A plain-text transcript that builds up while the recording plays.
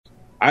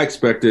I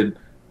expected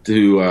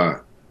to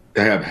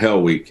have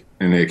Hell Week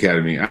in the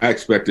academy. I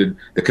expected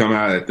to come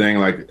out of that thing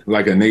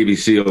like a Navy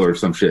SEAL or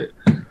some shit.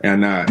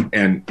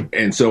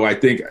 And so I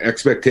think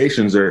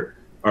expectations are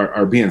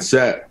being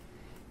set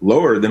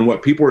lower than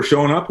what people are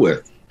showing up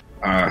with.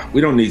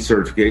 We don't need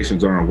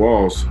certifications on our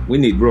walls. We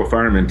need real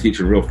firemen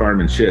teaching real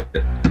firemen shit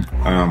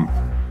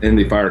in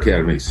the fire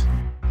academies.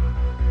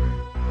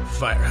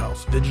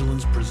 Firehouse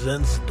Vigilance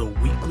presents The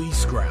Weekly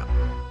Scrap,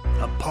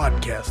 a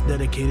podcast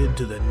dedicated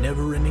to the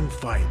never-ending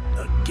fight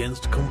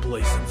against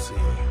complacency.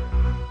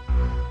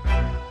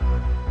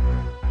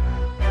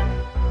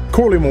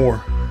 Corley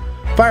Moore,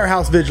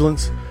 Firehouse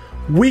Vigilance,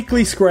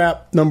 Weekly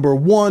Scrap number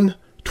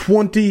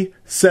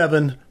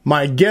 127.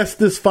 My guest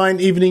this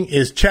fine evening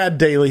is Chad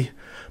Dailey,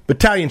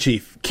 Battalion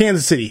Chief,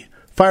 Kansas City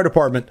Fire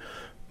Department,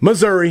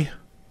 Missouri.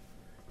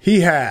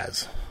 He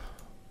has,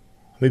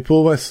 let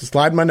me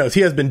slide my notes.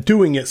 He has been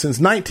doing it since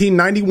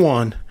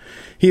 1991.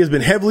 He has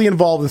been heavily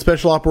involved in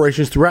special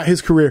operations throughout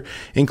his career,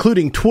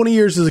 including 20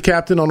 years as a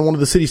captain on one of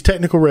the city's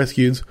technical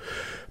rescues.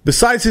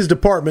 Besides his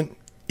department,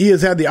 he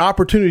has had the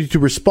opportunity to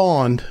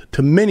respond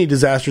to many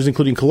disasters,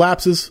 including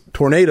collapses,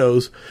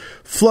 tornadoes,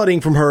 flooding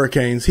from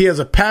hurricanes. He has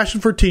a passion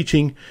for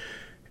teaching.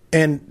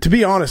 And to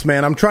be honest,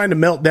 man, I'm trying to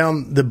melt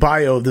down the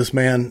bio of this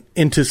man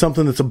into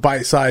something that's a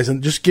bite size.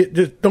 And just don't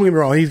get me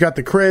wrong. He's got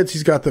the creds.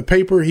 He's got the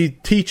paper. He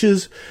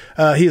teaches.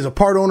 He is a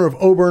part owner of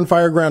Auburn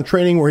Fireground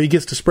Training, where he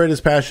gets to spread his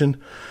passion.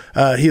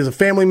 He is a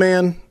family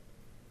man.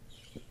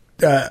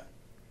 I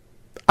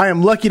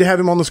am lucky to have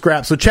him on the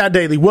Scrap. So Chad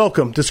Dailey,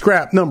 welcome to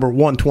Scrap number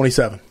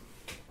 127.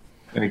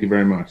 Thank you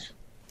very much.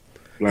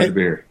 Glad to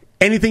be here.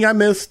 Anything I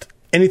missed?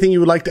 Anything you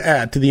would like to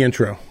add to the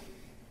intro?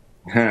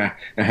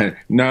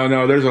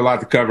 No, there's a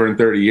lot to cover in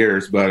 30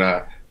 years,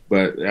 but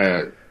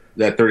that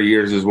 30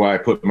 years is why I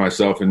put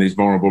myself in these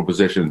vulnerable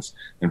positions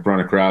in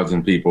front of crowds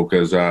and people,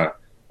 because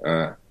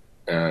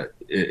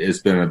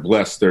it's been a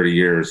blessed 30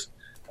 years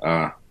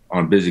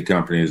on busy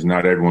companies.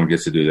 Not everyone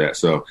gets to do that,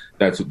 so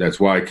that's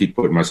why I keep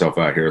putting myself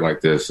out here like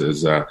this.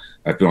 Is I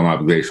feel an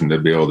obligation to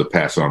be able to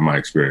pass on my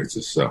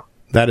experiences. So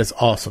that is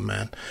awesome,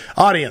 man.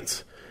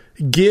 Audience,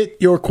 get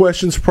your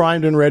questions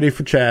primed and ready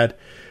for Chad.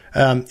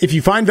 If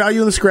you find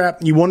value in the Scrap,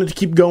 you want it to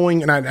keep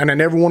going, and I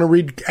never want to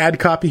read ad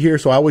copy here,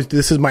 so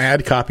this is my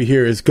ad copy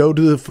here, is go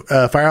to the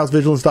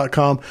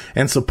firehousevigilance.com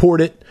and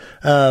support it.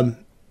 Kyle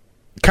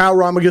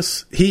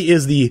Romagus, he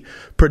is the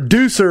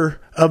producer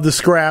of the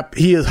Scrap.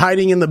 He is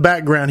hiding in the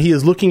background. He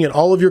is looking at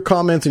all of your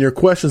comments and your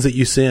questions that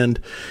you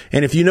send.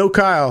 And if you know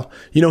Kyle,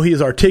 you know he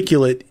is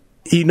articulate.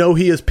 He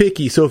is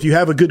picky. So if you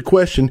have a good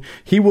question,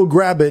 he will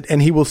grab it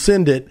and he will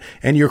send it,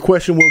 and your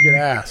question will get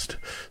asked.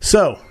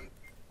 So,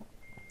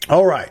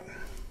 all right.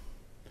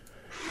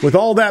 With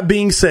all that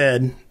being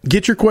said,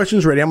 get your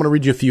questions ready. I'm going to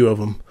read you a few of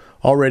them.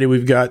 Already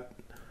we've got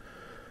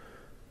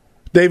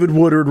David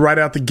Woodard right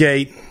out the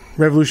gate.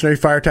 Revolutionary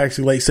Fire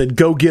Taxi Lake said,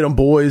 "Go get 'em,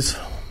 boys."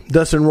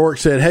 Dustin Rourke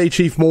said, "Hey,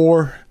 Chief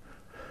Moore.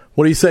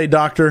 What do you say,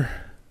 Doctor?"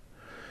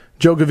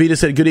 Joe Gavita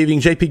said, "Good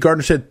evening." JP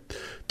Gardner said,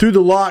 "Through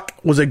the Lock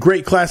was a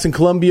great class in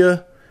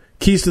Columbia.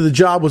 Keys to the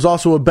Job was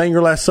also a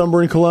banger last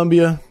summer in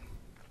Columbia."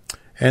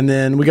 And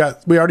then we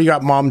already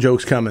got mom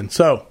jokes coming.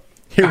 So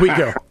here we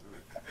go.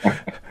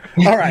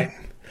 All right.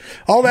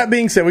 All that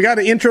being said, we got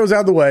the intros out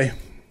of the way.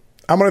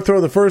 I'm going to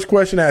throw the first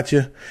question at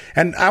you.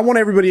 And I want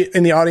everybody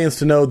in the audience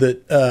to know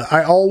that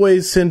I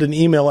always send an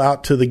email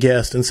out to the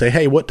guest and say,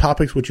 hey, what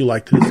topics would you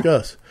like to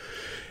discuss?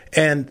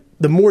 And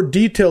the more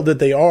detailed that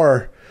they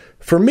are,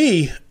 for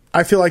me,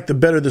 I feel like the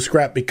better the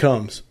Scrap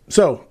becomes.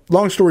 So,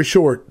 long story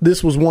short,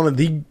 this was one of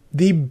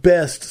the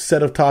best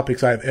set of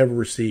topics I've ever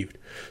received.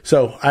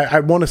 So, I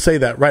want to say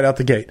that right out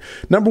the gate.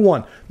 Number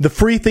one, the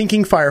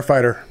free-thinking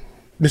firefighter.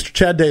 Mr.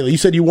 Chad Dailey, you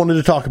said you wanted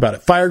to talk about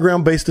it.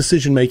 Fireground-based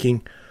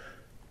decision-making.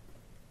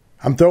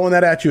 I'm throwing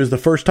that at you as the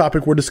first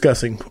topic we're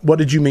discussing. What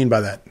did you mean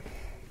by that?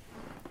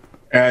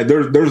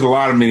 There's a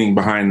lot of meaning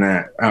behind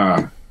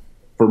that.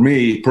 For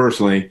me,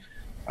 personally,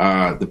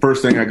 the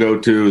first thing I go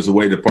to is the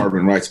way a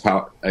department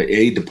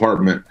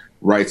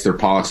writes their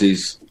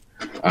policies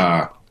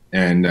and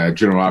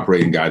general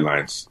operating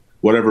guidelines.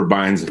 Whatever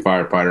binds the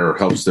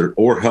firefighter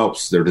or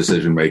helps their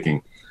decision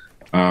making.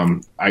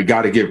 I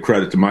got to give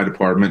credit to my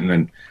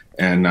department,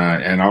 and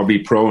I'll be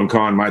pro and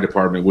con my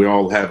department. We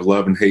all have a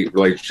love and hate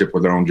relationship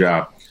with our own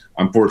job.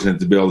 I'm fortunate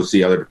to be able to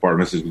see other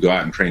departments as we go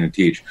out and train and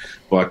teach.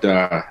 But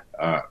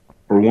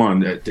for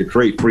one, to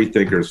create free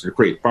thinkers, to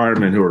create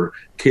firemen who are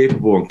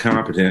capable and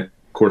competent,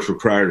 of course,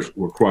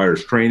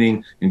 requires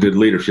training and good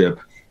leadership.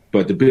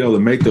 But to be able to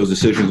make those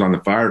decisions on the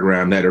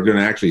fireground that are going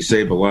to actually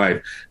save a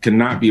life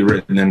cannot be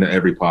written into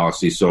every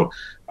policy. So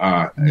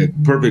a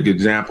perfect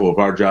example of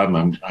our job,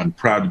 and I'm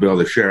proud to be able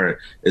to share it,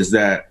 is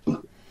that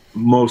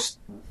most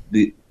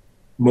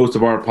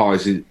of our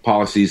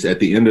policies at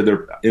the end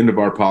of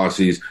our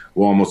policies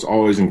will almost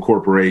always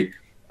incorporate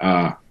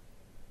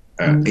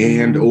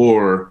and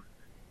or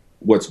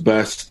what's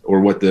best, or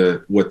what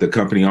the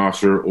company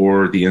officer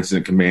or the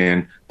incident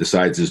command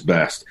decides is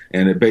best,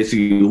 and it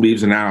basically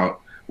leaves an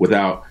out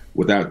without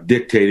without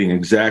dictating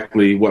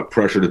exactly what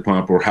pressure to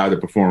pump or how to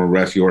perform a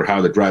rescue or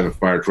how to drive a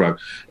fire truck.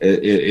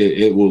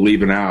 It will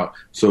leave out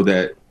so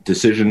that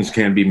decisions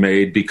can be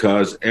made,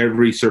 because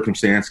every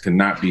circumstance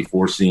cannot be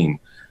foreseen.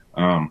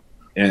 And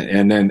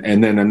then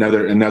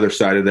another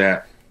side of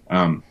that,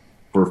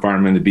 for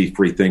firemen to be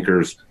free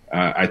thinkers,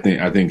 I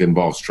think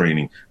involves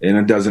training, and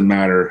it doesn't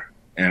matter.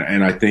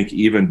 And I think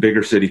even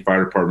bigger city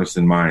fire departments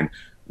than mine,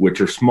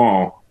 which are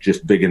small,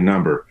 just big in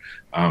number,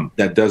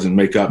 that doesn't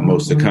make up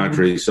most of the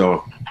country.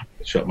 So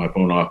shut my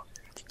phone off.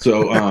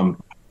 So I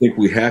think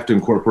we have to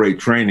incorporate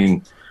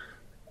training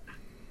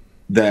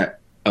that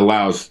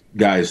allows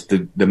guys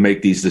to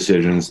make these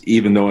decisions,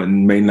 even though it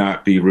may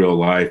not be real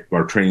life.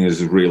 Our training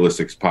is as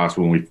realistic as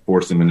possible when we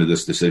force them into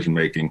this decision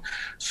making,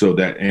 so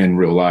that in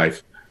real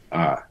life,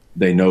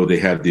 they know they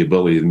have the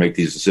ability to make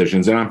these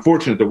decisions. And I'm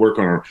fortunate to work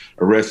on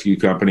a rescue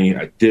company.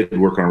 I did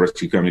work on a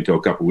rescue company until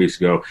a couple of weeks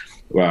ago,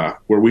 where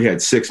we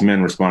had 6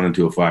 men responding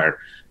to a fire,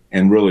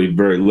 and really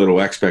very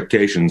little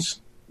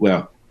expectations.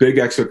 Well, big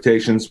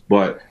expectations,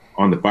 but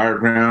on the fire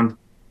ground,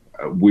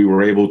 we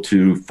were able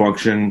to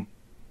function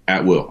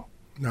at will.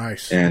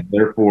 Nice. And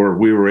therefore,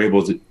 we were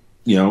able to,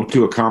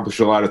 to accomplish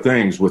a lot of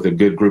things with a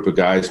good group of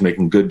guys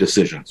making good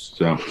decisions.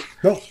 So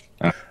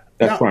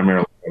that's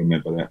primarily what I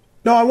meant by that.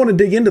 No, I want to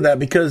dig into that,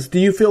 because do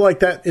you feel like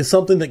that is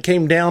something that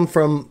came down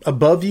from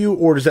above you,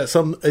 or is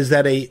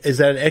that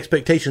an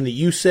expectation that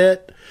you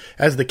set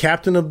as the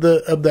captain of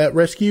that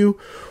rescue,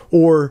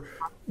 or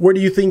where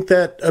do you think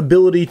that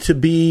ability to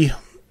be?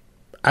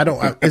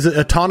 Is it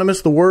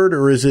autonomous, the word,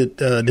 or is it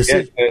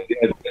decision?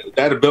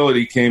 That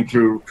ability came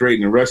through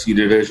creating a rescue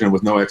division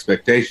with no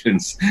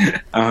expectations.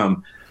 Early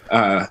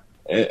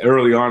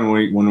on,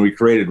 when we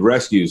created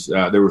rescues,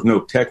 there was no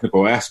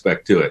technical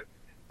aspect to it.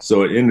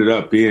 So it ended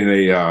up being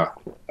a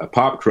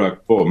pop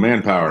truck full of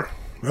manpower.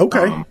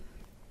 Okay.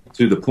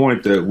 To the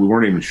point that we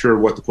weren't even sure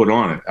what to put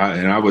on it.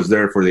 And I was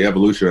there for the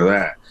evolution of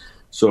that.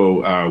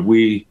 So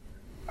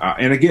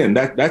and again,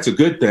 that's a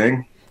good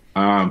thing.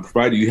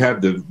 Provided you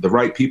have the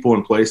right people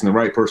in place and the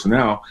right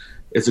personnel,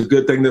 it's a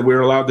good thing that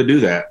we're allowed to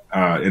do that.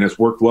 And it's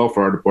worked well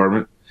for our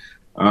department.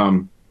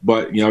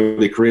 But,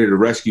 they created a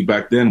rescue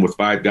back then with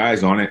 5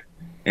 guys on it.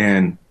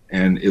 And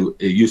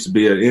it used to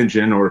be an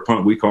engine or a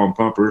pump. We call them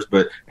pumpers,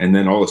 and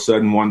then all of a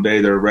sudden one day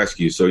they're a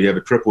rescue. So you have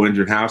a triple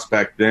engine house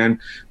back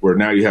then, where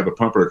now you have a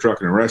pumper, a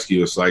truck, and a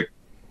rescue. It's like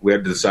we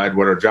had to decide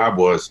what our job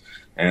was.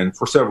 And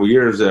for several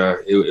years,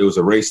 it was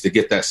a race to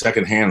get that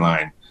second hand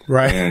line.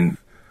 Right. And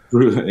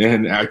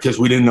because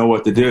we didn't know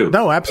what to do.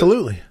 No,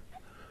 absolutely.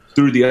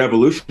 Through the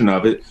evolution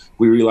of it,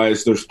 we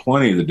realized there's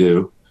plenty to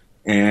do.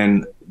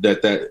 And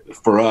that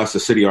for us, a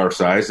city our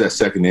size, that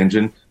second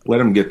engine, let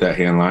them get that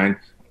hand line.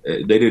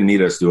 They didn't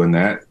need us doing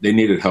that. They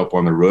needed help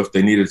on the roof.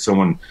 They needed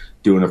someone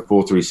doing a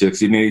full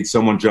 360. They needed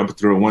someone jumping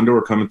through a window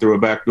or coming through a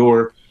back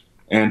door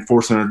and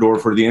forcing a door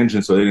for the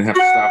engine, so they didn't have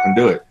to stop and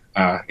do it,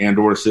 and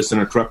or assisting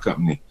a truck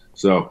company.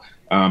 So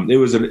it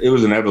was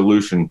an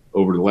evolution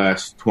over the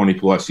last 20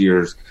 plus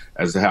years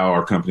as to how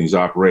our companies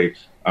operate.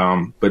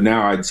 But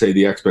now I'd say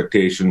the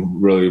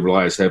expectation really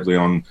relies heavily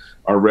on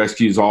our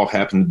rescues. All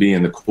happen to be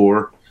in the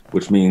core,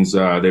 which means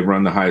they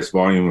run the highest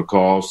volume of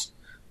calls.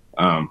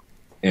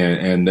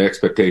 And the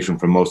expectation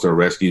from most of our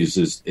rescues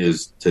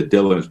is to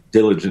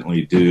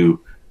diligently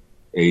do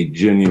a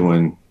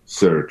genuine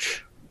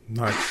search.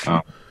 Nice.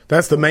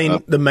 That's the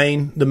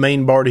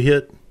main bar to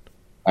hit.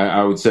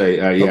 I would say,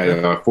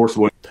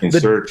 forcible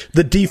search.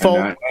 The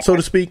default, so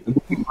to speak.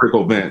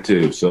 Critical event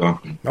too. So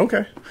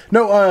okay.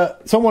 No,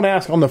 someone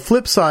asked on the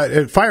flip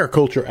side. Fire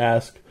Culture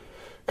asked.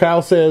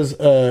 Kyle says,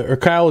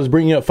 Kyle is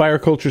bringing up Fire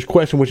Culture's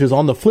question, which is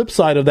on the flip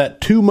side of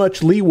that, too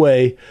much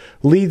leeway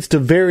leads to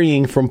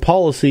varying from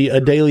policy a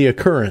daily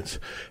occurrence.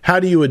 How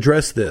do you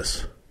address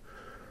this?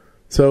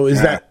 So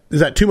is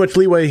that too much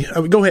leeway?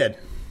 Go ahead.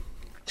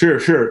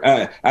 Sure.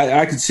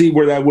 I could see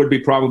where that would be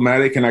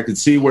problematic, and I could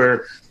see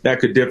where that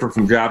could differ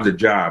from job to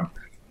job.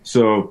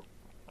 So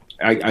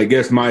I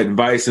guess my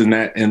advice in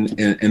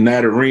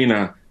that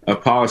arena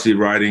of policy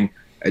writing,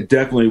 it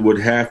definitely would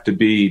have to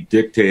be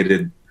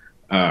dictated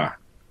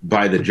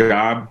by the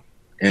job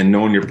and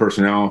knowing your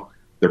personnel,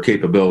 their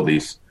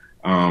capabilities,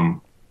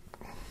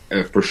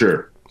 for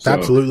sure. So,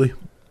 absolutely.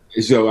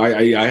 So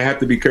I have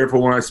to be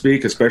careful when I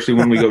speak, especially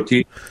when we go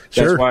teach.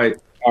 That's Sure. why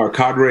our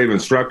cadre of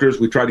instructors,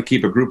 we try to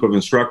keep a group of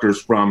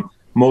instructors from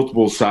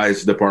multiple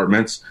size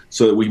departments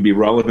so that we can be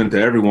relevant to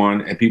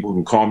everyone and people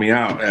can call me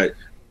out.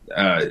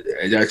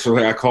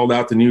 Actually, I called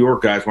out the New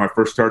York guys when I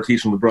first started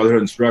teaching with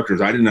Brotherhood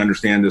instructors. I didn't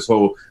understand this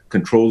whole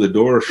control the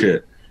door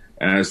shit.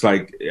 And it's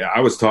like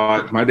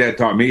my dad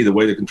taught me the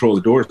way to control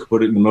the door is to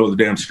put it in the middle of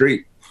the damn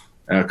street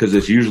because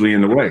it's usually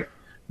in the way.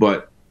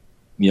 But,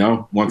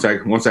 once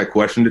I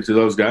questioned it to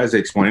those guys, they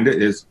explained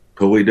it. It's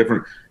totally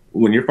different.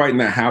 When you're fighting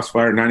that house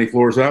fire 90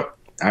 floors up,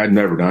 I'd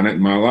never done it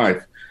in my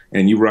life.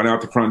 And you run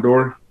out the front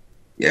door,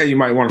 you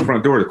might want a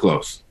front door to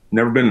close.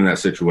 Never been in that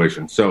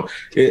situation. So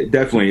it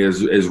definitely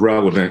is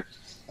relevant.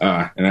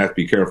 And I have to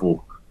be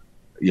careful,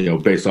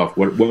 based off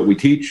what we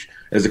teach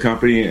as a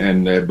company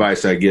and the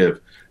advice I give.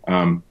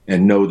 And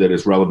know that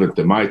it's relevant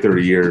to my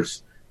 30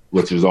 years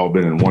which has all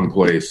been in one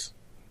place.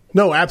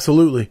 No,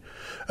 absolutely.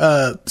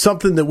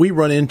 Something that we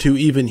run into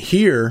even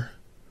here,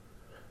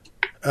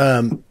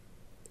 as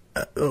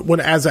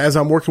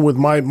I'm working with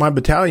my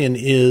battalion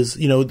is,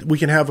 we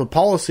can have a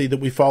policy that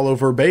we follow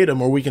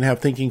verbatim, or we can have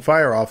thinking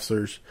fire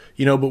officers,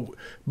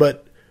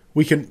 but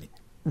we can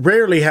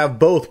rarely have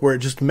both where it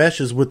just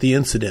meshes with the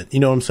incident. You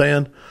know what I'm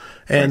saying?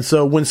 And right.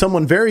 So when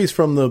someone varies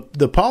from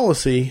the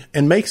policy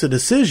and makes a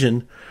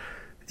decision,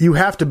 you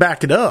have to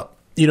back it up.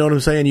 You know what I'm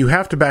saying? You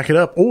have to back it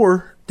up,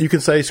 or you can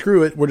say,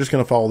 screw it, we're just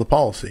going to follow the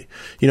policy.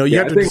 You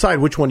have to decide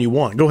which one you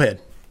want. Go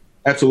ahead.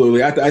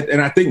 Absolutely.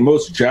 And I think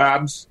most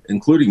jobs,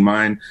 including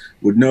mine,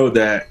 would know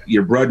that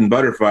your bread and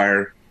butter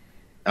fire,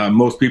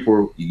 most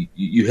people,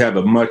 you have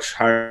a much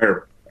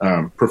higher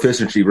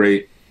proficiency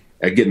rate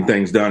at getting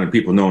things done and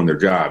people knowing their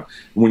job.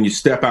 When you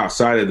step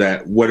outside of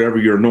that, whatever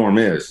your norm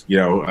is,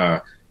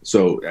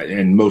 so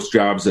in most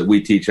jobs that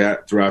we teach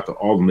at throughout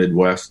all the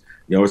Midwest,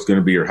 it's going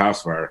to be your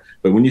house fire.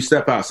 But when you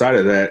step outside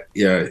of that,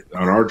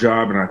 on our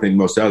job, and I think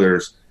most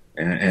others,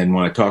 and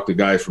when I talk to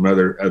guys from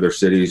other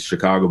cities,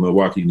 Chicago,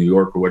 Milwaukee, New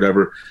York, or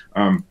whatever,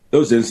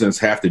 those incidents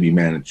have to be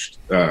managed,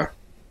 or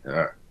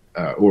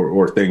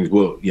things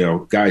will,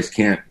 guys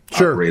can't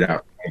operate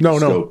out.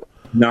 No.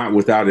 Not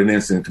without an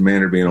incident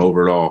commander being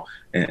over it all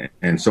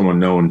and someone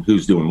knowing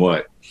who's doing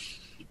what.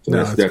 So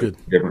that's good.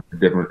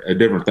 A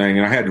different thing.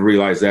 And I had to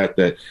realize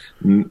that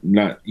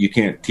you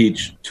can't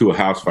teach to a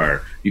house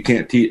fire. You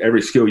can't teach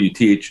every skill you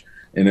teach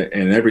and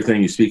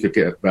everything you speak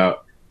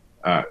about.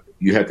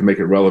 You have to make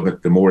it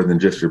relevant to more than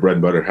just your bread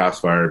and butter house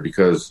fire,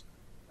 because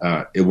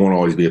it won't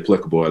always be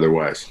applicable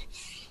otherwise.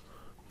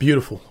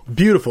 Beautiful.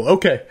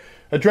 Okay.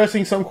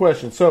 Addressing some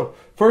questions. So,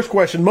 first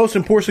question, most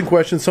important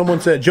question. Someone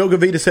said, Joe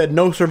Gavita said,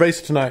 no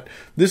cerveza tonight.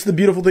 This is the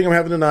beautiful thing I'm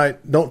having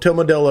tonight. Don't tell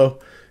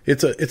Modelo.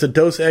 It's a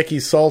Dos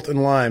Equis salt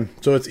and lime.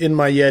 So it's in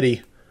my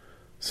Yeti.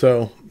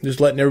 So just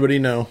letting everybody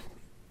know.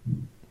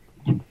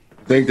 I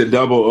think the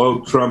double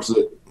oak trumps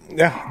it.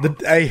 Yeah.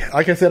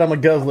 Like I said, I'm a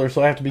guzzler,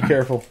 so I have to be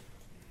careful.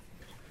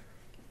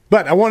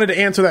 But I wanted to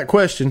answer that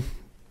question.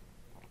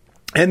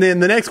 And then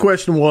the next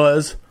question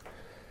was,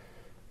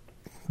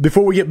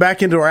 before we get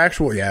back into our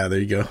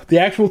the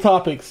actual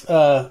topics,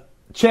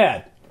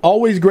 Chad,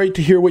 always great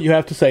to hear what you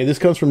have to say. This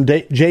comes from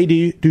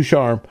J.D.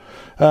 Ducharme.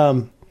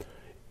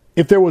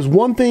 If there was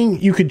one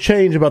thing you could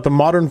change about the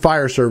modern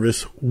fire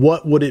service,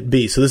 what would it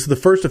be? So this is the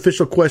first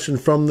official question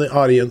from the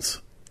audience.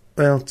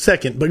 Well,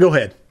 second, but go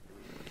ahead.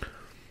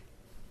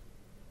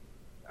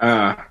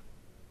 I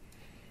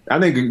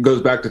think it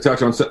goes back to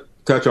touch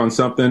on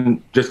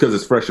something just because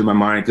it's fresh in my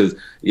mind, because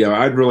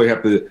I'd really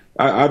have to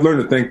I've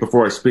learned to think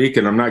before I speak,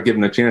 and I'm not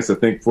given a chance to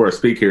think before I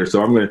speak here,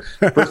 so I'm going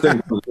to first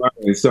thing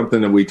is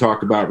something that we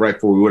talked about right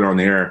before we went on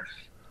the air,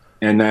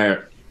 and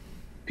that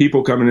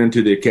people coming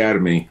into the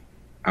academy,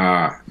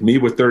 me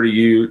with 30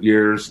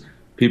 years,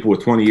 people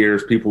with 20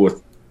 years, people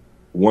with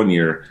 1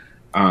 year,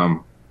 I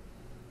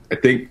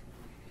think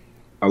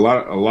a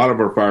lot of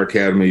our fire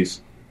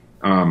academies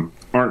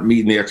aren't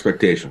meeting the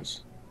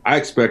expectations. I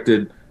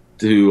expected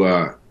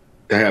to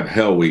have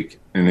Hell Week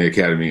in the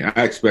academy.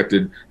 I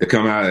expected to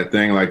come out of that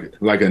thing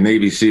like a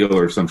Navy SEAL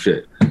or some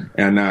shit.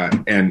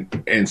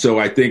 And so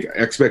I think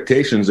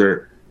expectations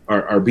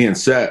are being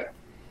set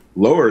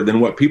lower than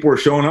what people are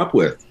showing up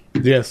with.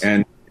 Yes.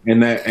 And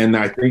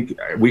I think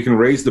we can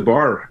raise the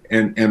bar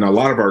in a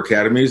lot of our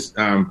academies.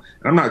 I'm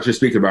not just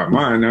speaking about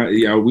mine.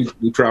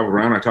 We travel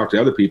around. I talk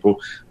to other people,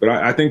 but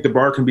I think the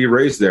bar can be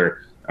raised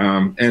there.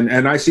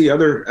 And I see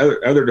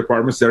other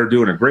departments that are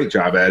doing a great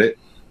job at it.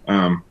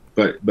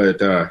 But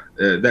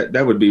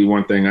that would be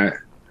one thing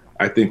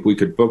I think we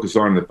could focus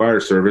on in the fire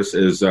service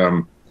is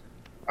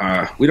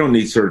we don't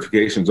need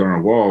certifications on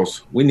our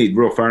walls. We need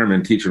real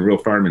firemen teaching real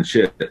fireman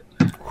shit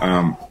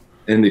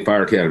in the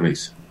fire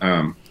academies.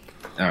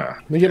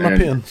 Let me get my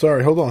pen.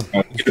 Sorry, hold on.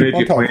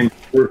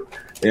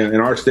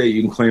 In our state,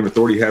 you can claim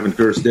authority having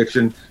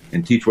jurisdiction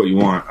and teach what you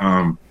want.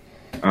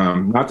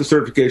 Not the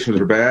certifications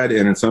are bad,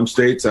 and in some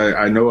states,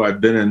 I know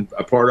I've been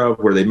a part of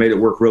where they made it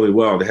work really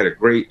well. They had a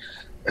great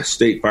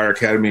state fire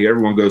academy.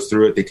 Everyone goes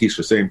through it. They teach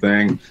the same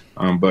thing.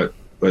 But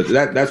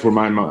that's where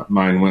my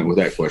mind went with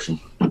that question.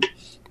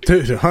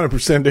 Dude,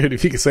 100%, dude.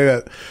 If you could say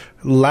that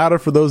louder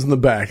for those in the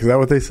back. Is that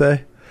what they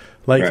say?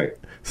 Right.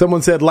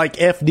 Someone said like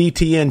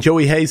FDTN.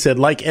 Joey Hayes said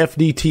like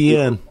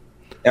FDTN.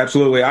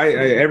 Absolutely.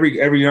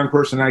 Every young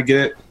person I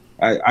get,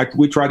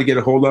 we try to get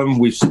a hold of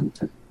them.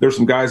 There's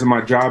some guys in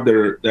my job that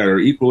are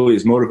equally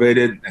as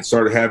motivated and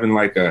started having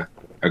like a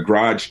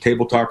garage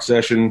table talk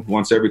session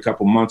once every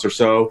couple months or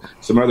so.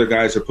 Some other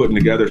guys are putting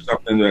together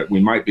something that we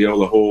might be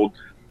able to hold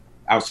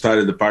outside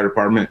of the fire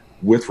department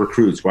with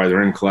recruits while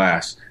they're in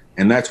class.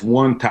 And that's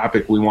one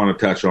topic we want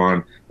to touch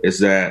on, is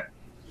that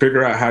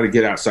figure out how to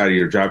get outside of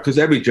your job, because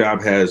every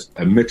job has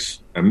a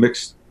mixed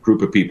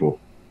group of people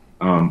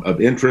of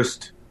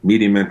interest,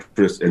 medium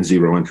interest, and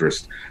zero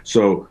interest.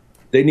 So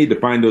they need to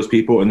find those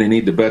people, and they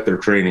need to vet their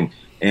training.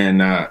 And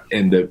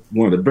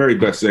one of the very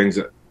best things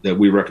that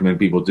we recommend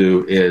people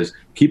do is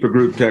keep a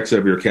group text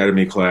of your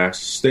academy class,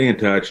 stay in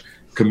touch,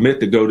 commit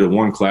to go to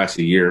one class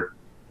a year,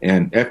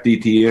 And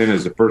FDTN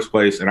is the first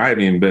place, and I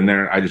haven't even been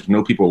there. I just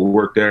know people who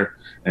work there,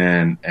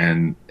 and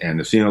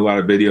I've seen a lot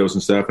of videos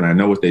and stuff, and I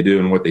know what they do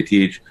and what they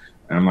teach.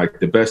 And I'm like,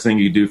 the best thing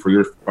you do for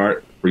your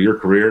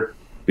career,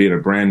 being a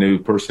brand new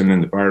person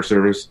in the fire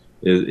service,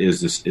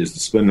 is to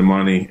spend the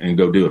money and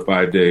go do your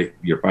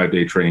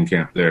 5-day training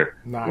camp there.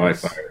 Nice. Live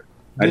fire.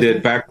 I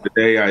did back in the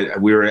day. I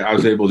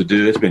was able to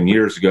do. It's been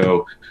years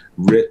ago.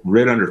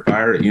 Writ under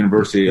fire at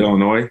University of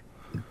Illinois,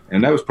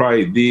 and that was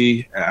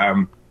probably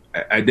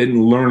I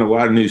didn't learn a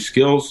lot of new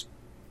skills,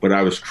 but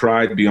I was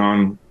tried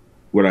beyond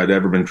what I'd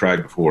ever been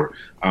tried before.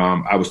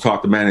 I was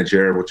taught to manage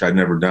air, which I'd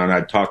never done.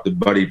 I'd taught to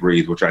buddy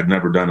breathe, which I'd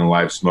never done in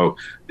live smoke.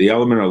 The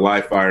element of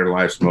live fire and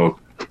live smoke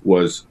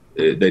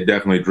they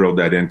definitely drilled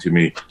that into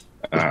me.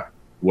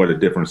 What a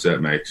difference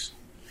that makes.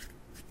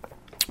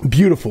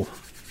 Beautiful.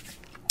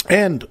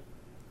 And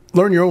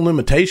learn your own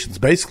limitations,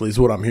 basically, is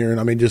what I'm hearing.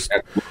 I mean, just...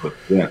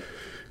 Yeah.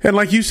 And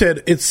like you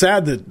said, it's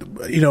sad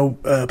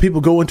that,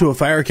 people go into a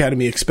fire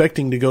academy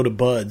expecting to go to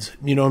buds,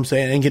 you know what I'm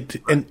saying? And get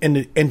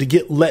to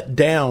get let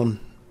down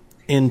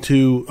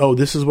into, oh,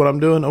 this is what I'm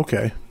doing?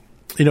 Okay.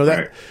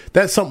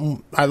 That's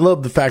something, I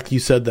love the fact you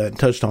said that and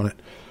touched on it.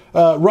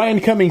 Ryan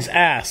Cummings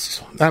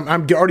asks,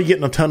 I'm already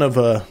getting a ton of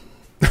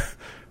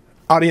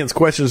audience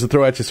questions to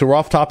throw at you, so we're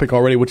off topic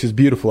already, which is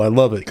beautiful. I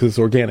love it because it's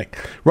organic.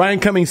 Ryan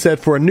Cummings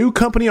said, for a new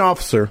company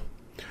officer,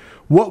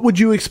 what would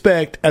you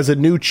expect as a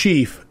new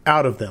chief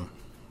out of them?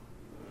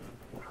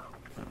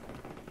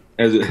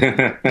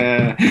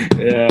 Yeah,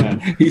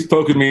 he's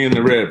poking me in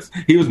the ribs.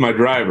 He was my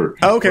driver.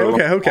 Okay.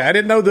 I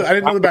didn't know the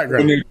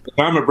background.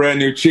 I'm a brand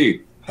new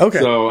chief. Okay.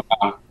 So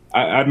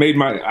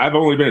I've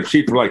only been a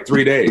chief for like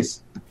 3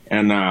 days,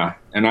 and I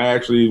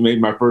actually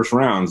made my first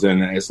rounds,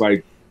 and it's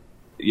like,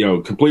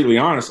 completely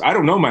honest, I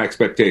don't know my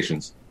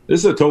expectations.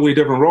 This is a totally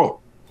different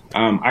role.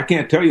 I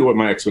can't tell you what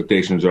my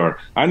expectations are.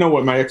 I know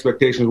what my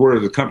expectations were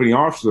as a company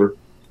officer,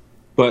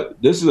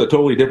 but this is a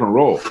totally different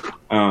role.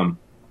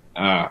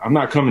 I'm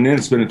not coming in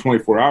and spending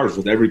 24 hours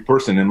with every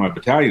person in my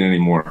battalion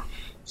anymore.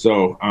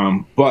 So,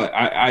 but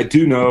I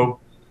do know,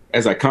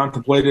 as I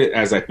contemplate it,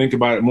 as I think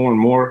about it more and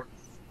more,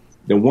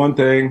 the one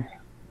thing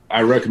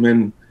I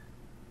recommend,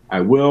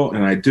 I will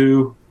and I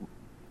do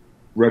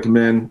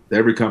recommend to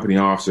every company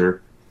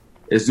officer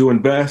is to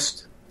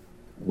invest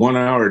 1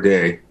 hour a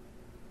day.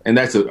 And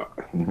that's, of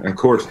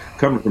course,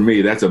 coming from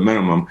me, that's a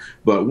minimum.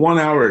 But 1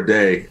 hour a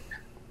day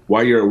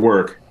while you're at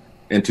work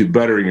into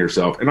bettering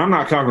yourself. And I'm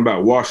not talking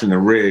about washing the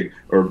rig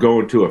or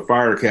going to a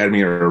fire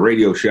academy or a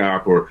radio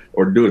shop or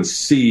doing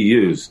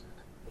CEUs.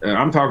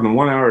 I'm talking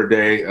 1 hour a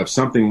day of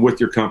something with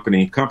your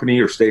company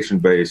or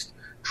station-based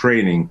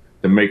training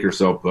to make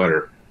yourself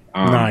better.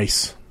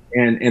 Nice.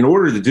 And in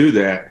order to do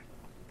that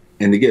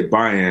and to get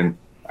buy-in,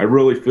 I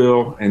really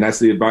feel, and that's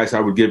the advice I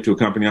would give to a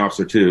company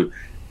officer too,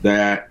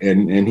 that,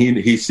 and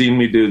he's seen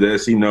me do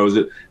this, he knows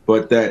it,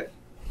 but that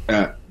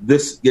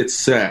this gets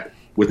set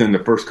within the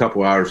first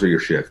couple hours of your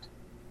shift.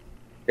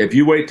 If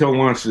you wait till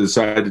lunch to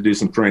decide to do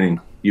some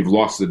training, you've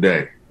lost the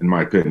day, in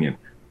my opinion.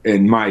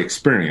 In my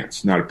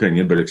experience, not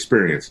opinion, but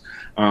experience.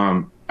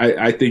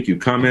 I think you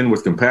come in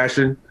with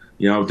compassion.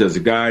 Does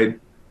the guy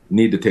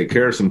need to take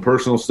care of some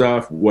personal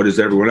stuff? What does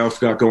everyone else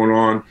got going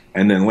on?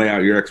 And then lay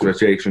out your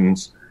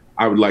expectations.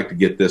 I would like to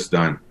get this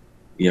done.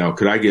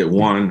 Could I get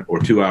 1 or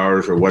 2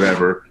 hours or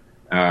whatever?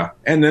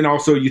 And then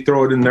also you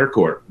throw it in their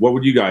court. What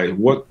would you guys,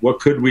 what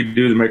could we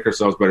do to make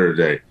ourselves better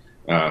today?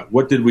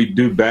 What did we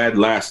do bad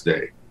last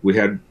day? We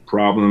had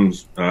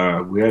problems.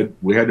 We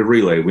had to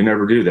relay. We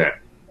never do that.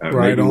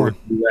 Right on. We're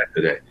do that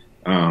today.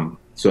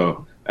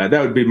 So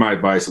that would be my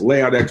advice.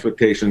 Lay out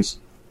expectations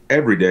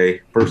every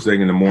day, first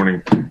thing in the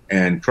morning,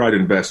 and try to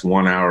invest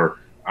 1 hour.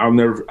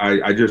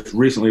 I just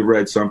recently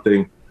read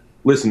something,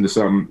 listened to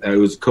something. It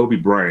was Kobe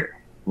Bryant,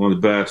 one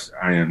of the best.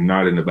 I am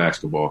not into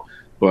basketball,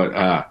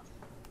 but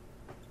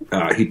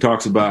he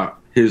talks about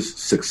his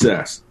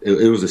success.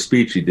 It was a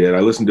speech he did.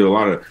 I listened to a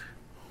lot of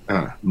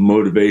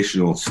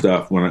motivational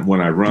stuff when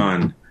I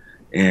run,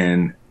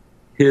 and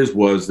his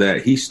was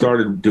that he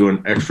started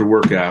doing extra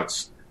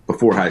workouts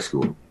before high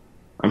school.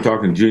 I'm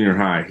talking junior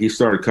high. He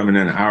started coming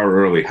in an hour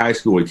early. High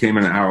school, he came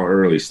in an hour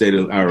early, stayed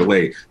an hour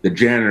late. The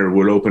janitor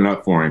would open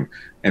up for him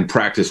and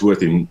practice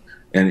with him.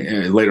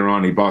 And later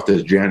on, he bought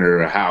this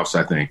janitor a house,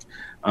 I think.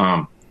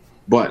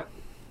 But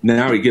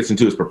now he gets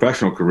into his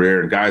professional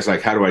career, and guys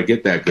like, how do I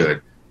get that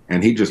good?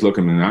 And he just looked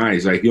him in the eye.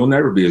 He's like, you'll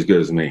never be as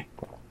good as me.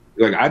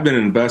 Like, I've been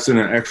investing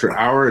an extra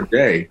hour a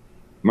day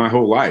my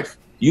whole life.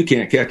 You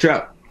can't catch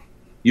up.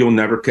 You'll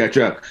never catch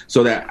up.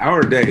 So that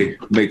hour a day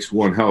makes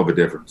one hell of a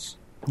difference.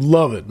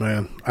 Love it,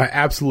 man. I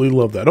absolutely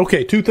love that.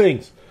 Okay, 2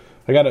 things.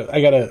 I got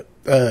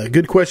a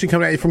good question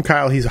coming at you from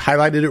Kyle. He's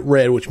highlighted it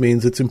red, which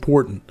means it's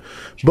important.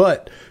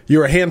 But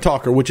you're a hand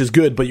talker, which is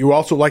good, but you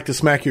also like to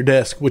smack your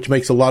desk, which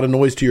makes a lot of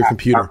noise to your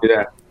computer.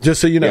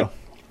 Just so you know.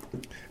 Yeah.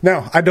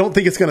 Now, I don't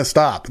think it's going to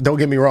stop. Don't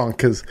get me wrong,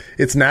 because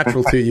it's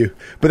natural to you.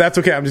 But that's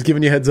okay. I'm just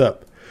giving you a heads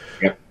up.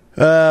 Yep.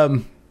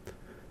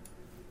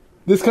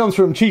 This comes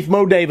from Chief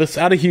Mo Davis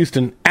out of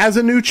Houston. As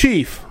a new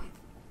chief,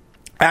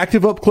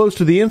 Active up close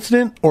to the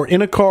incident or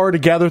in a car to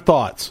gather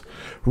thoughts?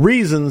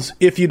 Reasons,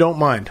 if you don't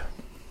mind.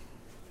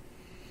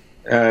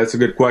 That's a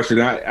good question.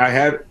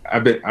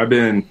 I've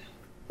been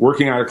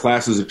working out of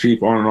class as a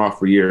chief on and off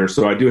for years,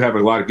 so I do have a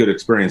lot of good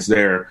experience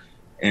there.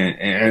 And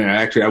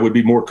actually, I would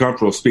be more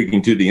comfortable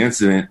speaking to the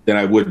incident than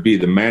I would be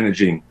the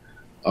managing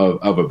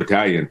of a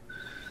battalion.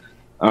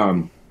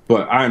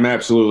 But I'm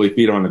absolutely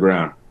feet on the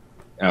ground,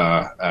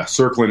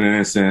 circling an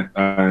incident.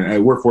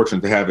 And we're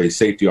fortunate to have a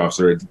safety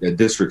officer, a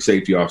district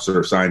safety officer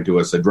assigned to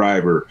us, a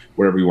driver,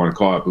 whatever you want to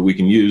call it. But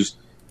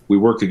we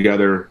work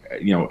together,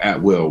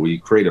 at will. We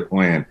create a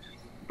plan.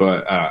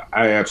 But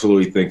I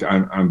absolutely think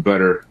I'm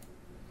better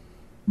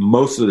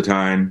most of the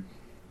time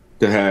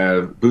to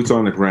have boots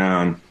on the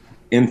ground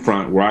in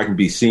front where I can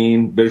be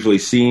seen, visually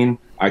seen.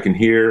 I can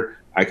hear.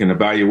 I can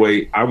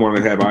evaluate. I want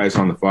to have eyes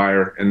on the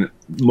fire. And,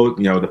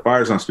 the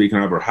fires I'm speaking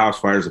of are house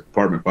fires,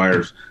 apartment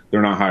fires.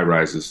 They're not high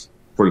rises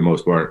for the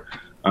most part.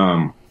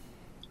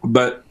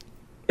 But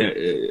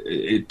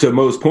to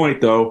Mo's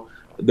point, though,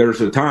 there's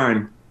a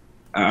time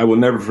I will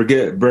never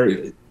forget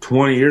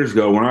 20 years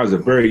ago when I was a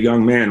very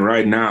young man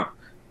riding out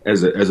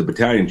as a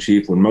battalion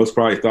chief when most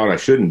probably thought I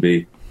shouldn't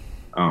be.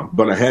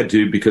 But I had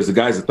to because the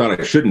guys that thought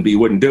I shouldn't be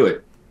wouldn't do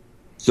it.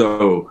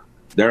 So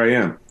there I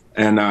am.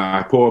 And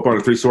I pull up on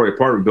a 3-story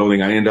apartment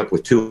building. I end up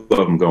with 2 of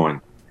them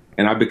going.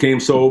 And I became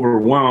so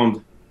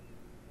overwhelmed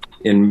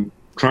in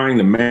trying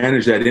to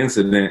manage that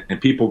incident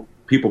and people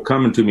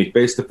coming to me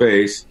face to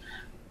face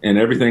and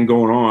everything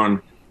going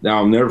on. Now,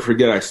 I'll never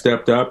forget, I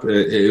stepped up.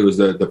 It was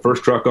the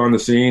first truck on the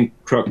scene,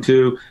 truck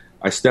 2.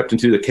 I stepped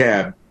into the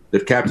cab, the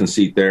captain's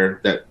seat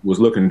there that was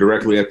looking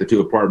directly at the 2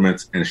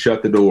 apartments and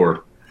shut the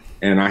door.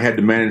 And I had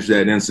to manage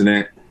that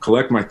incident,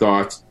 collect my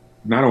thoughts,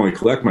 not only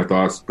collect my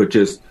thoughts, but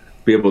just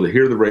be able to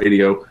hear the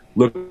radio,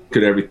 look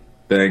at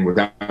everything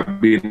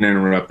without being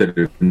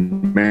interrupted,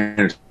 and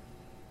manage to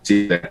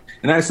see that.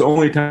 And that's the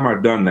only time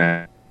I've done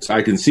that. So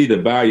I can see the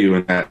value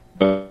in that.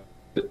 But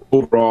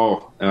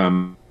overall,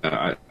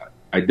 I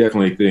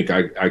definitely think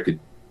I could,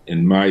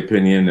 in my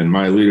opinion, and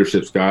my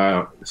leadership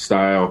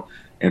style,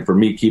 and for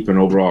me keeping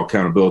overall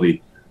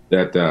accountability,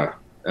 that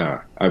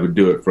I would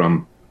do it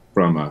from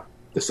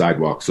the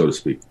sidewalk, so to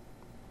speak.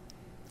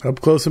 Up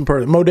close and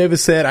personal. Mo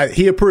Davis said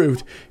he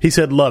approved. He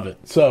said love it.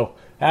 So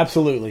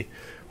absolutely.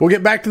 We'll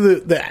get back to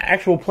the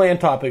actual plan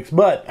topics,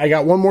 but I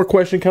got one more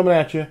question coming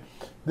at you.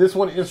 This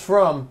one is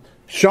from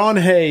Sean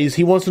Hayes.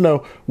 He wants to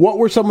know what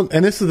were some,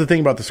 and this is the thing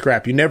about the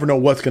scrap. You never know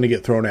what's going to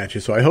get thrown at you.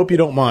 So I hope you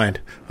don't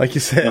mind. Like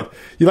you said,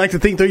 you like to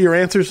think through your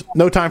answers.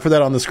 No time for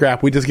that on the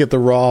scrap. We just get the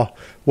raw.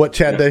 What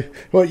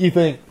you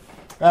think?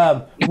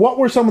 What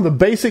were some of the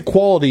basic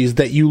qualities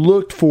that you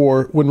looked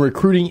for when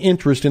recruiting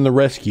interest in the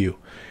rescue?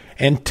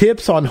 And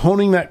tips on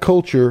honing that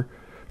culture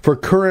for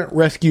current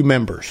rescue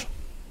members?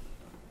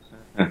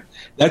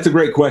 That's a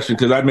great question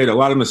because I've made a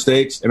lot of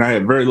mistakes and I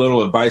have very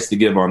little advice to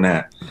give on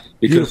that.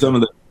 Because some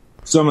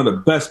of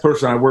the best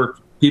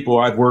people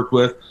I've worked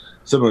with,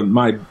 some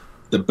of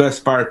the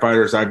best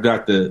firefighters I've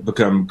got to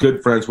become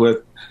good friends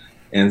with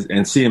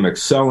and see them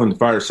excel in the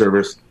fire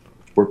service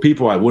were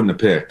people I wouldn't have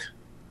picked.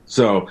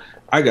 So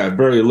I got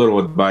very little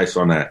advice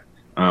on that.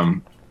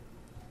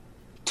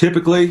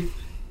 Typically,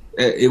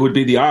 it would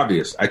be the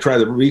obvious. I try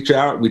to reach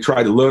out. We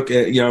try to look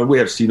at, we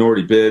have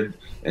seniority bid.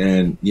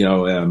 And,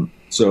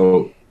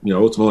 so,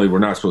 ultimately we're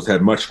not supposed to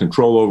have much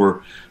control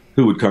over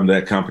who would come to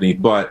that company,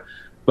 but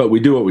we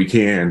do what we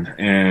can.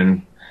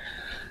 And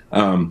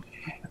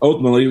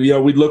ultimately,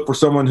 we'd look for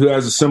someone who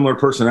has a similar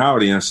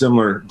personality and a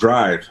similar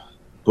drive.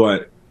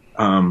 But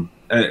and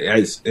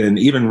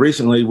even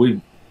recently,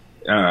 we've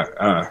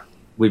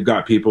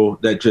got people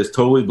that just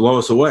totally blow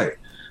us away.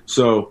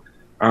 So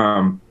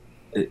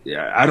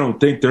I don't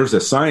think there's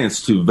a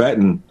science to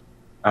vetting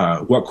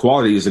what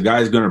qualities a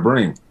guy's going to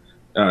bring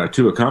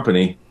to a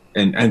company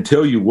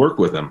until you work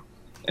with them.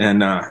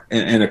 And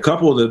a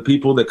couple of the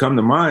people that come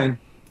to mind,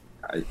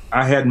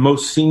 I had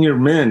most senior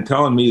men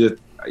telling me that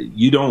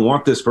you don't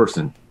want this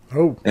person.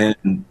 Oh,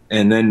 and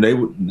then they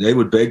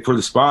would beg for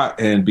the spot.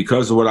 And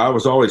because of what I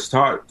was always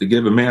taught, to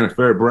give a man a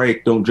fair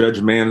break, don't judge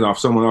a man off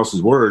someone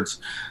else's words,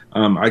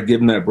 I'd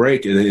give him that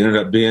break, and it ended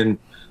up being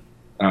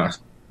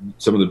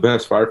some of the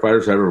best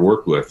firefighters I ever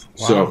worked with.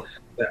 Wow. So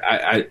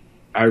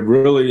I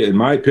really, in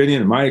my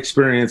opinion, in my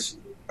experience,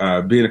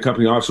 being a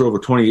company officer over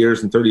 20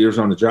 years and 30 years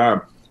on the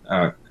job,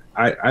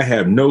 I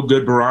have no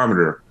good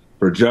barometer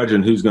for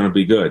judging who's going to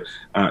be good.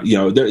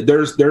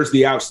 There's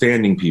the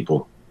outstanding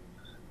people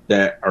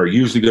that are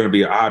usually going to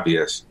be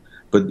obvious.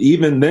 But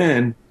even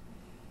then,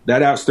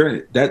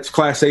 that's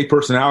Class A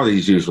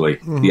personalities usually,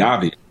 the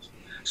obvious.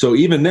 So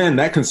even then,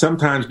 that can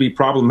sometimes be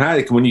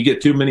problematic when you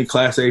get too many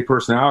Class A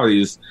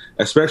personalities,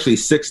 especially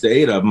 6 to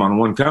 8 of them on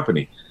one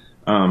company.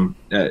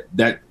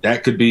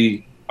 That could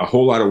be a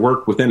whole lot of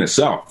work within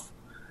itself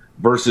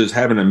versus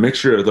having a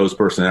mixture of those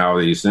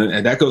personalities.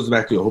 And that goes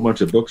back to a whole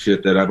bunch of book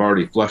shit that I've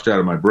already flushed out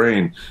of my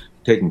brain,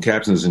 taking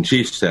captains and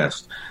chiefs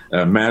tests,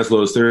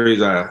 Maslow's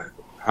theories,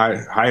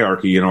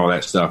 hierarchy and all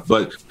that stuff.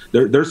 But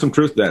there's some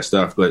truth to that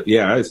stuff. But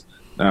yeah, it's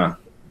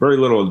very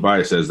little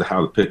advice as to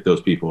how to pick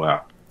those people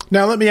out.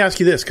 Now, let me ask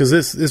you this, because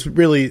this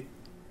really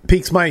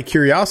piques my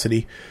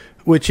curiosity,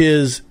 which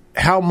is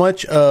how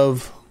much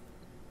of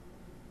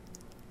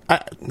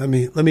let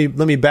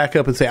me back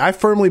up and say I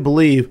firmly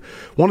believe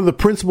one of the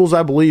principles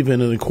I believe in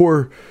the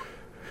core,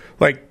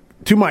 like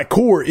to my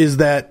core, is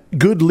that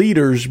good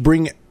leaders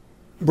bring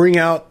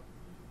out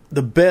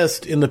the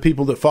best in the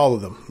people that follow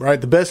them,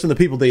 right? The best in the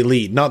people they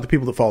lead, not the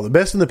people that follow. The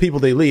best in the people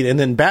they lead, and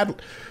then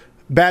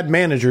bad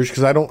managers,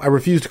 because I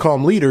refuse to call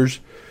them leaders,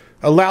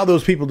 allow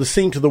those people to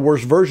sink to the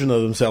worst version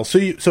of themselves.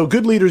 So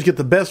good leaders get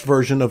the best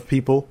version of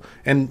people,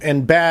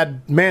 and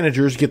bad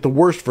managers get the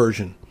worst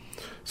version.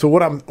 So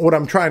what I'm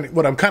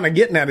kind of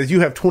getting at is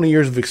you have 20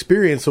 years of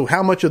experience. So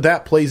how much of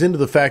that plays into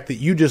the fact that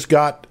you just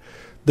got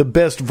the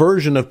best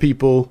version of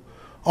people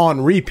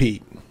on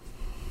repeat?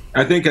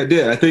 I think I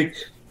did. I think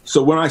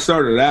so. When I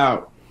started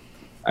out,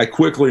 I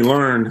quickly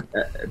learned,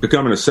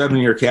 becoming a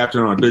 7-year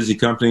captain on a busy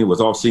company with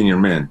all senior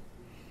men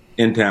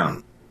in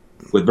town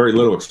with very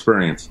little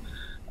experience.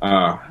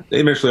 They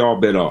eventually all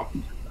bid off.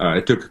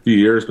 It took a few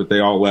years, but they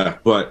all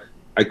left. But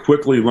I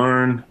quickly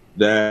learned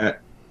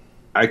that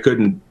I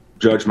couldn't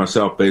judge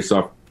myself based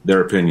off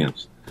their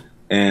opinions.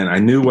 And I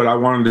knew what I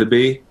wanted to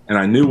be, and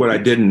I knew what I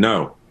didn't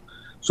know.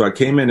 So I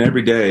came in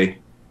every day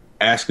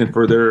asking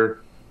for their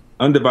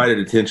undivided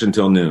attention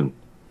till noon.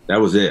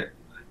 That was it.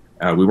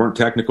 We weren't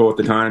technical at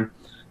the time.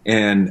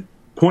 And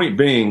point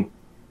being,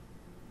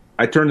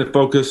 I turned the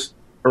focus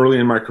early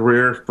in my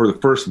career. For the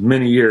first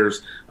many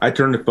years, I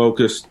turned the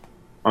focus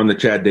on the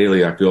Chad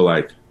Dailey, I feel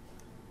like.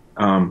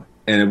 And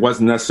it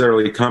wasn't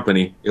necessarily a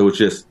company. It was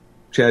just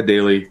Chad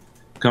Dailey,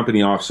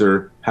 company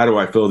officer. How do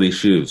I fill these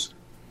shoes?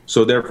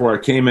 So therefore, I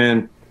came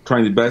in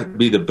trying to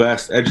be the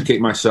best,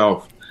 educate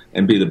myself,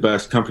 and be the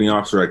best company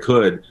officer I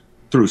could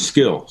through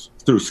skill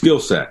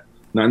set,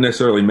 not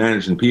necessarily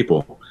managing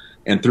people.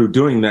 And through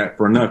doing that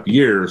for enough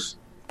years,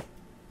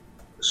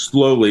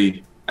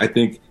 slowly, I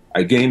think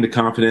I gained the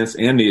confidence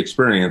and the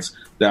experience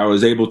that I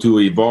was able to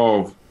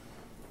evolve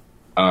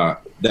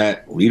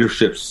that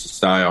leadership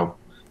style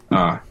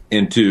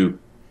into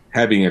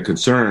having a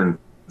concern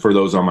for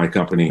those on my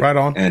company. Right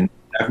on. And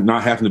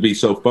not having to be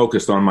so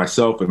focused on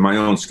myself and my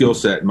own skill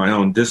set and my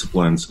own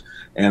disciplines.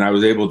 And I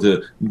was able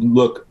to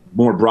look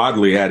more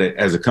broadly at it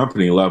as a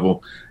company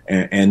level,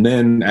 and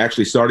then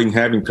actually starting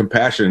having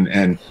compassion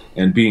and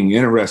being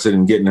interested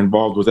in getting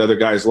involved with other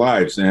guys'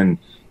 lives and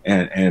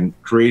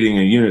creating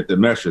a unit that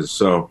meshes.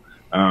 So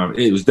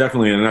it was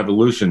definitely an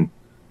evolution,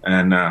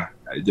 and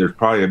there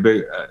probably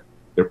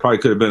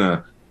could have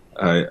been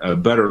a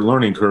better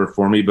learning curve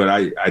for me, but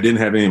I didn't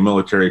have any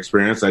military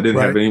experience. I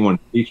didn't have anyone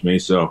teach me,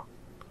 so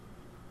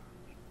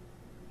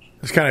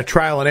just kind of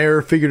trial and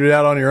error, figured it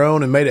out on your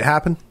own and made it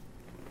happen.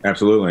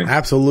 Absolutely,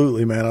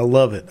 man. I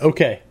love it.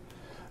 Okay.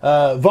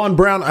 Von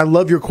Brown, I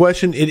love your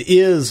question. It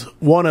is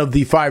one of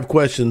the 5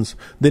 questions,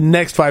 the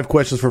next 5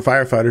 questions for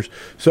firefighters.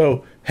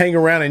 So hang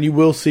around and you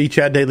will see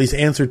Chad Dailey's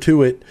answer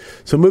to it.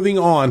 So moving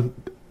on,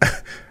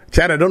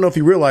 Chad, I don't know if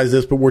you realize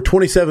this, but we're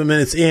 27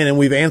 minutes in and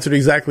we've answered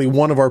exactly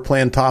one of our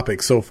planned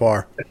topics so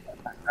far.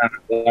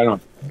 I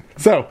don't.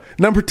 So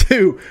number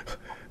 2,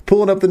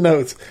 pulling up the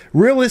notes,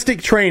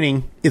 realistic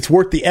training, it's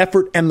worth the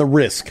effort and the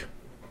risk.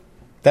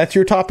 That's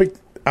your topic.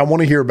 I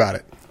want to hear about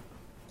it.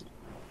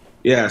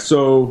 Yeah,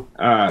 so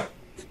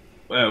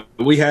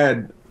we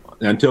had,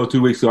 until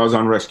 2 weeks ago, I was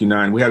on Rescue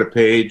 9. We had a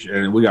page,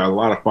 and we got a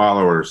lot of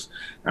followers.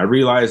 I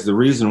realized the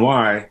reason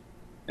why,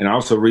 and I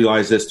also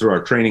realized this through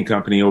our training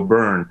company,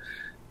 O'Byrne,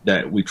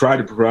 that we try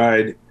to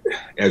provide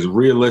as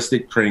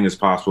realistic training as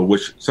possible,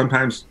 which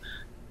sometimes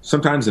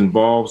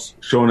involves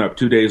showing up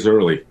 2 days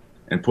early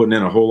and putting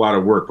in a whole lot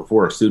of work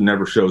before a student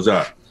ever shows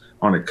up.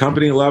 On a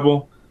company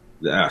level,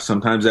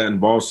 sometimes that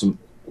involves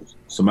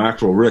some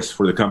actual risks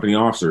for the company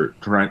officer,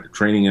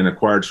 training in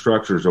acquired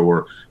structures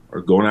or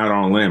going out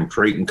on a limb,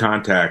 creating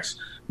contacts,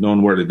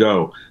 knowing where to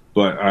go.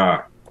 But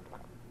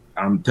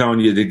I'm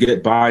telling you, to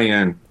get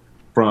buy-in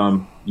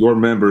from your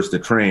members to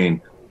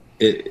train,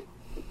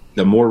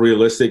 the more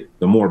realistic,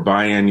 the more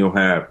buy-in you'll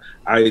have.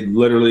 I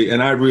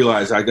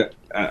realize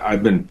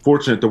I've been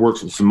fortunate to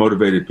work with some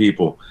motivated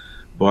people,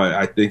 but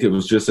I think it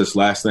was just this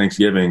last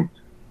Thanksgiving,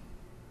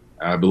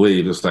 I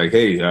believe, it's like,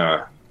 hey,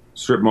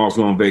 strip mall's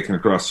going vacant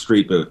across the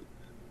street, but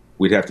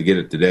we'd have to get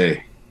it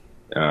today,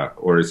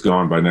 or it's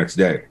gone by next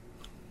day.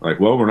 Like,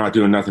 well, we're not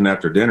doing nothing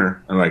after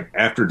dinner. And like,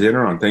 after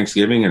dinner on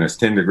Thanksgiving and it's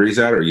 10 degrees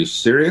out, are you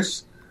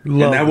serious?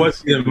 And that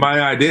wasn't even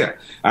my idea.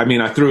 I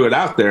mean, I threw it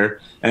out there,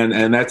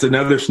 and that's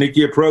another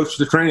sneaky approach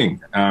to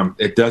training.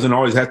 It doesn't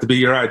always have to be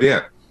your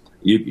idea.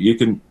 You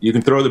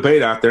can throw the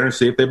bait out there and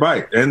see if they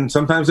bite. And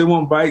sometimes they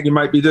won't bite. You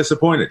might be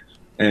disappointed,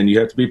 and you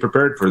have to be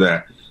prepared for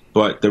that.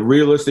 But the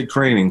realistic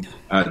training,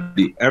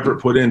 the effort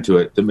put into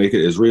it to make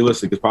it as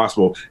realistic as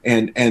possible,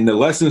 and the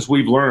lessons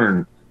we've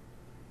learned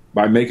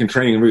by making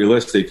training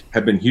realistic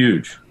have been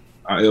huge.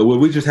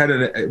 We just had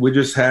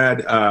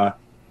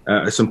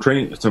some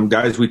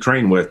guys we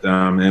train with,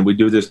 and we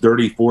do this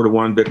dirty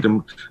 4-to-1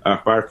 victim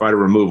firefighter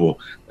removal.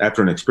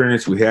 After an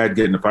experience we had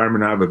getting a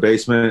fireman out of a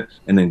basement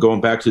and then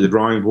going back to the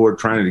drawing board,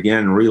 trying it again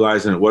and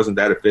realizing it wasn't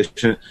that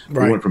efficient.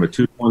 Right. We went from a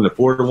 2-to-1 to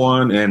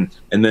 4-to-1,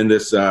 and then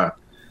this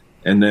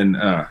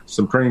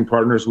some training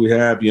partners we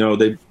have,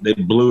 they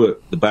blew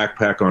the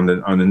backpack on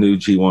the new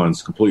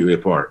G1s completely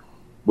apart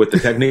with the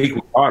technique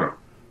we taught them.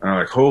 And I'm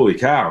like, holy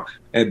cow!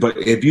 But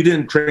if you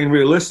didn't train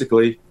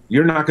realistically,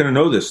 you're not going to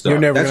know this stuff. You're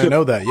never going to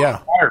know that, yeah.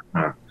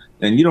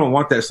 And you don't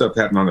want that stuff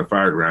to happen on the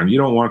fire ground. You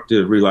don't want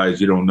to realize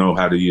you don't know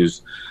how to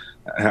use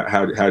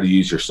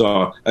your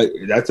saw.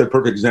 That's a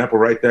perfect example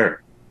right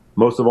there.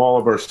 Most of all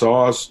of our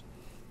saws,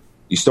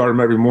 you start them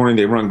every morning,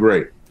 they run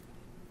great.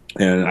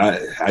 And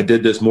I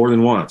did this more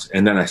than once.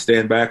 And then I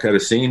stand back at a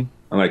scene,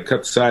 and I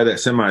cut the side of that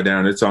semi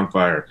down, it's on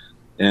fire.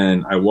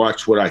 And I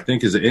watch what I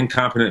think is an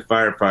incompetent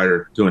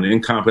firefighter doing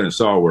incompetent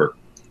saw work.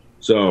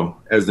 So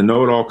as the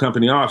know-it-all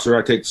company officer,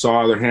 I take the saw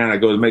out of their hand, I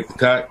go to make the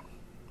cut,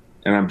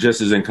 and I'm just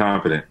as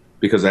incompetent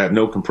because I have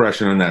no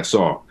compression on that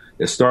saw.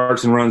 It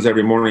starts and runs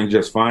every morning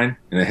just fine,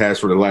 and it has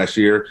for the last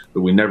year,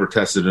 but we never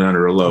tested it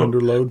under a load. Under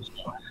load.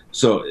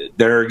 So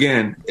there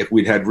again, if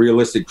we'd had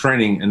realistic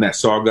training and that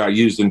saw got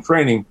used in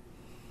training,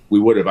 we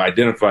would have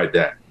identified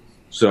that.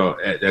 So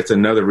that's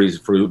another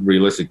reason for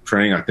realistic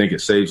training. I think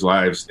it saves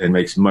lives and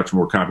makes much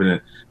more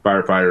competent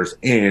firefighters,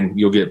 and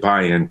you'll get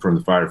buy-in from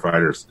the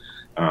firefighters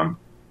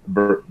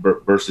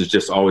versus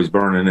just always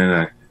burning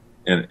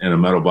in a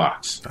metal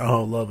box.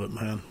 Oh, love it,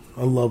 man.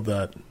 I love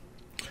that.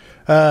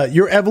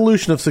 Your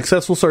evolution of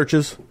successful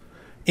searches,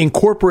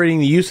 incorporating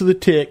the use of the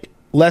tick,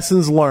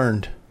 lessons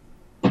learned.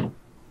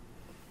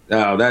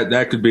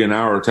 That could be an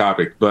hour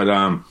topic, but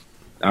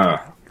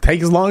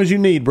take as long as you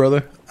need,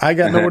 brother. I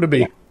got nowhere to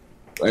be.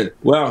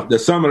 Well, to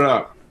sum it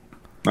up,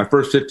 my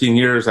first 15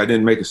 years, I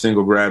didn't make a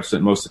single grab.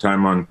 Spent most of the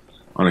time on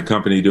a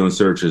company doing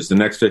searches. The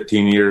next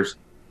 15 years,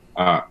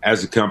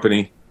 as a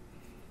company,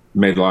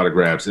 made a lot of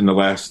grabs. In the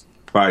last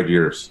 5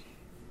 years,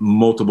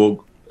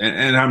 multiple.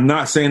 And I'm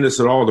not saying this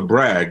at all to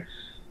brag,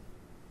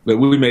 but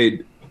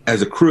we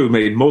as a crew,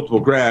 made multiple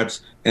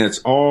grabs, and it's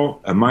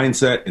all a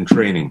mindset and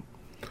training.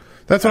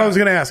 That's what I was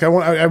going to ask.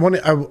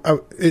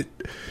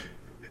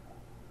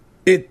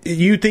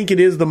 You think it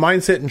is the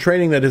mindset and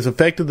training that has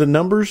affected the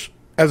numbers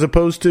as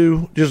opposed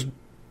to just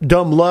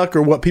dumb luck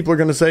or what people are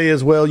going to say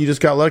is, well, you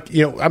just got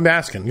lucky. I'm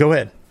asking. Go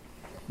ahead.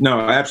 No,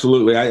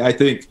 absolutely. I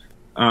think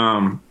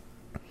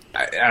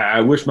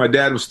I wish my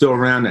dad was still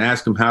around to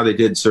ask him how they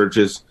did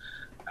searches,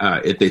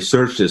 if they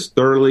searched as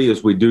thoroughly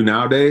as we do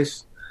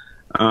nowadays,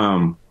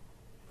 or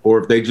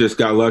if they just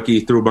got lucky,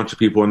 threw a bunch of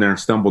people in there and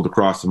stumbled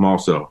across them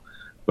also.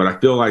 But I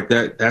feel like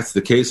that's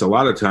the case a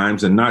lot of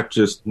times, and not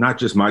just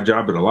my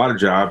job, but a lot of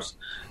jobs,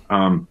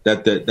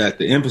 that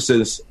the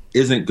emphasis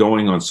isn't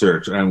going on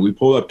search. And we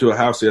pulled up to a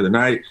house the other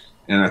night,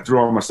 and I threw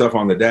all my stuff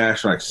on the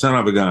dash, like, son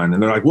of a gun.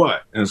 And they're like,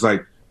 what? And it's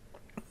like,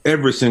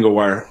 every single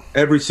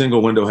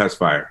window has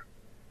fire.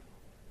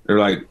 They're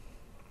like,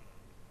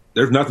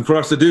 there's nothing for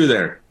us to do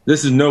there.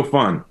 This is no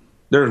fun.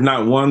 There's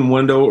not one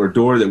window or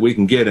door that we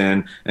can get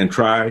in and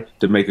try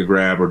to make a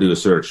grab or do a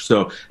search.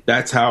 So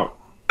that's how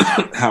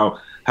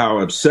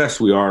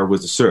obsessed we are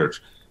with the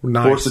search.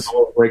 Nice. Force the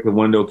door, break the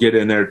window, get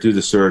in there, do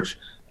the search,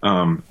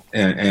 and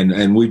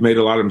we've made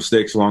a lot of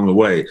mistakes along the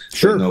way.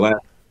 Sure. In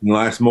the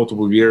last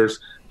multiple years,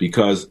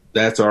 because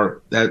that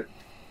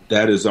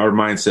is our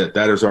mindset,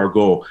 that is our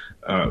goal.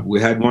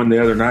 We had one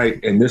the other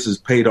night, and this has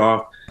paid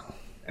off.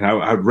 And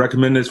I would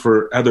recommend this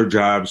for other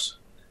jobs.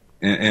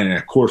 And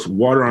of course,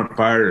 water on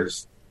fire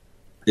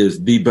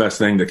is the best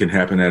thing that can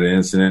happen at an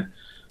incident.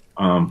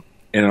 And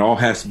it all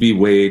has to be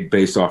weighed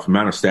based off the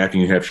amount of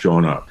staffing you have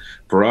showing up.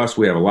 For us,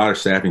 we have a lot of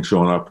staffing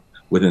showing up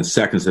within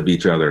seconds of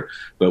each other.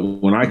 But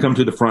when I come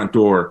to the front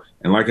door,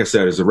 and like I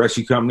said, as a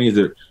rescue company,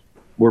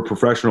 we're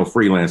professional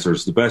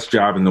freelancers, the best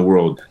job in the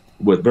world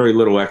with very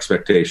little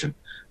expectation,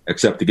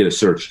 except to get a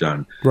search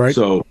done. Right.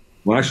 So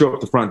when I show up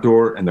the front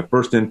door and the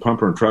first in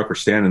pumper and truck are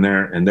standing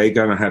there, and they're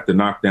going to have to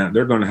knock down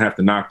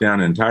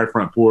an entire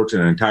front porch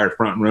and an entire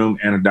front room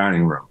and a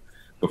dining room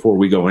before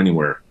we go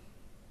anywhere.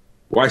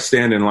 Why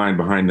stand in line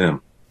behind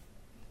them?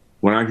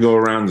 When I can go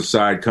around the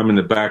side, come in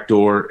the back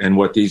door, and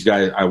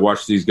I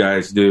watch these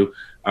guys do,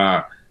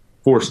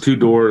 force two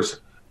doors,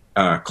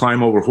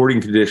 climb over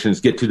hoarding conditions,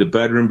 get to the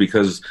bedroom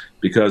because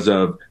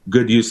of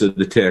good use of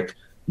the tick,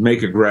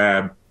 make a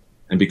grab,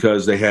 and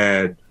because they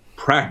had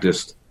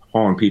practiced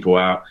hauling people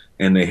out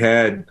and they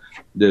had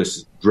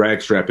this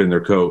drag strap in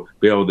their coat,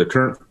 be able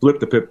to flip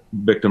the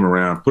victim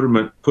around,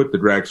 put the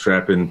drag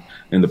strap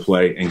into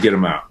play, and get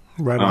them out.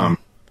 Right on.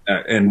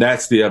 And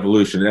that's the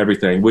evolution of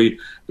everything.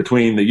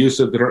 Between the use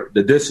of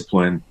the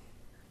discipline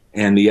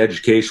and the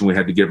education we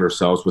had to give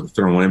ourselves with the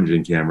thermal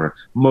imaging camera,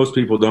 most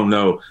people don't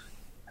know.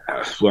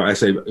 Well, I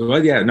say,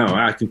 well, yeah, no,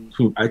 I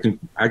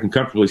can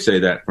comfortably say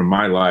that from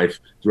my life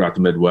throughout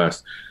the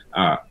Midwest,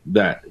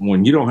 that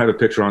when you don't have a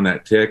picture on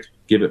that tick,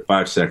 give it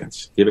 5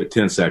 seconds, give it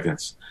 10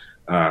 seconds.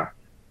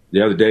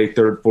 the other day,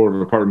 third floor of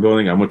an apartment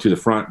building. I went to the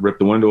front, ripped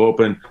the window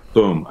open,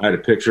 boom, I had a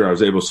picture. I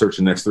was able to search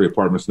the next 3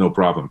 apartments, no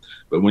problem.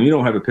 But when you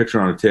don't have a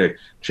picture on a tick,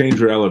 change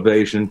your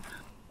elevation,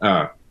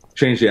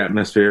 change the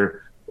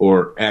atmosphere,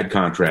 or add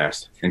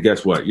contrast. And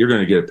guess what? You're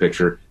going to get a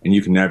picture, and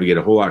you can navigate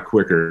a whole lot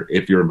quicker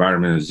if your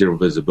environment is zero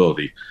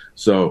visibility.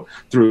 So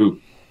through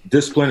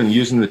discipline and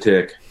using the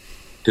tick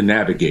to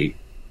navigate,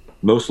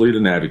 mostly to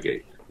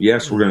navigate.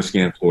 Yes, we're going to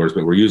scan floors,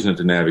 but we're using it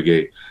to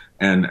navigate.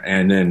 And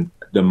then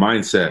the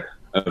mindset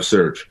of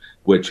search,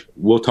 which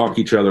we'll talk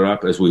each other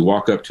up as we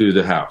walk up to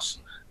the house.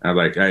 I'm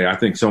like, hey, I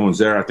think someone's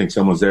there. I think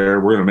someone's there.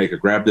 We're going to make a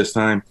grab this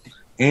time.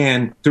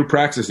 And through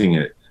practicing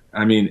it,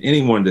 I mean,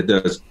 anyone that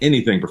does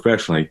anything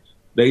professionally,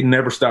 they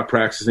never stop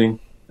practicing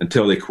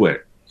until they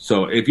quit.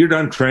 So if you're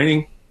done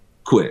training,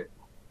 quit.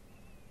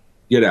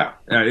 Get out.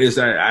 I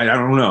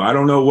don't know. I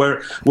don't know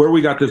where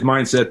we got this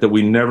mindset that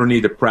we never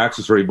need to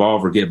practice or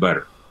evolve or get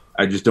better.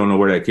 I just don't know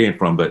where that came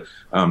from. But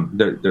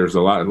there's a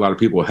lot of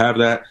people who have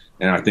that,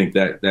 and I think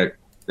that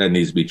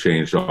needs to be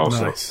changed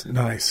also.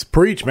 Nice.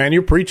 Preach, man.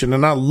 You're preaching,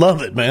 and I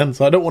love it, man.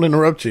 So I don't want to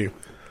interrupt you.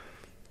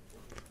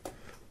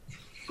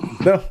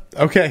 No.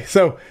 Okay.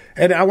 So,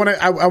 and I want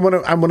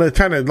to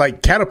kind of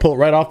like catapult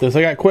right off this.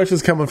 I got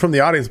questions coming from the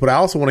audience, but I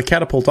also want to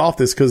catapult off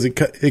this because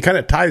it kind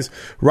of ties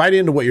right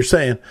into what you're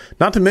saying.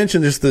 Not to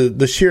mention just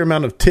the sheer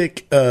amount of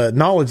tick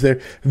knowledge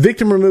there.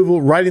 Victim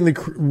removal, ridding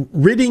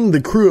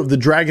the crew of the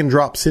drag and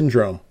drop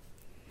syndrome.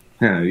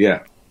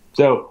 Yeah.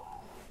 So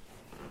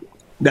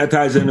that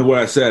ties into what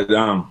I said.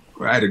 I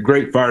had a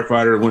great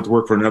firefighter who went to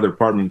work for another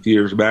department a few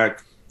years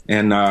back,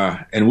 and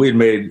we had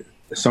made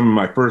some of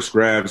my first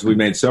grabs. We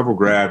made several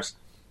grabs,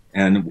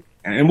 and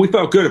we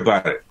felt good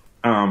about it.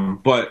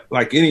 But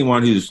like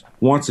anyone who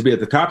wants to be at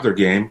the top of their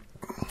game,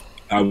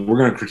 we're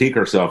going to critique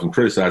ourselves and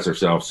criticize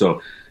ourselves.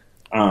 So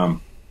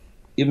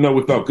even though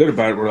we felt good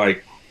about it, we're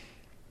like,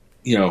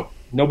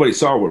 nobody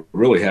saw what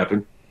really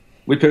happened.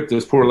 We picked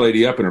this poor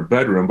lady up in her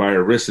bedroom by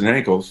her wrists and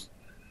ankles,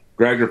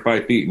 dragged her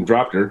 5 feet and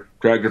dropped her,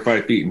 dragged her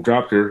 5 feet and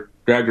dropped her,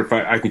 dragged her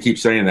 5. I can keep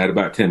saying that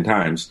about 10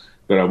 times,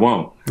 but I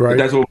won't. Right. But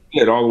that's what we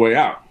did all the way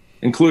out,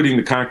 including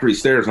the concrete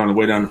stairs on the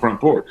way down the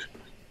front porch.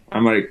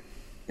 I'm like,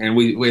 and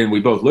we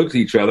both looked at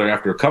each other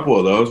after a couple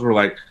of those. We're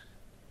like,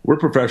 we're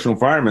professional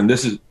firemen.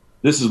 This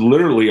is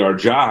literally our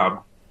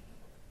job.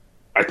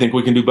 I think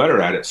we can do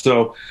better at it.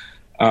 So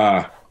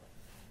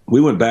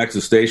we went back to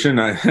the station.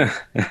 I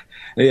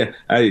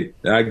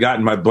got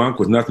in my bunk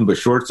with nothing but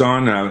shorts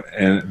on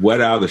and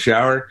wet out of the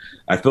shower.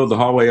 I filled the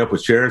hallway up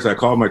with chairs. I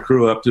called my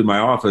crew up to my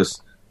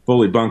office,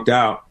 fully bunked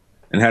out,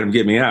 and had them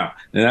get me out.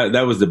 And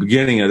that was the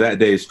beginning of that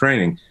day's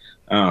training.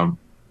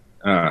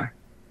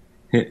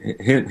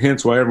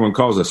 Hence why everyone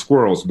calls us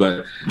squirrels.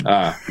 But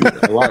a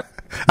lot.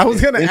 I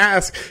was going to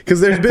ask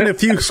because there's been a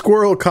few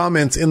squirrel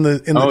comments in the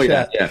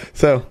chat. Yeah.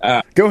 So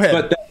go ahead.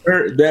 But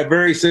that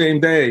very same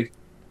day,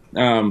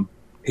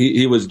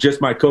 he was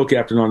just my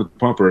co-captain on the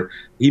pumper.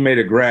 He made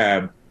a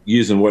grab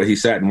using what he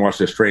sat and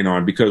watched us train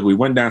on, because we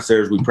went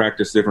downstairs, we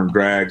practiced different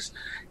drags,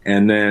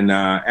 and then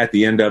at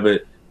the end of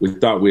it, we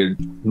thought we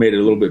had made it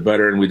a little bit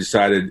better, and we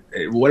decided,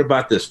 hey, what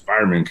about this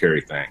fireman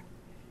carry thing?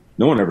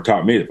 No one ever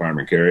taught me the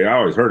fireman carry. I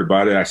always heard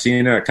about it. I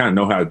seen it. I kind of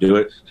know how to do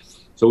it.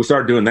 So we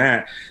started doing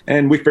that,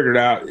 and we figured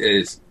out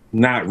it's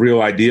not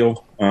real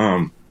ideal,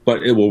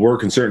 but it will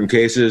work in certain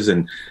cases.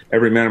 And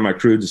every man on my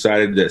crew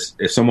decided that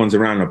if someone's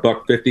around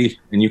 $150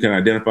 and you can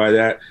identify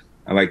that,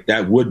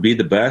 that would be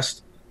the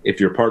best if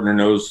your partner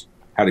knows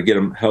how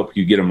to help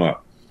you get them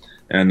up.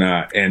 And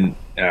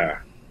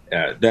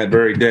that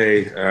very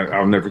day,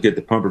 I'll never forget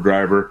the pumper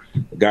driver.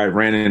 The guy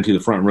ran into the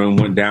front room,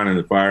 went down in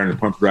the fire, and the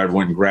pumper driver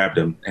went and grabbed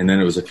him. And then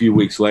it was a few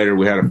weeks later,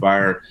 we had a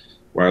fire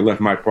where I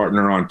left my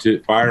partner on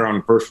 2, fire on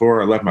the first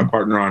floor. I left my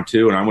partner on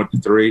 2, and I went to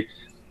 3.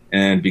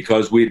 And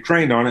because we had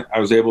trained on it, I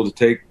was able to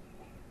take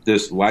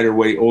this lighter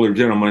weight older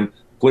gentleman,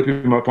 flip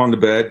him up on the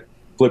bed,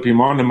 flip him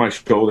onto my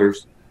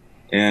shoulders.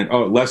 And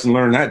lesson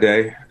learned that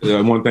day,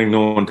 one thing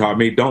no one taught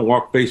me, don't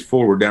walk face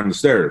forward down the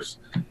stairs,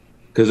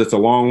 because it's a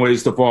long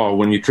ways to fall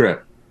when you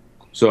trip.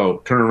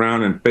 So turn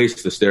around and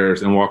face the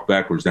stairs and walk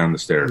backwards down the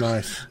stairs.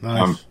 Nice.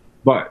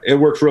 But it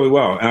works really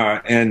well.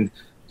 And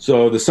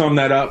so to sum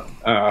that up,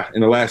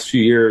 in the last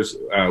few years,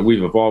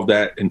 we've evolved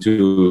that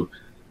into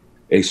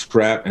a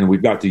strap, and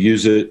we've got to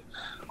use it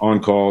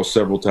on call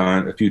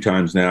a few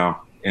times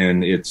now.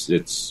 And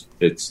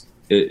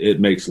it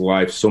makes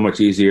life so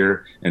much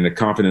easier, and the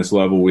confidence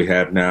level we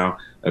have now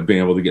of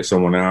being able to get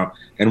someone out.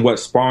 And what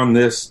spawned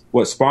this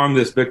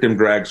victim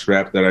drag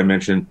strap that I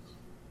mentioned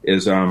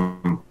is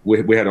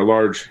we had a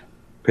large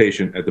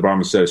patient at the bottom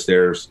of a set of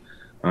stairs,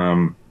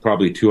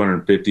 probably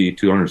 250,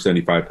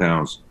 275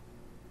 pounds.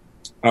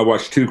 I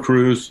watched 2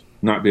 crews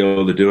not be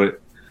able to do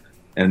it.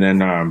 And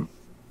then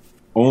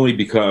only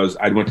because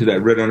I went to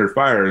that Rid Under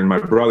Fire, and my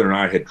brother and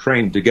I had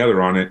trained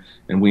together on it,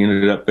 and we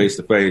ended up face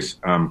to face.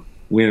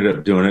 We ended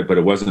up doing it, but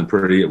it wasn't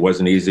pretty. It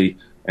wasn't easy.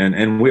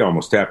 And we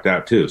almost tapped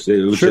out too. So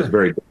it was just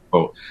very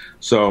difficult.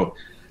 So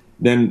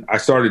then I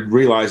started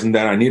realizing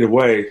that I need a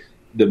way.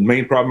 The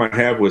main problem I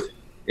have with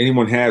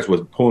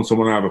pulling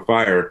someone out of a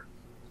fire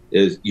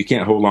is you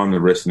can't hold on to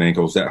the wrists and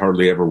ankles. That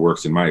hardly ever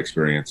works in my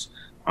experience.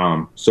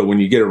 So when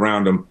you get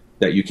around them,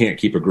 that you can't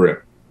keep a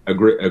grip. A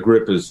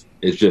grip is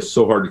just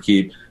so hard to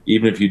keep.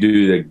 Even if you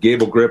do the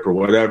gable grip or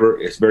whatever,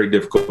 it's very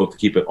difficult to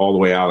keep it all the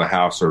way out of the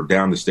house or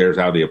down the stairs,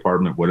 out of the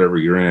apartment, whatever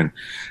you're in.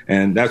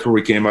 And that's where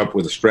we came up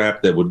with a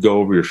strap that would go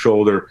over your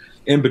shoulder,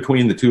 in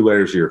between the two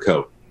layers of your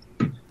coat,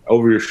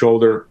 over your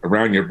shoulder,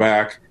 around your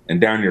back,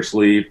 and down your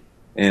sleeve.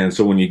 And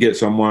so when you get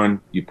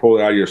someone, you pull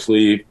it out of your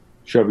sleeve,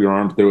 shove your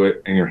arm through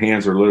it, and your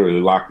hands are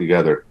literally locked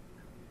together.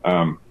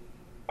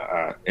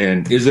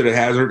 And is it a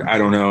hazard? I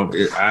don't know.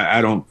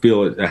 I don't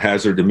feel it a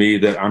hazard to me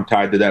that I'm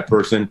tied to that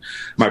person.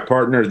 My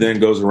partner then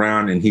goes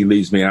around and he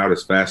leaves me out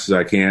as fast as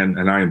I can,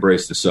 and I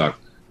embrace the suck.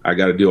 I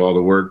got to do all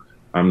the work.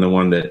 I'm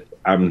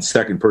the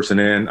second person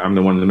in. I'm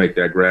the one to make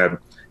that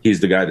grab. He's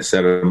the guy to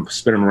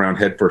spin him around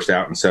head first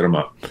out and set him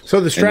up.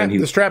 So the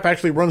strap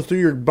actually runs through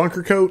your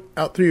bunker coat,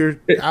 out through your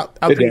it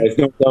does.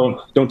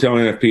 Don't tell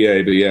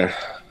NFPA, but yeah.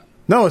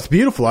 No, it's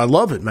beautiful. I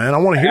love it, man. I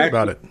want to hear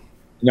about it.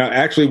 Now,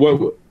 actually,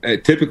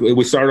 typically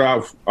we start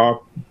off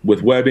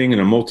with webbing and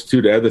a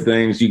multitude of other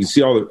things. You can see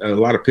a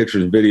lot of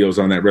pictures and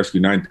videos on that Rescue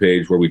 9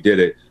 page where we did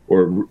it,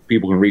 or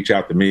people can reach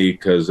out to me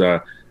because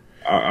I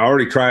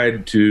already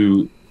tried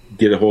to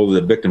get a hold of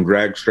the victim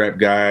drag strap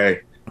guy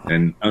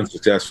and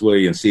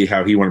unsuccessfully, and see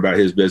how he went about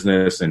his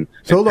business. So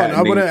hold on,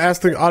 I want to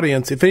ask the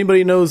audience if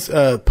anybody knows.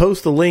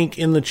 Post the link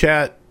in the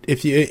chat.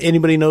 If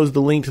anybody knows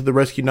the link to the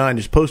Rescue 9,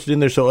 just post it in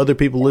there so other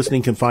people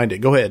listening can find it.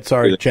 Go ahead.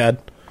 Sorry,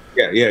 Chad.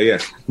 Yeah.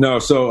 No,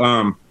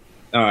 so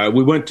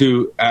we went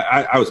to.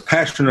 I was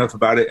passionate enough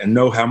about it and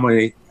know how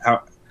many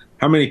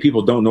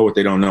people don't know what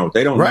they don't know.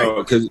 They don't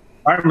know because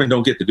firemen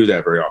don't get to do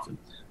that very often.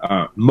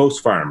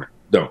 Most firemen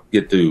don't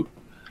get to,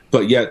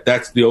 but yet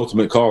that's the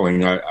ultimate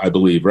calling, I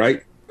believe.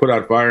 Right, put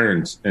out a fire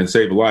and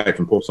save a life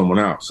and pull someone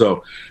out.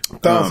 So,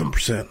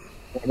 1,000%.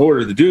 In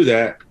order to do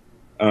that,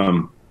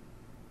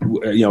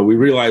 we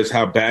realized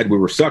how bad we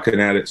were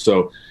sucking at it.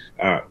 So.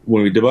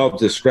 When we developed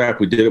this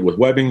strap, we did it with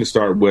webbing to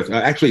start with.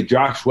 Actually,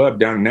 Josh Webb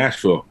down in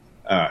Nashville,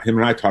 him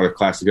and I taught a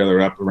class together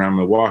up around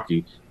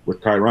Milwaukee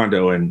with Ty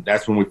Rondo, and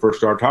that's when we first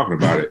started talking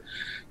about it.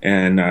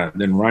 And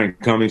then Ryan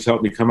Cummings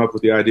helped me come up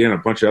with the idea, and a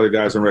bunch of other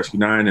guys on Rescue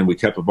 9, and we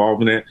kept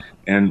evolving it.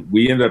 And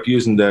we ended up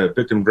using the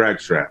victim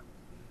drag strap.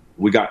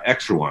 We got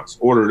extra ones,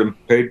 ordered them,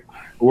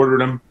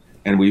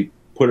 and we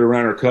put it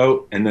around our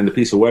coat, and then the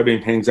piece of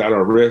webbing hangs out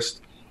our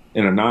wrist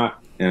in a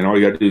knot, and all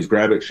you got to do is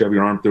grab it, shove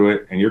your arm through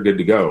it, and you're good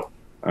to go.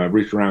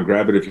 Reach around,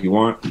 grab it if you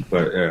want,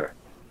 but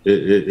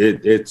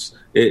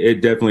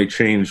it definitely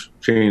changed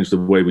the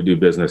way we do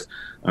business.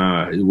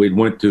 We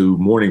went to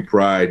Morning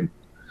Pride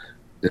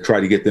to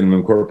try to get them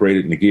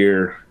incorporated in the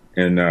gear,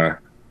 and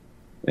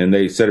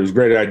they said it was a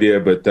great idea,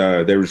 but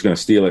they were just going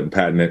to steal it and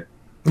patent it.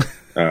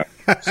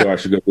 So I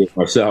should go do it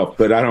myself.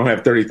 But I don't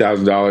have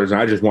 $30,000, and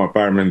I just want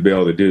firemen to be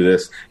able to do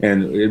this.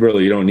 And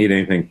you don't need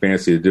anything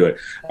fancy to do it.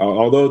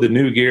 Although the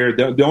new gear,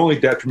 the only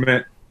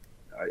detriment.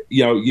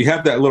 You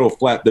have that little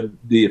flat, the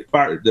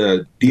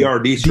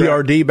DRD strap.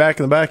 DRD back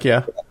in the back,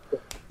 yeah.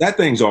 That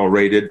thing's all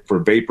rated for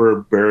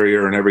vapor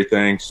barrier and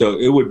everything, so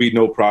it would be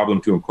no problem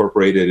to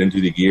incorporate it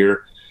into the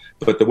gear.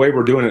 But the way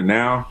we're doing it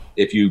now,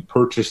 if you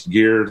purchase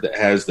gear that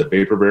has the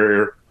vapor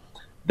barrier,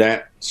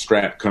 that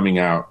strap coming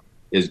out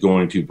is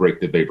going to break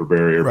the vapor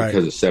barrier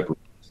because it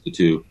separates the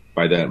two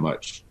by that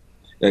much.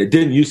 It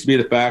didn't used to be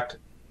the fact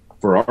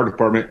for our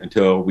department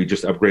until we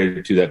just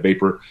upgraded to that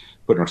vapor,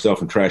 putting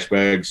ourselves in trash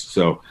bags.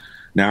 So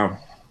now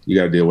you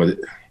got to deal with it.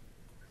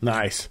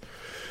 Nice.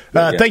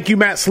 Thank you,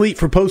 Matt Sleet,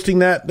 for posting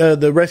that,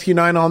 the Rescue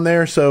 9 on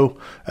there. So,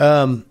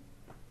 and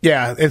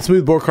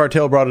Smooth Bore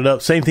Cartel brought it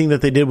up. Same thing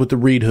that they did with the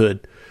Reed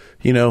hood.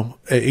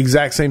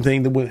 Exact same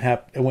thing that went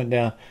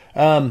down.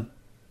 Let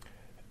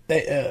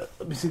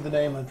me see the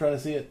name. I'm trying to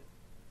see it.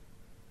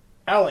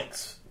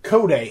 Alex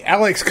Code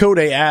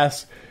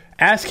asks,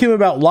 ask him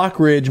about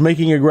Lockridge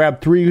making a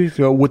grab 3 weeks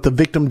ago with the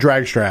victim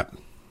drag strap.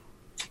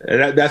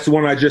 That's the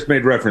one I just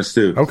made reference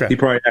to. Okay. He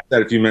probably asked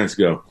that a few minutes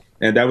ago.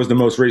 And that was the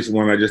most recent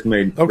one I just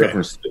made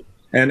reference to.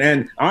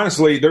 And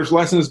honestly, there's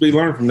lessons to be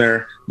learned from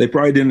there. They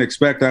probably didn't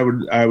expect I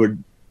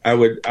would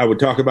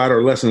talk about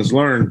our lessons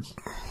learned.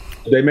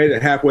 They made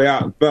it halfway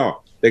out and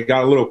fell. They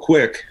got a little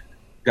quick,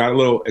 got a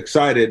little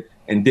excited,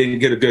 and didn't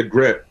get a good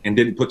grip and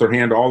didn't put their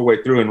hand all the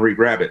way through and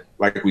re-grab it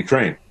like we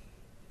trained.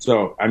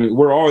 So,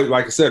 we're always,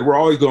 like I said, we're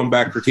always going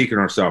back critiquing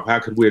ourselves. How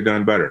could we have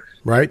done better?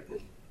 Right.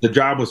 The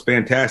job was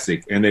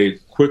fantastic, and they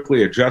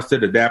quickly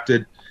adjusted,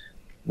 adapted,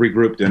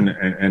 regrouped,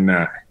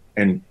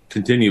 and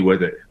continue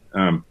with it.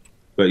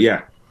 But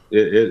yeah,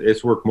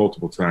 it's worked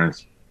multiple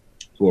times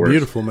for us.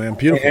 Beautiful, man.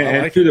 Beautiful.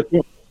 And like to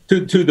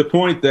the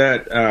point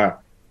that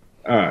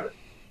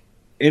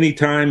any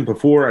time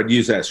before I'd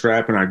use that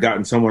strap and I'd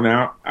gotten someone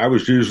out, I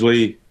was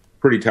usually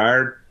pretty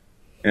tired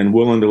and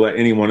willing to let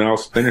anyone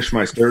else finish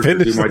my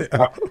surgery, do my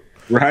job.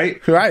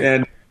 Right.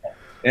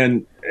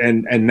 And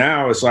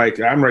now it's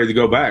like, I'm ready to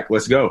go back.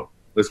 Let's go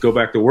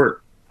back to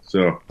work.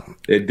 So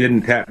it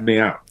didn't tap me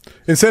out.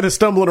 Instead of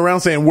stumbling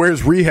around saying,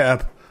 where's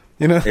rehab?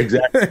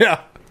 Exactly.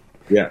 Yeah.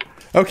 Yeah.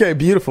 Okay.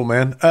 Beautiful,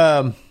 man.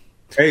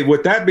 Hey,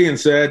 with that being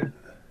said,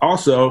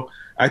 also,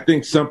 I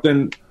think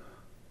something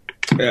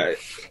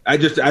I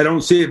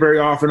don't see it very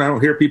often. I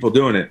don't hear people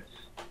doing it.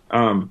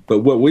 But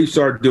what we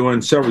started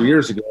doing several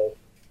years ago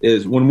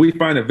is when we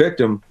find a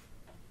victim,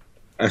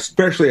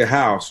 especially a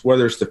house,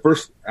 whether it's the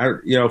first,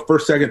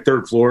 second,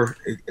 third floor,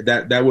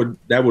 that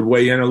would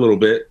weigh in a little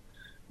bit.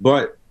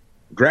 But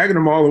dragging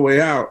them all the way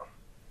out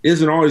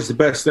isn't always the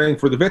best thing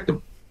for the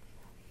victim.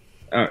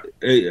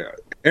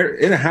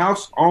 In a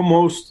house,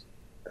 almost,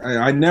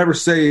 I never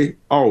say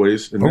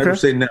always, and never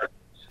say never.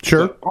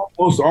 Sure.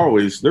 Almost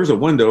always, there's a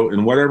window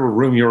in whatever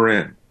room you're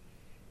in.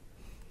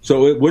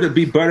 So would it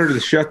be better to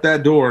shut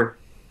that door,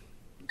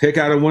 take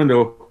out a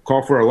window,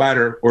 call for a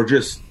ladder, or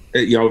just,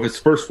 if it's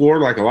first floor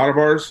like a lot of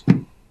ours,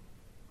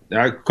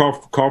 I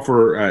call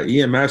for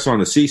EMS on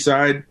the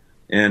seaside,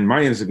 and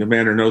my incident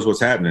commander knows what's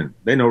happening.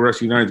 They know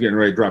Rescue 9 is getting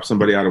ready to drop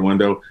somebody out a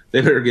window.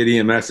 They better get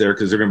EMS there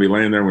because they're going to be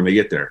laying there when they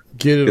get there.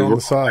 Get it on the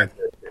side.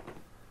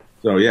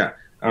 So, yeah,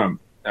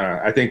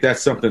 I think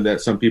that's something that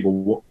some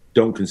people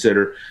don't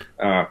consider.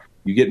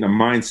 You get in a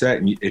mindset,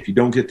 and if you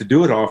don't get to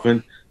do it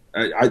often,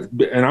 I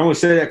only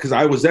say that because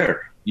I was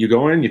there. You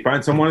go in, you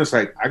find someone, it's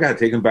like, I got to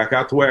take them back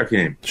out the way I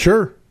came.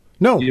 Sure.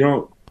 No.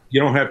 You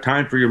don't have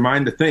time for your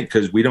mind to think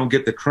because we don't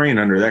get to train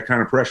under that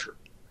kind of pressure.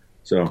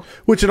 So,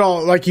 which it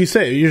all, like you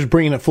say, you're just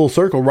bringing it full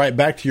circle right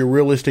back to your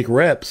realistic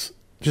reps,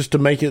 just to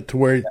make it to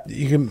where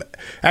you can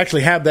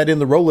actually have that in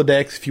the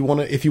Rolodex if you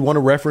want to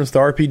reference the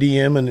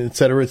RPDM and et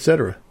cetera, et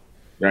cetera.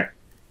 Right.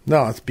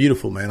 No, it's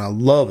beautiful, man. I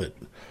love it.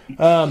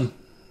 All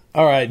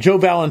right, Joe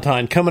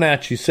Valentine coming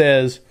at you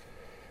says,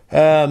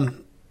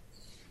 second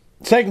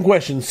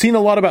question, seen a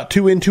lot about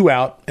 2 in, 2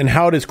 out and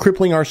how it is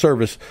crippling our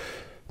service.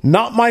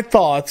 Not my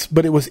thoughts,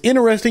 but it was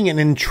interesting and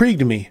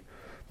intrigued me.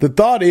 The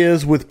thought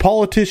is, with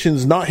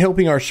politicians not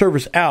helping our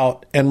service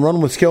out and run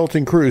with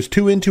skeleton crews,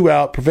 2 in, 2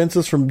 out prevents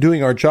us from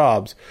doing our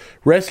jobs.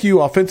 Rescue,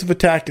 offensive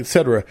attack,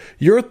 etc.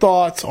 Your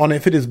thoughts on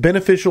if it is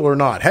beneficial or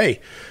not? Hey,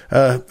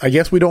 I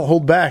guess we don't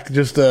hold back.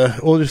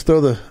 We'll just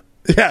throw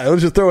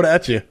it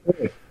at you.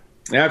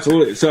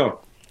 Absolutely.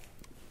 So,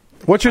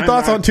 what's your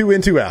thoughts on 2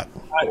 in, 2 out?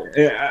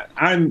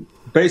 I'm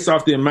based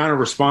off the amount of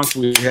response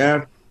we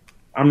have.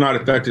 I'm not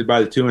affected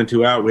by the 2 in,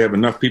 2 out. We have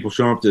enough people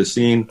showing up to the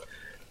scene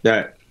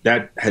that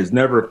has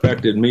never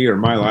affected me or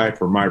my life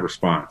or my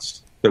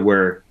response, to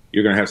where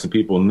you're going to have some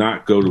people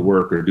not go to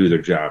work or do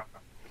their job.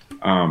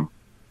 I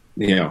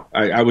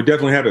would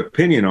definitely have an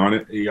opinion on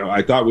it.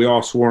 I thought we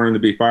all swore in to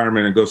be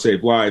firemen and go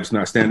save lives,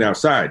 not stand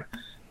outside.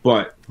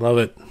 But love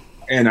it.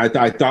 And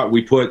I thought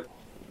we put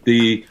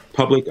the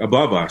public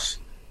above us.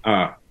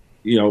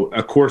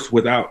 Of course,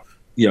 without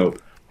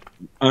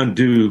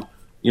undue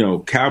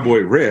cowboy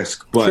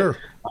risk, but sure.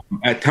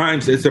 At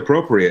times it's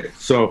appropriate.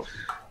 So.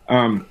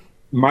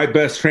 My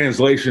best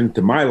translation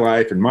to my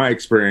life and my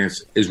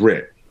experience is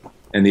RIT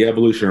and the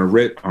evolution of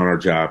RIT on our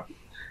job.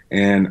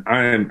 And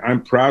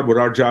I'm proud what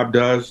our job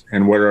does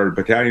and what our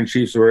battalion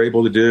chiefs are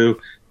able to do,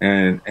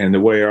 and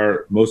the way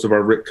most of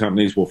our RIT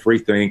companies will free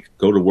think,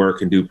 go to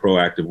work and do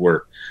proactive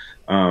work.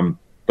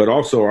 But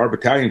also our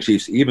battalion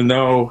chiefs, even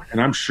though, and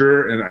I'm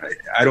sure, and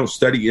I don't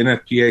study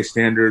NFPA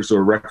standards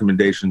or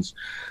recommendations,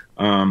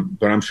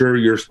 but I'm sure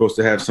you're supposed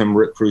to have some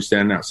RIT crew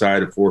standing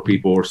outside of 4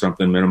 people or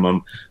something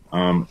minimum.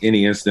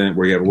 Any incident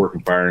where you have a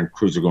working fire and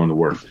crews are going to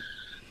work.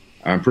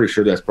 I'm pretty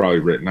sure that's probably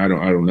written. I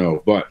don't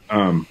know. But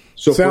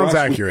so sounds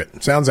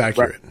accurate. Sounds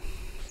accurate. Right,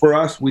 for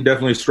us, we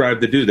definitely strive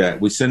to do that.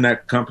 We send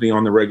that company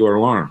on the regular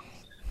alarm.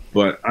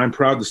 But I'm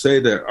proud to say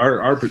that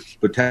our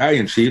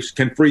battalion chiefs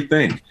can free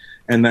think.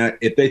 And that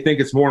if they think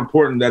it's more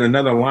important that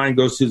another line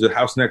goes to the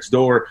house next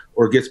door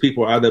or gets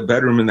people out of the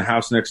bedroom in the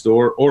house next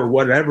door or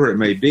whatever it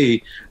may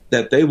be,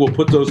 that they will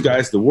put those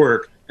guys to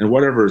work and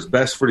whatever is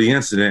best for the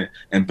incident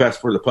and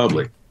best for the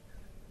public,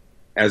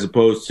 as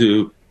opposed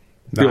to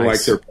feel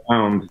like they're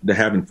bound to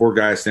having 4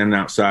 guys standing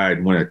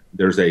outside when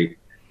there's a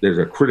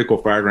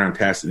critical fireground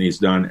task that needs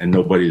done and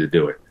nobody to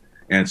do it.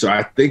 And so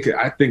I think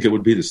it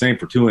would be the same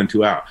for 2 in,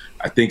 2 out.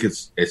 I think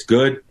it's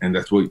good, and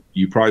that's what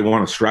you probably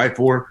want to strive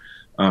for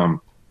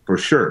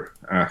sure,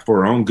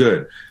 for our own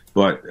good.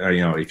 But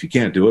if you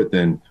can't do it,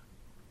 then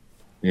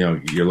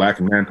you're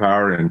lacking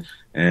manpower,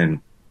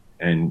 and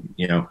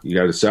you got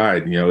to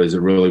decide, is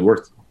it really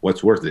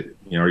what's worth it?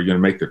 Are you going to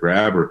make the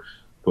grab or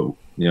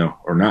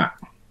not?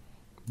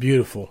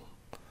 Beautiful.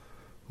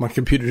 My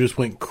computer just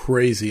went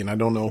crazy, and I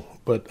don't know,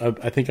 but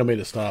I think I made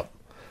it stop.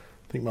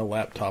 I think my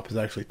laptop is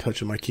actually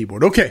touching my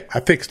keyboard. Okay,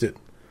 I fixed it.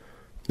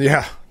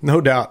 Yeah,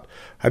 no doubt.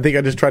 I think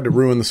I just tried to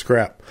ruin the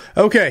scrap.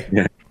 Okay.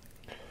 Yeah.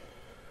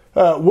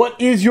 What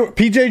is your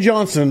PJ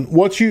Johnson?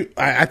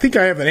 I think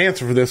I have an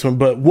answer for this one,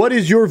 but what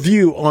is your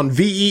view on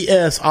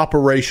VES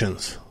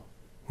operations?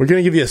 We're going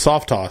to give you a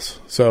soft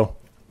toss, so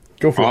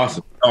go for it.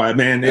 Awesome. Oh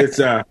man, it's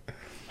so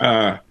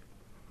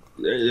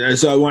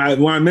when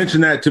I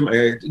mentioned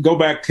that go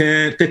back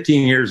 10,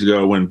 15 years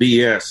ago when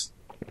VES,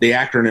 the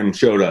acronym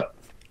showed up.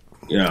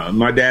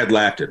 My dad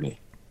laughed at me.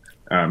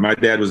 My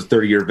dad was a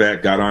 30-year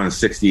vet, got on in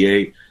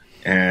 68.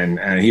 And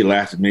he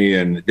laughed at me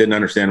and didn't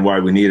understand why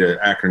we need an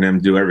acronym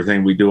to do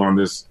everything we do on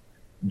this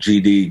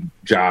GD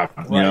job,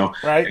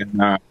 Right.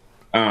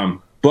 And,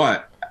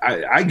 but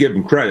I give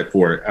them credit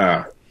for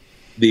it.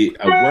 The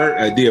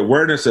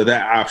awareness of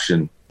that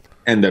option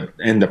and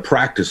the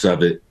practice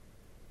of it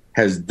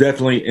has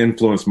definitely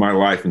influenced my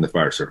life in the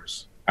fire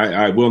service.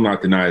 I will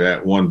not deny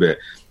that one bit.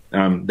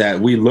 That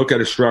we look at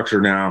a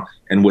structure now,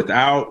 and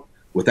without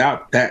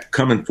that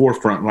coming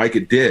forefront like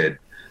it did,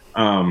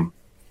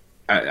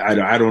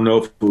 I don't know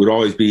if it would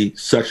always be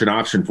such an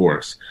option for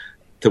us.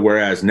 To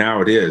whereas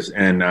now it is,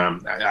 and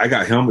I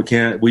got helmet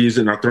cam. We use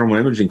it in our thermal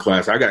imaging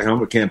class. I got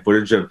helmet cam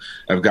footage of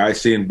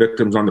guys seeing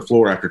victims on the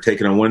floor after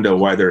taking a window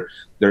while they're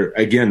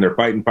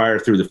fighting fire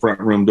through the front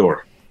room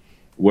door.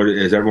 What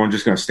is everyone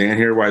just going to stand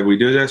here while we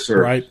do this?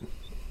 Or right?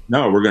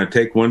 No, we're going to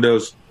take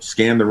windows,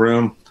 scan the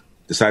room,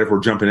 decide if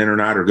we're jumping in or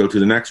not, or go to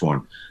the next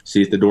one.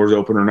 See if the door's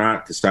open or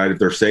not. Decide if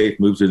they're safe.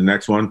 Move to the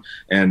next one.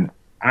 And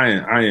I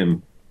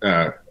am,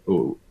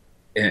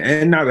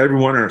 and not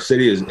everyone in our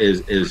city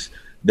is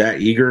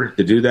that eager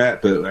to do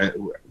that, but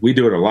we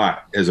do it a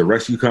lot as a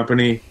rescue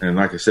company. And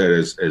like I said,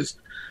 as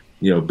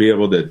be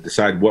able to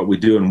decide what we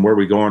do and where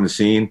we go on the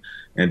scene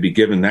and be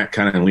given that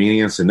kind of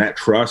lenience and that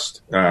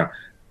trust.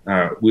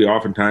 We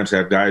oftentimes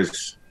have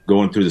guys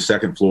going through the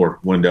second floor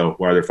window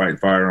while they're fighting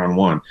fire on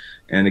one.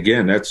 And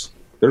again, there's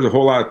a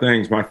whole lot of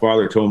things my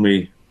father told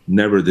me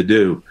never to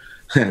do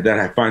that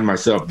I find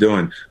myself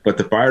doing, but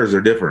the fires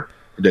are different.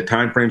 The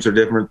time frames are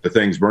different. The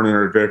things burning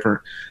are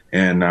different.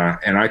 And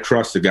I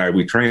trust the guy.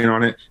 We train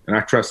on it, and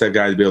I trust that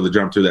guy to be able to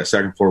jump through that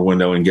second floor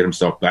window and get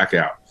himself back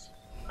out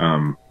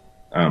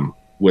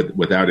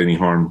without any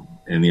harm,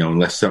 and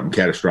unless something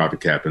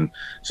catastrophic happened.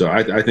 So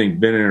I think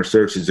bin inner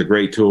search is a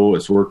great tool.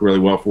 It's worked really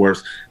well for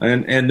us.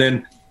 And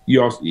then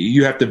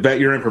you have to vet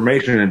your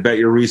information and vet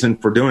your reason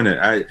for doing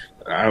it.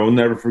 I will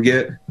never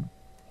forget.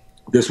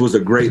 This was a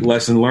great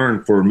lesson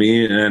learned for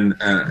me and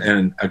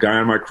a guy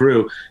on my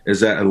crew, is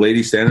that a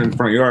lady standing in the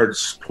front yard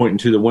pointing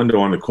to the window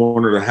on the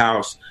corner of the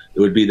house, it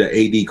would be the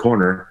AD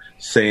corner,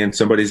 saying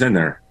somebody's in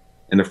there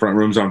and the front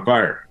room's on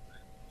fire.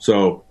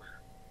 So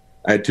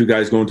I had two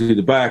guys going through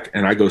the back,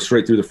 and I go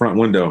straight through the front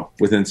window.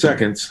 Within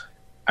seconds,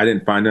 I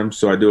didn't find them,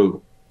 so I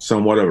do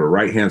somewhat of a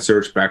right-hand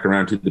search back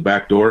around to the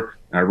back door,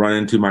 and I run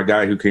into my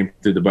guy who came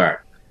through the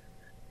back.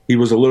 He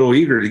was a little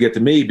eager to get to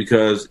me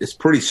because it's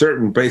pretty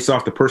certain, based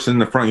off the person in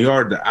the front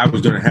yard, that I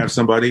was going to have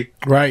somebody.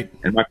 Right.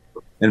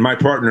 And my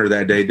partner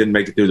that day didn't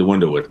make it through the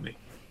window with me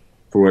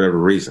for whatever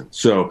reason.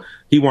 So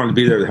he wanted to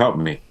be there to help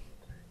me.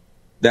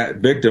 That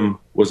victim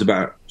was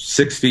about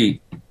 6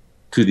 feet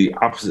to the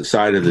opposite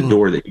side of the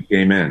door that he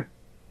came in.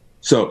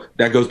 So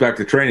that goes back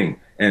to training.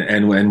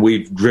 And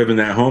we've driven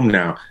that home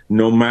now.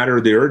 No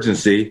matter the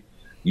urgency,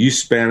 you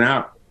span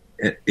out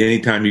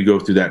anytime you go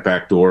through that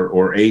back door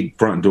or a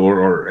front door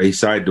or a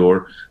side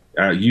door.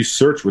 You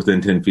search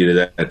within 10 feet of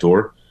that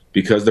door,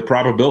 because the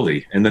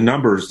probability and the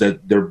numbers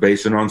that they're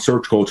basing on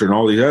search culture and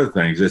all these other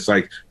things. It's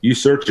like you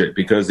search it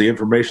because the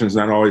information is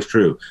not always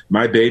true.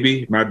 My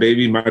baby.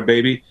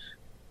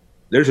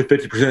 There's a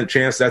 50%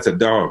 chance that's a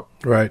dog.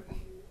 Right.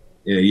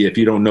 If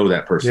you don't know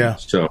that person. Yeah.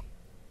 So.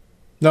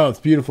 No,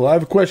 it's beautiful. I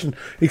have a question.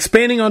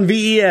 Expanding on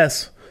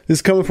VES. This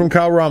is coming from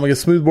Kyle Romick, a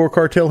smoothbore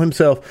cartel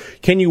himself.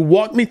 Can you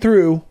walk me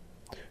through,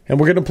 and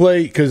we're going to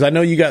play, because I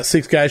know you got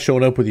 6 guys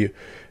showing up with you.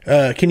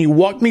 Can you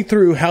walk me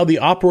through how the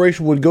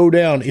operation would go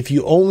down if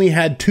you only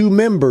had 2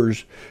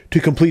 members to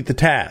complete the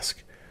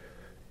task?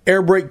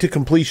 Air brake to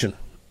completion.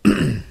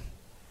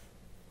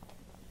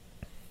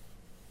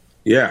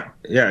 Yeah.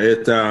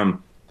 It's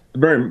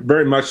very,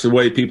 very much the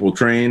way people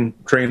train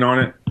on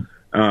it.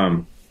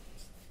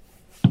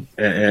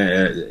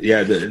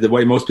 The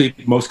way most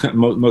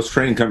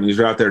training companies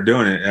are out there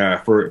doing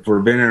it for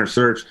bin inner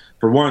search.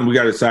 For one, we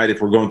got to decide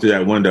if we're going through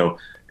that window,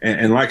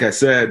 and like I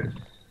said,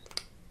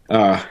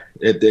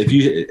 if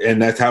you,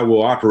 and that's how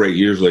we'll operate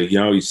usually.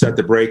 You set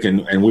the brake,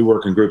 and we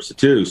work in groups of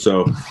 2.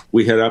 So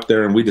we head up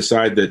there and we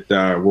decide that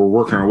we're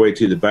working our way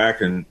to the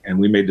back, and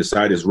we may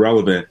decide is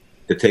relevant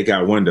to take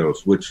out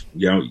windows. Which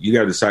you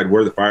got to decide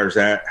where the fire's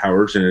at, how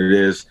urgent it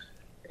is,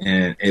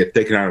 and if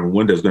taking out a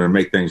window is going to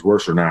make things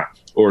worse or not,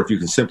 or if you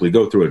can simply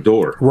go through a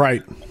door.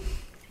 Right.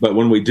 But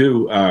when we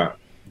do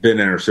bin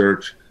inner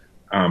search,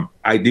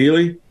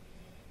 ideally,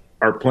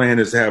 our plan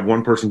is to have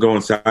one person go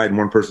inside and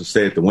one person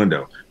stay at the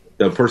window.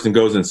 The person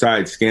goes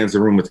inside, scans the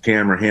room with the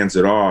camera, hands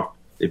it off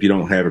if you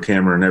don't have a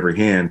camera in every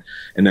hand,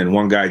 and then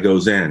one guy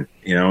goes in,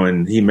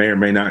 and he may or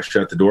may not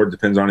shut the door. It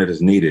depends on if it's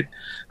needed.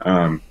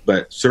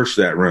 But search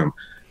that room.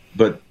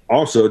 But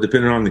also,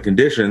 depending on the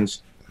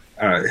conditions,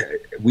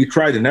 we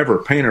try to never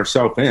paint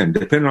ourselves in.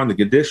 Depending on the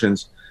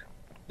conditions,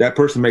 that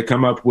person may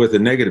come up with a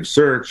negative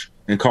search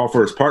and call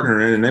for his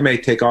partner in, and they may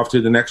take off to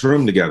the next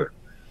room together,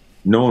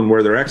 knowing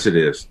where their exit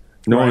is.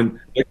 Knowing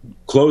they can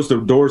close the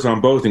doors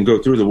on both and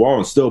go through the wall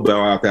and still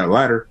bail out that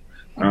ladder.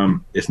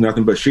 It's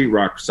nothing but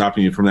sheetrock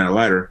stopping you from that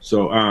ladder.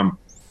 So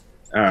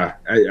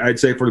I'd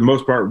say for the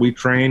most part, we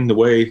train the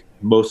way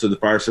most of the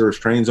fire service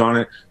trains on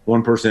it.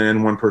 One person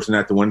in, one person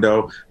at the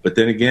window. But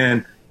then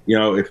again,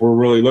 if we're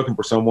really looking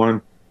for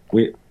someone,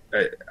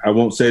 I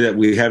won't say that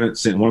we haven't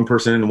sent one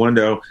person in the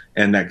window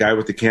and that guy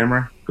with the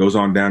camera goes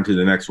on down to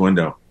the next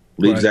window,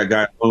 leaves that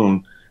guy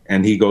alone,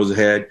 and he goes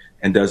ahead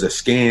and does a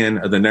scan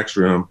of the next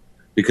room,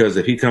 because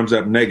if he comes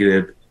up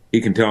negative,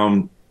 he can tell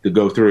him to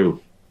go through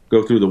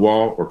the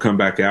wall or come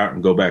back out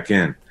and go back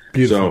in.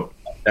 Beautiful. So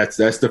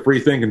that's the free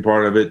thinking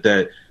part of it,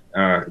 that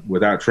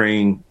without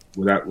training,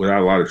 without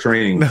a lot of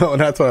training. No,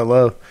 that's what I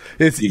love.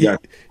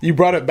 You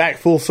brought it back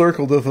full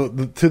circle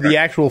to the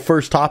actual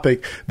first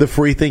topic, the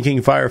free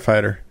thinking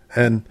firefighter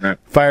and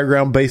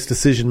fireground based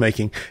decision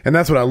making. And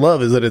that's what I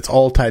love, is that it's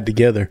all tied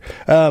together.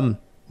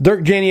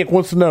 Dirk Janiak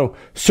wants to know,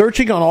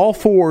 searching on all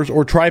fours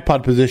or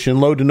tripod position,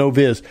 low to no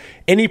vis,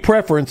 any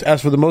preference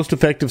as for the most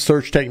effective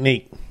search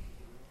technique?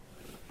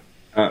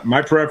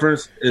 My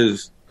preference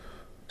is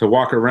to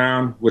walk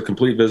around with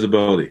complete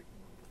visibility.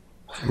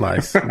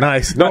 Nice.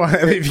 No,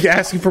 if you're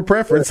asking for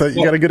preference,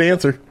 you got a good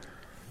answer.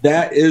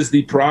 That is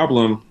the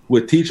problem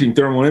with teaching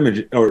thermal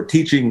imaging or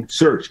teaching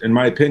search, in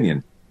my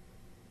opinion.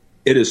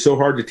 It is so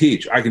hard to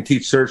teach. I can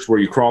teach search where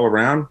you crawl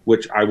around,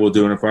 which I will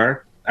do in a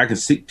fire. I can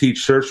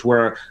teach search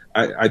where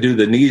I do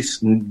the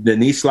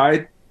knee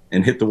slide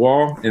and hit the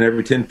wall and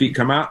every 10 feet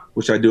come out,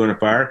 which I do in a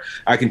fire.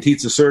 I can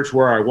teach the search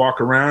where I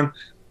walk around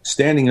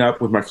standing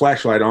up with my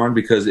flashlight on,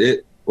 because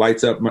it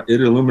lights up,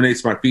 it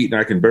illuminates my feet and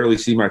I can barely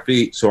see my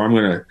feet. So I'm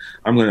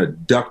gonna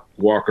duck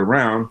walk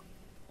around.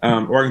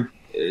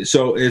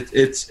 So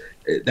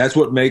that's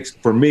what makes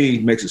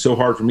it so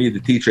hard for me to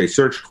teach a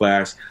search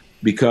class,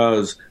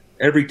 because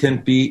every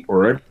 10 feet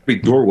or every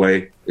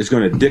doorway is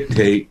going to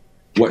dictate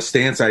what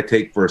stance I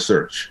take for a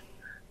search.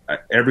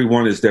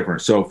 Everyone is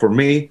different. So for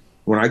me,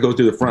 when I go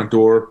through the front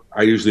door,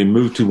 I usually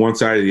move to one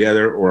side or the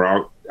other,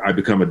 or I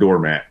become a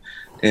doormat.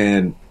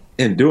 And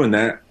in doing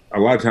that, a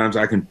lot of times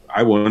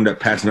I will end up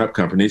passing up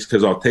companies,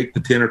 because I'll take the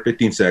 10 or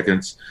 15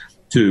 seconds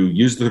to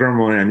use the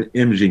thermal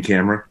imaging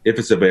camera if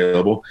it's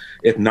available.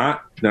 If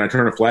not, then I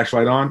turn a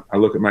flashlight on. I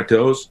look at my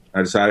toes.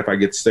 I decide if I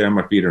get to stay on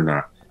my feet or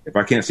not. If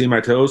I can't see my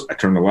toes, I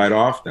turn the light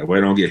off. That way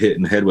I don't get hit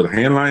in the head with a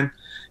hand line,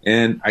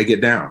 and I get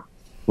down.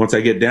 Once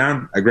I get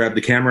down, I grab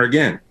the camera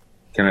again.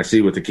 Can I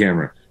see with the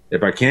camera?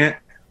 If I can't,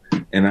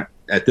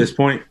 at this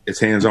point, it's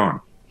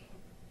hands-on.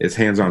 It's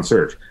hands-on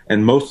search.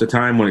 And most of the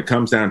time when it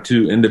comes down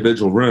to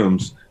individual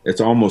rooms,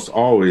 it's almost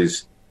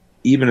always,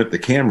 even if the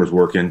camera's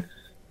working,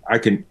 I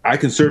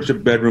can search a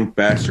bedroom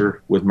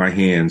faster with my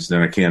hands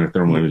than I can a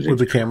thermal imaging. With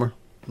the camera?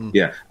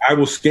 Yeah. I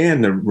will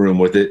scan the room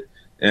with it,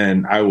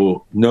 and I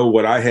will know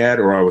what I had,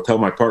 or I will tell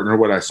my partner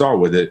what I saw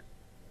with it.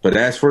 But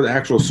as for the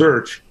actual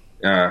search,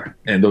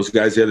 and those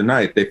guys the other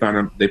night, they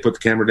put the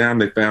camera down,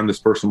 they found this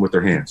person with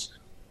their hands.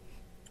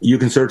 You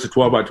can search a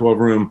 12 by 12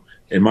 room,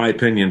 in my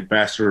opinion,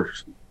 faster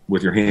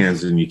with your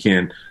hands than you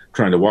can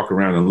trying to walk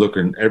around and look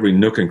in every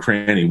nook and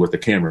cranny with the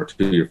camera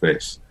to your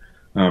face.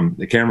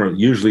 The camera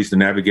usually is to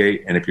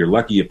navigate, and if you're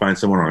lucky, you find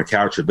someone on a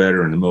couch or bed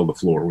or in the middle of the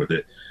floor with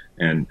it,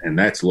 and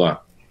that's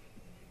luck.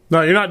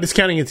 No, you're not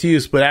discounting its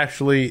use, but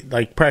actually,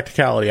 like,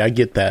 practicality, I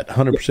get that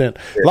 100%.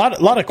 A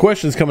lot of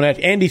questions coming at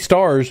you. Andy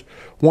Stars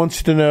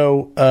wants to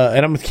know, and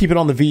I'm going to keep it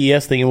on the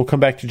VES thing, and we'll come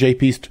back to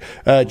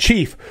JP's.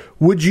 Chief,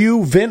 would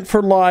you vent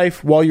for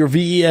life while you're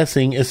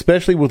VESing,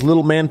 especially with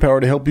little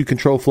manpower to help you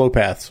control flow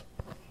paths?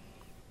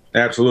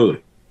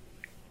 Absolutely.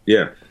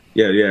 Yeah.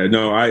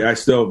 No, I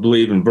still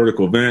believe in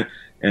vertical vent,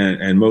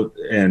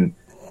 and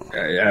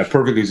a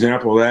perfect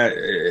example of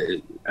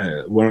that.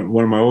 One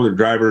of my older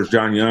drivers,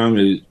 John Young,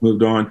 who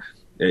moved on.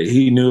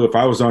 He knew if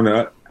I was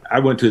I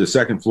went to the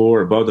second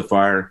floor above the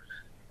fire.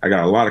 I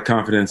got a lot of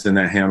confidence in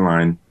that hand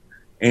line,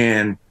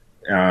 and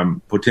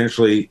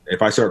potentially,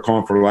 if I start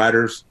calling for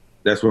ladders,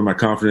 that's when my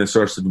confidence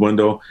starts to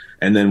dwindle.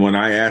 And then when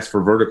I ask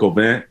for vertical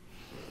vent,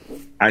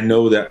 I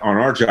know that on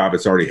our job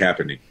it's already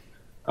happening.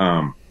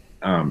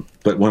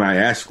 But when I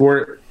ask for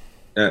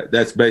it,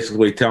 that's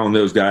basically telling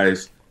those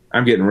guys,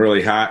 I'm getting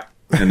really hot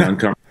and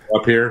uncomfortable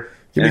up here.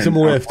 Give me some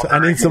lift. I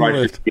need some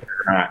lift.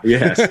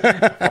 Yes.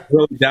 I'm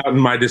really doubting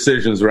my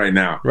decisions right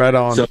now. Right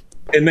on. So,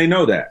 and they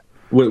know that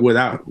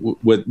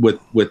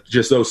with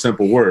just those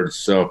simple words.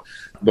 So,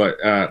 but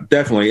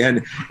definitely.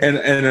 And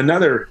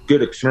another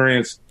good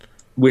experience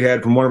we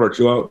had from one of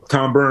our,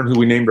 Tom Byrne, who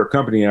we named our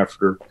company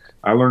after.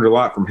 I learned a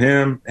lot from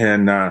him,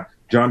 and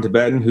John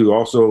Tibetan, who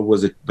also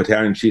was a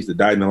battalion chief that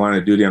died in the line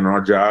of duty on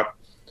our job.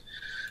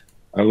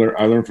 I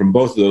learned from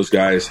both of those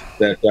guys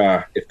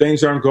that if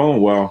things aren't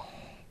going well,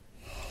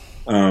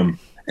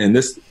 and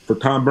this, for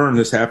Tom Byrne,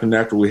 this happened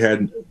after we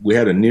had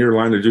a near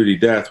line of duty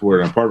death where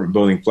an apartment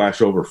building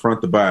flashed over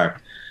front to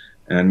back,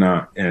 and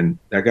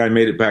that guy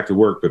made it back to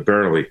work, but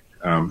barely,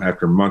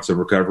 after months of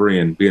recovery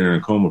and being in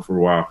a coma for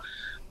a while.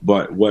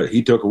 But what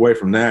he took away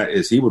from that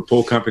is he would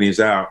pull companies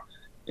out,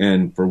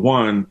 and for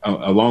one,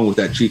 along with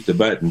that Chief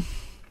Tibetan,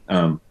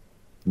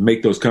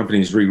 make those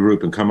companies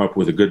regroup and come up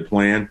with a good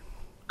plan,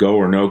 go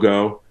or no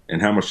go,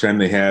 and how much time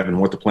they have and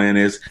what the plan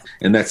is.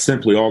 And that's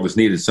simply all that's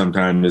needed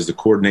sometimes, is to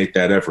coordinate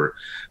that effort.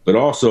 But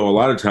also, a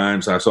lot of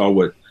times I saw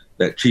what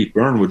that Chief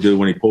Byrne would do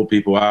when he pulled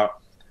people out,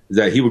 is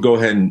that he would go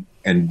ahead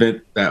and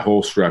vent that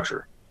whole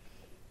structure.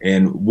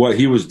 And what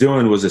he was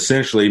doing was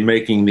essentially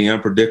making the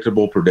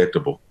unpredictable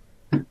predictable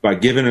by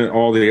giving it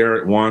all the air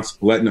it wants,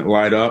 letting it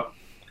light up.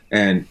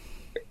 And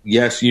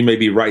yes, you may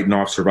be writing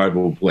off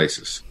survivable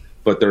places,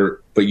 but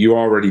you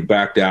already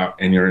backed out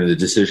and you're in the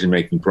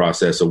decision-making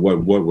process of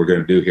what we're going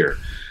to do here.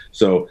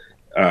 So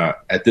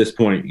at this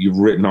point, you've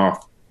written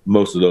off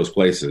most of those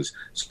places.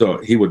 So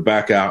he would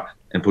back out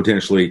and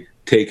potentially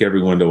take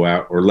every window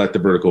out or let the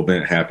vertical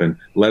vent happen,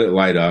 let it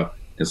light up.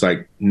 It's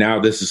like, now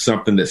this is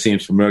something that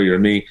seems familiar to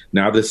me.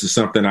 Now this is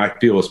something I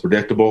feel is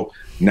predictable.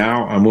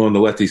 Now I'm willing to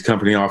let these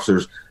company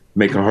officers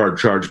make a hard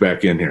charge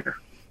back in here.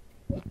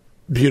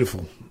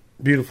 Beautiful.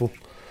 Beautiful.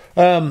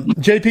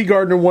 JP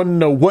Gardner wanted to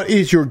know, what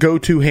is your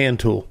go-to hand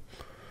tool?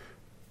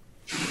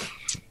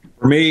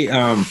 For me,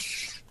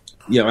 after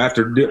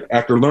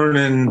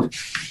learning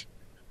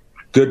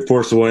good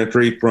forcible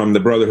entry from the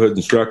Brotherhood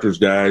instructors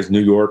guys, New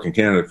York and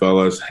Canada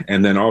fellas,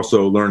 and then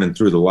also learning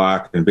through the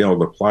lock and being able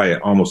to apply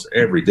it almost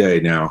every day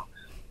now,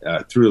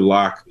 through the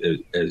lock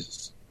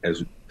has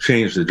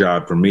changed the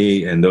job for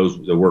me and those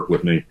that work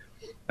with me.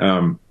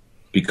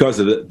 Because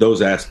of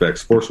those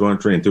aspects, forcible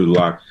entry and through the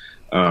lock,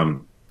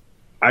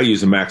 I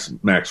use a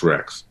Max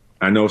Rex.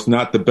 I know it's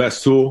not the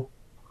best tool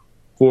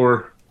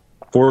for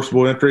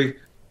forcible entry,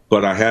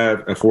 but I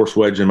have a force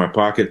wedge in my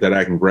pocket that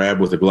I can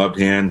grab with a gloved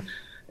hand,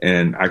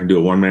 and I can do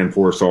a one-man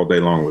force all day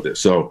long with it.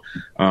 So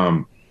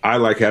I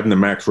like having the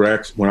Max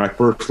Rex. When I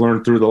first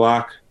learned through the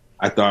lock,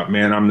 I thought,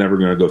 man, I'm never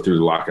going to go through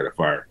the lock at a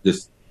fire.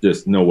 Just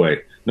no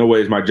way. No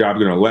way is my job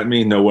going to let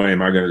me. No way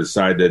am I going to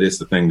decide that it's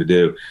the thing to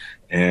do.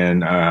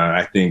 And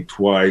I think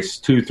twice,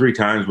 2-3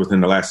 times within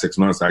the last 6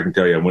 months, I can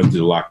tell you I went through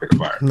the lock at a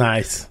fire.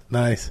 Nice.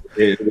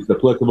 It was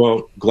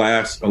applicable,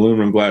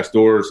 aluminum glass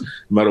doors,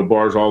 metal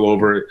bars all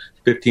over it,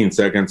 15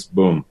 seconds,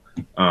 boom.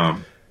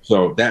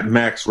 So that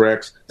Max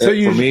Rex. So do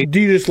you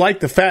just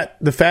like the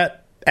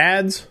fat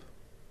ads?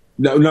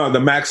 No, the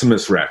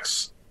Maximus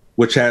Rex,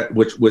 which has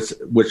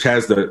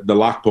the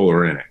lock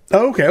puller in it.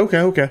 Oh,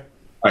 okay.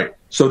 Right.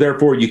 So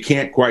therefore, you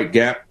can't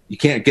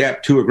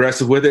gap too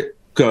aggressive with it,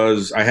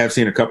 because I have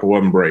seen a couple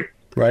of them break.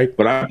 Right.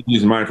 But I've been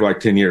using mine for like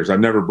 10 years.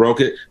 I've never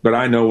broke it, but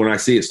I know when I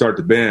see it start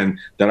to bend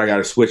that I got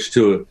to switch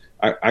to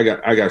I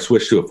got to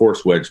switch to a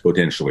force wedge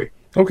potentially.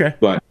 Okay.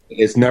 But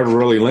it's never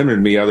really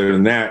limited me other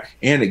than that,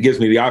 and it gives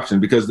me the option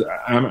because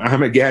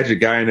I'm a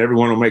gadget guy and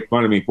everyone will make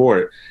fun of me for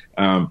it.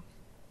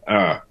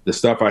 The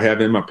stuff I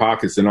have in my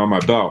pockets and on my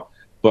belt,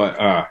 but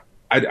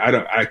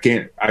I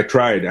can't. I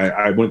tried.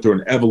 I went through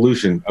an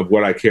evolution of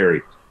what I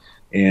carry,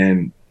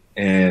 and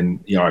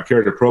I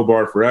carried a Pro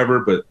Bar forever,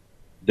 but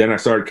then I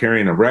started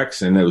carrying a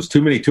Rex, and there was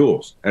too many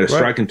tools. I had a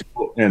striking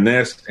tool, and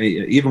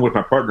even with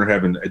my partner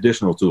having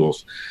additional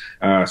tools.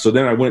 So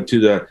then I went to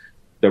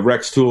the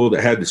Rex tool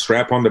that had the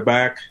strap on the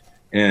back,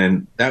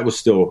 and that's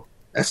still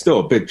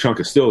a big chunk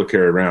of steel to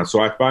carry around.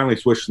 So I finally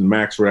switched to the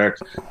Max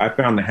Rex. I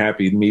found the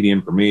happy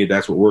medium for me.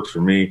 That's what works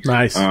for me.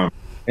 Nice.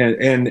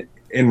 And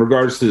in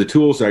regards to the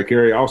tools I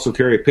carry, I also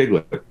carry a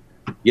Piglet.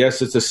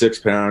 Yes, it's a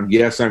 6-pound.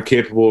 Yes, I'm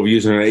capable of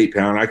using an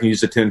 8-pound. I can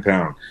use a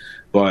 10-pound.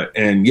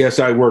 And yes,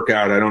 I work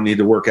out. I don't need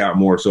to work out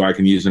more, so I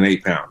can use an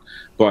 8-pound.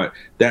 But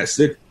that's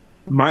it.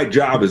 My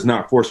job is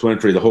not forcible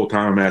entry the whole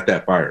time I'm at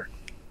that fire.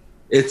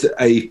 It's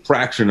a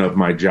fraction of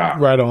my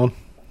job. Right on.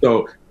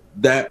 So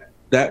that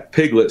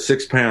Piglet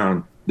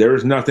 6-pound,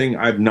 there's nothing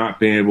I've not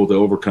been able to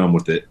overcome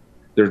with it.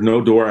 There's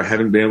no door I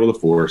haven't been able to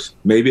force.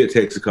 Maybe it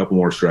takes a couple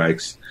more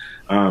strikes.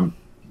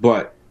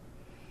 But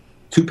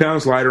 2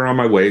 pounds lighter on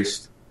my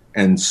waist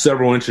and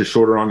several inches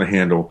shorter on the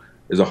handle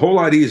is a whole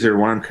lot easier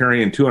when I'm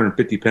carrying a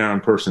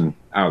 250-pound person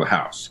out of the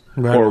house,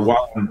 right, or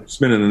while I'm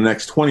spending the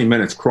next 20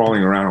 minutes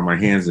crawling around on my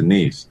hands and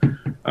knees.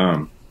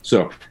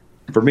 So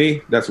for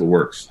me, that's what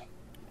works.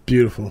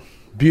 Beautiful.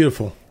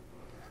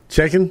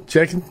 Checking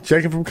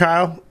from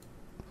Kyle.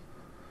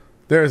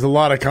 There's a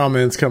lot of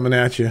comments coming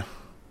at you.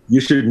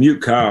 You should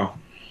mute Kyle.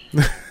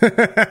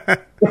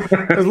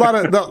 There's a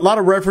lot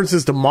of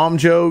references to mom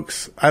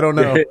jokes. I don't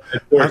know.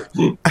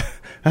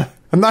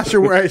 I'm not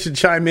sure where I should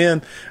chime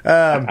in.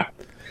 Chad,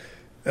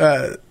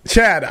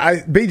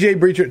 BJ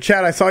Breacher,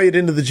 Chad, I saw you at the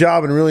end of the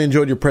job and really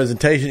enjoyed your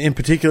presentation. In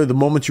particular, the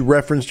moment you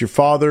referenced your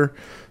father.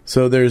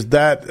 So there's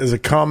that as a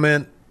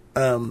comment.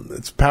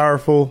 It's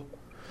powerful.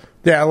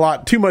 Yeah, a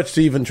lot too much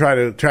to even try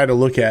to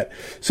look at.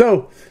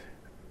 So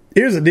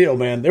here's the deal,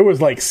 man. There was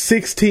like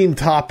 16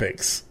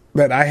 topics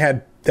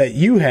that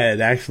you had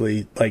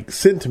actually like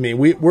sent to me.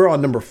 We're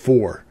on number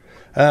 4.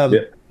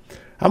 Yeah.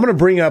 I'm going to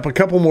bring up a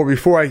couple more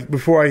before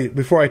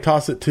I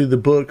toss it to the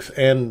books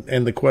and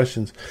the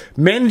questions.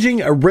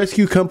 Managing a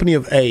rescue company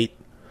of 8,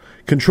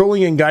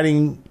 controlling and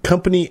guiding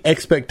company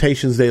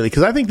expectations daily.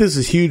 Because I think this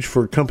is huge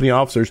for company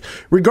officers,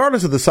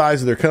 regardless of the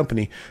size of their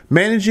company.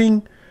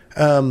 Managing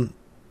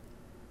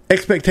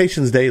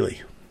expectations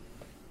daily.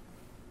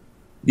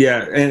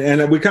 Yeah,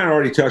 and we kind of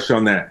already touched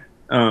on that.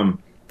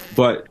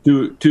 But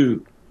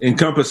to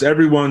encompass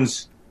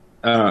everyone's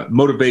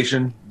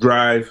motivation,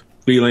 drive,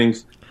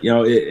 feelings.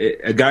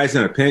 A guy's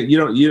in a pinch. You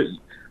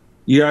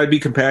got to be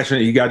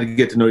compassionate. You got to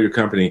get to know your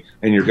company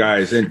and your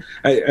guys. And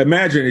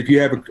imagine if you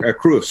have a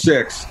crew of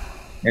 6,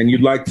 and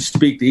you'd like to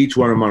speak to each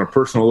one of them on a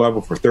personal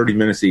level for 30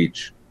 minutes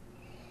each.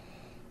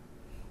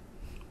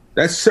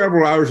 That's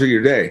several hours of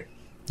your day.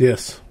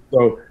 Yes.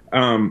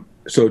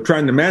 So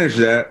trying to manage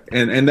that,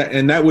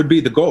 and that would be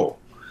the goal.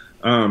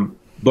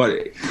 But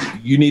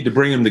you need to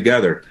bring them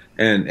together,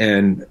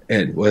 and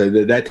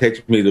that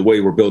takes me the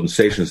way we're building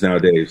stations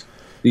nowadays.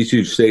 These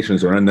huge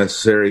stations are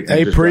unnecessary.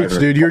 Hey, preach,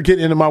 dude! You're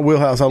getting into my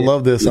wheelhouse. I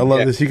love this. I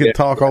love this. You can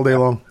talk all day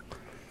long.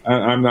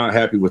 I'm not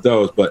happy with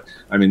those, but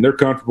I mean they're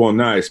comfortable and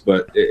nice,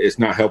 but it's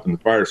not helping the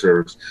fire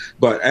service.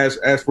 But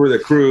as for the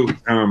crew,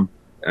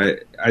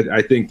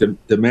 I think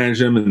to manage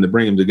them and to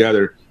bring them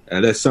together,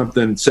 that's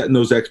something, setting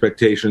those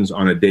expectations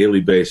on a daily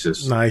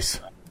basis. Nice.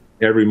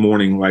 Every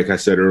morning, like I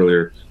said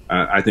earlier,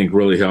 I think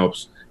really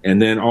helps.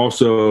 And then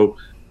also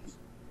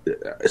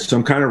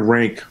some kind of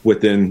rank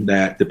within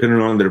that,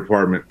 depending on the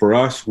department. For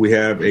us, we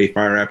have a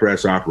fire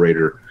apparatus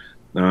operator,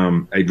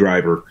 a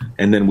driver,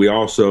 and then we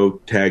also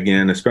tag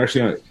in,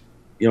 especially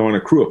on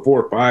a crew of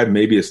 4 or 5,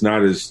 maybe it's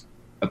not as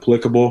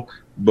applicable.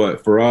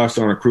 But for us,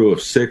 on a crew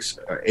of 6,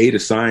 8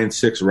 assigned,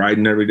 6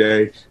 riding every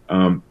day,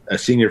 a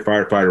senior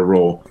firefighter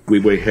role, we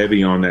weigh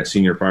heavy on that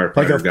senior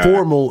firefighter.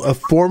 Like a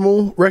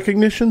formal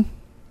recognition?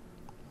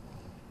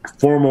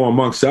 Formal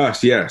amongst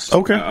us, yes.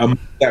 Okay.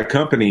 That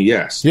company,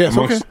 yes. Yes.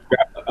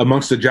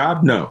 Amongst the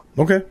job, no.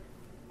 Okay.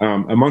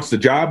 Amongst the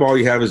job, all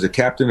you have is a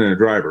captain and a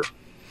driver.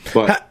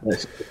 But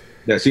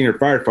that senior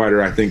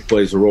firefighter, I think,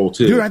 plays a role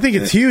too. Dude, I think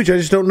it's huge. I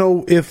just don't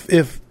know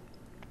if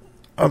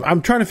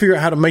I'm trying to figure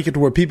out how to make it to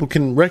where people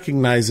can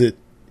recognize it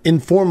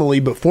informally,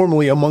 but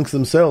formally amongst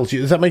themselves.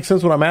 Does that make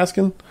sense what I'm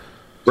asking?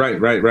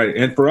 Right.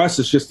 And for us,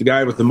 it's just the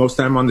guy with the most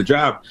time on the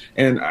job.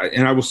 And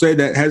I will say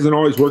that hasn't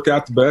always worked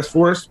out the best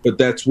for us, but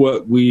that's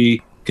what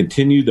we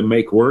continue to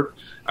make work.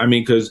 I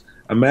mean, because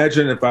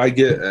imagine if I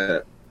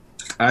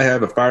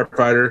have a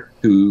firefighter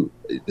who,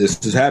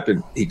 this has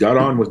happened, he got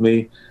on with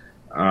me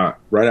right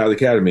out of the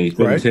academy. He's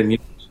been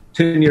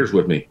 10 years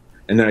with me.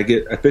 And then I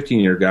get a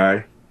 15-year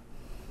guy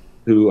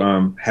who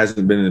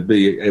hasn't been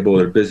able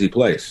at a busy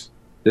place.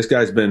 This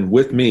guy's been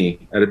with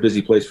me at a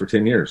busy place for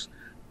 10 years.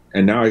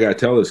 And now I got to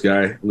tell this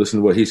guy, listen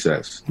to what he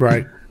says.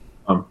 Right.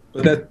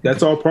 But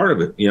that's all part of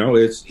it.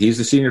 He's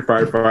the senior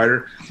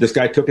firefighter. This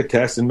guy took a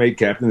test and made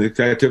captain. This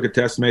guy took a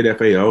test and made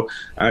FAO.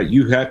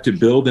 You have to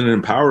build and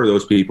empower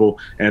those people,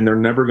 and they're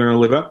never going to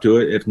live up to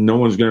it if no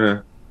one's going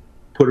to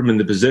put them in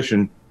the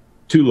position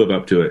to live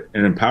up to it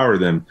and empower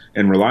them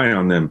and rely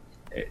on them.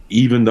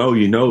 Even though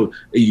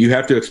you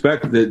have to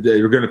expect that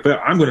you're going to fail.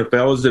 I'm going to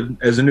fail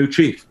as a new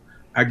chief.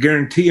 I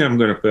guarantee I'm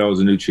going to fail as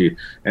a new chief,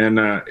 and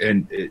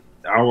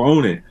I'll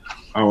own it.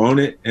 I'll own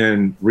it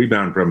and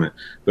rebound from it.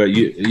 But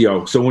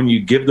so when you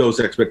give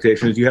those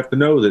expectations, you have to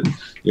know that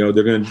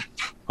they're going to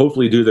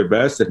hopefully do their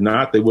best. If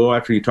not, they will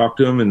after you talk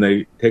to them and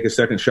they take a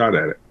second shot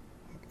at it.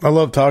 I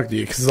love talking to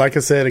you because, like I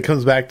said, it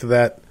comes back to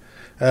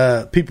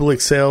that. People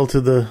excel to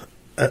the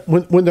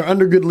when they're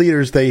under good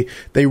leaders, they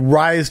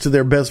rise to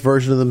their best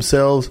version of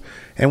themselves,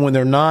 and when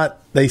they're not,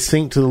 they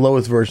sink to the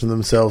lowest version of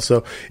themselves.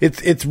 So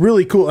it's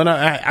really cool, and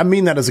I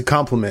mean that as a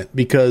compliment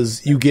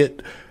because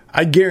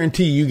I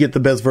guarantee you get the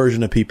best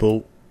version of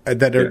people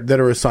that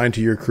are assigned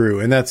to your crew,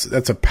 and that's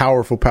a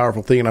powerful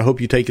thing. And I hope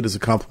you take it as a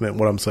compliment.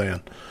 What I'm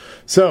saying.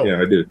 So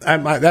yeah, I do.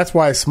 That's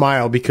why I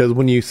smile, because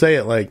when you say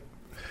it, like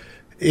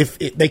if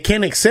they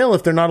can't excel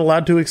if they're not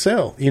allowed to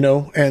excel,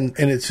 and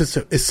it's just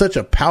it's such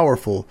a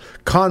powerful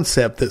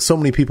concept that so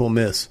many people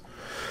miss.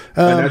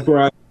 And that's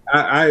where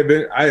I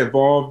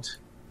evolved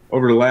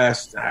over the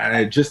last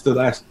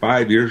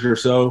 5 years or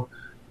so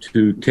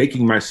to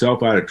taking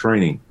myself out of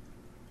training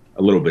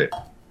a little bit,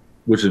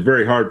 which is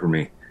very hard for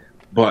me.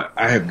 But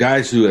I have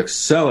guys who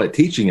excel at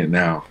teaching it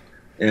now.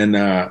 And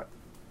I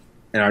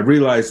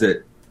realize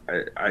that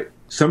I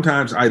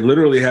sometimes I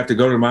literally have to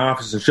go to my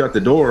office and shut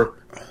the door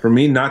for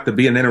me not to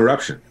be an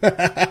interruption.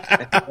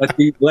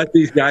 let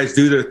these guys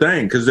do their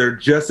thing because they're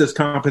just as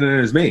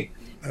competent as me.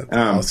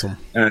 That's awesome.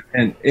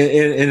 And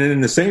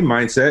in the same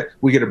mindset,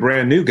 we get a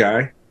brand new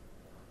guy.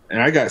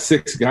 And I got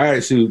 6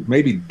 guys who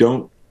maybe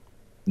don't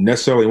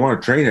necessarily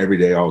want to train every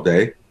day all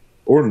day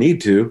or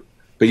need to.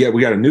 But yet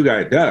we got a new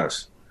guy that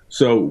does.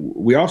 So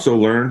we also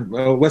learned,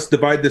 well, let's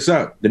divide this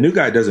up. The new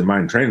guy doesn't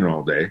mind training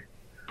all day.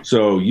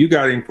 So you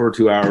got him for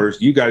 2 hours.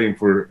 You got him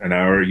for an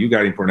hour. You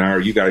got him for an hour.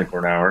 You got him for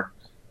an hour.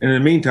 And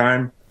in the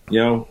meantime,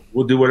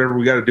 we'll do whatever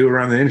we got to do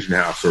around the engine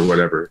house or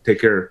whatever. Take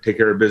care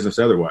of business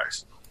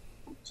otherwise.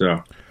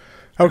 So.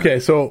 Okay,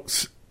 so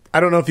I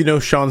don't know if you know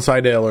Sean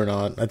Seidel or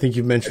not. I think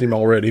you've mentioned him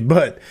already.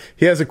 But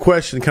he has a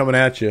question coming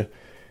at you.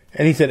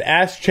 And he said,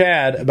 ask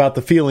Chad about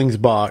the feelings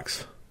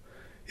box.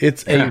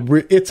 It's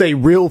a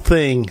real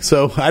thing.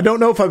 So I don't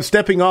know if I'm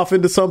stepping off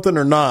into something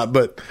or not,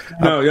 but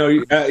no,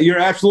 you're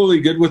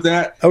absolutely good with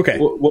that. Okay.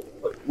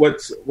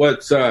 What's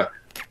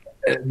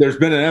there's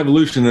been an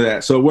evolution of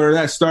that. So where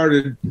that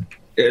started,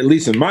 at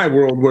least in my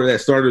world, where that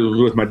started was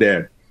with my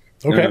dad.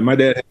 Okay. My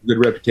dad had a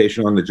good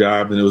reputation on the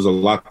job, and it was a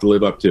lot to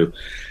live up to.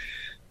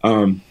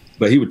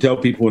 But he would tell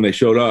people when they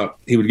showed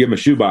up, he would give them a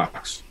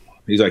shoebox.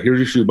 He's like, "Here's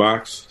your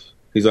shoebox."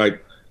 He's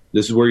like,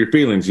 "This is where your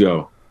feelings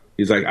go."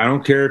 He's like, I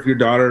don't care if your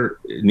daughter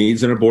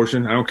needs an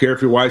abortion. I don't care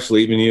if your wife's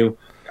leaving you.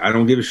 I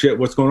don't give a shit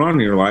what's going on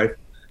in your life.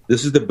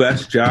 This is the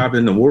best job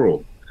in the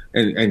world.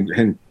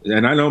 And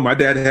I know my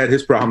dad had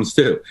his problems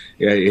too.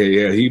 Yeah.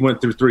 He went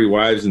through 3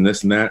 wives and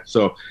this and that.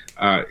 So,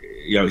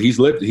 he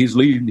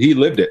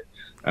lived it,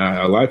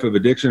 a life of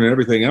addiction and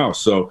everything else.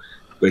 So,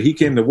 but he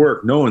came to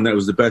work knowing that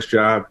was the best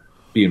job,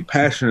 being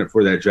passionate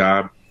for that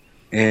job,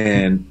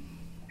 and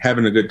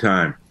having a good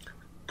time.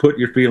 Put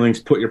your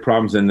feelings, put your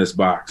problems in this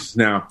box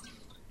now,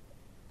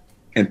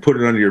 and put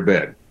it under your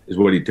bed, is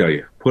what he'd tell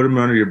you. Put them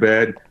under your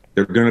bed.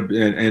 They're going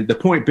to, and the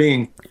point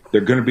being,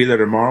 they're going to be there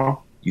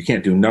tomorrow. You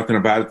can't do nothing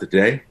about it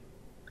today.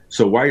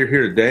 So while you're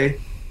here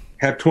today,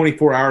 have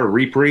 24-hour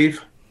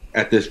reprieve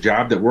at this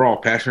job that we're all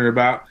passionate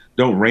about.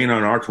 Don't rain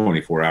on our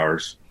 24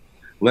 hours.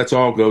 Let's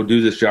all go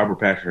do this job we're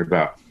passionate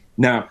about.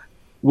 Now,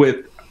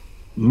 with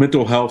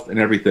mental health and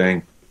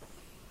everything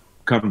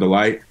come to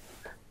light,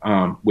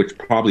 which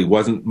probably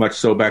wasn't much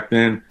so back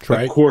then.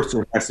 Right. Of course,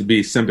 there has to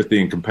be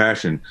sympathy and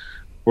compassion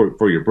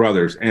for your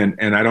brothers, and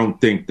I don't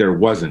think there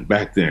wasn't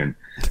back then.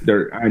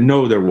 I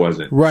know there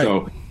wasn't. Right.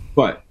 So,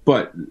 but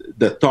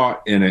the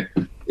thought in it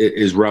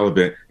is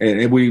relevant,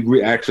 and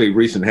we actually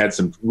had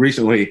some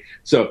recently.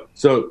 So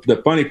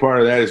the funny part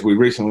of that is we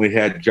recently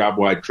had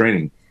job-wide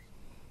training.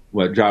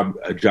 What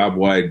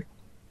job-wide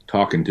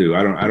talking to?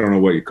 I don't know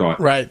what you call it.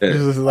 Right.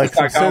 Like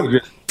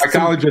psychologists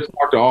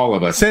talk to all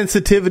of us.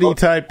 Sensitivity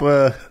type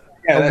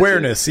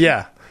awareness.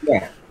 Yeah.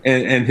 Yeah.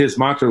 And his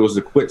mantra was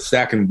to quit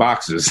stacking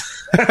boxes.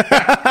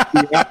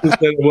 The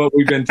opposite of what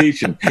we've been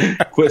teaching.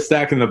 Quit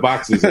stacking the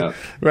boxes up.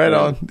 Right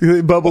on.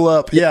 Bubble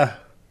up. Yeah.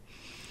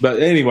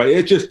 But anyway,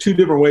 it's just 2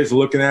 different ways of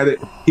looking at it.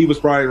 He was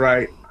probably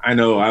right. I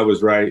know I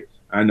was right.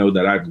 I know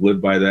that I've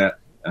lived by that.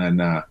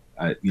 And, I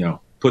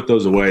put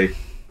those away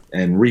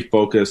and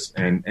refocus.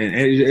 And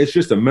it's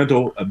just a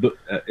mental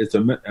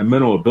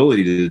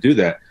ability to do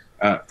that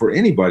for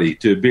anybody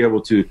to be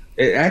able to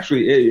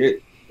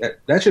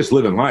that's just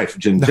living life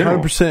in general.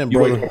 100%,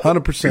 brother.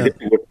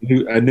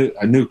 100%.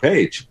 A new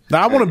page.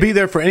 Now, I want to be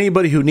there for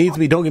anybody who needs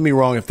me. Don't get me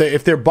wrong. If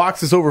their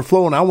box is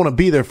overflowing, I want to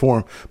be there for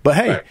them. But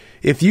hey, right.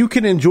 If you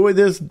can enjoy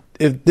this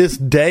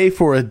day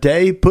for a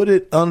day, put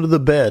it under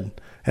the bed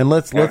and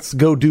let's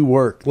go do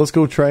work. Let's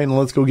go train and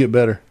let's go get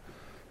better.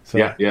 So,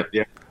 yeah.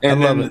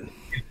 And I love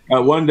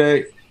it. One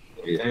day,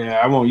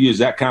 I won't use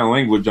that kind of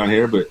language on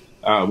here, but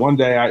one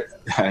day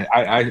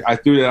I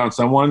threw that on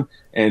someone,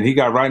 and he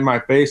got right in my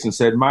face and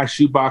said, "My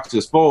shoebox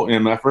is full,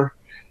 MFer."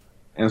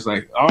 And it's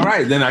like, all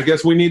right, then I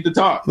guess we need to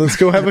talk. Let's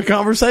go have a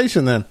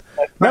conversation then.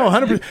 No,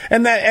 100%.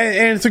 And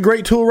it's a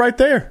great tool right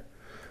there.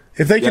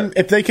 If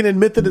they can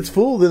admit that it's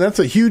full, then that's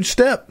a huge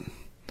step.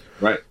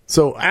 Right.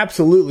 So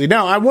absolutely.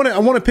 Now I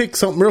want to pick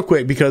something real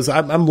quick because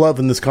I'm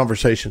loving this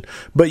conversation.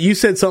 But you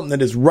said something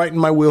that is right in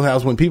my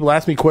wheelhouse when people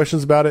ask me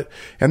questions about it,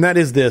 and that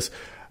is this: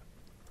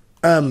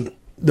 the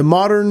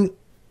modern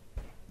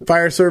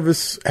fire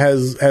service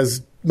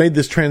has made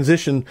this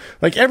transition.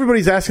 Like,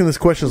 everybody's asking this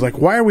question, is like,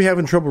 why are we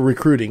having trouble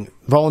recruiting?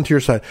 Volunteer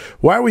side.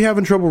 Why are we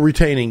having trouble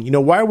retaining?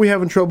 Why are we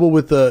having trouble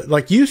with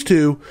we used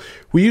to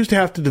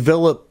have to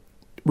develop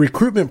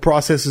recruitment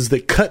processes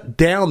that cut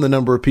down the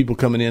number of people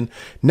coming in.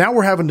 Now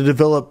we're having to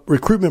develop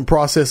recruitment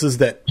processes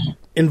that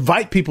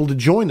invite people to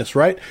join us,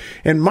 right?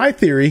 And my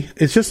theory,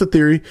 it's just a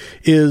theory,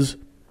 is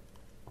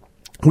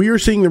we are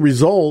seeing the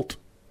result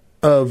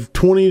of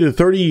 20 to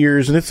 30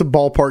 years, and it's a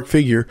ballpark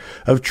figure,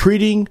 of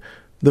treating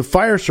the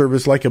fire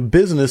service like a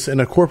business and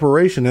a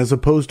corporation as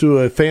opposed to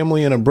a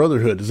family and a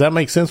brotherhood. Does that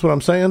make sense what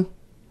I'm saying?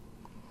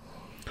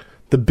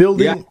 The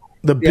building.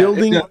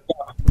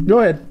 Go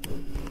ahead.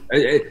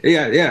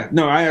 Yeah.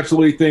 No, I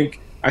absolutely think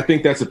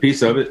that's a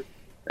piece of it.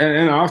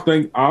 And I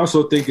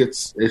also think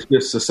it's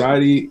just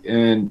society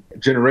and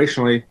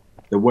generationally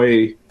the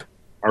way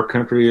our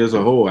country as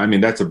a whole. I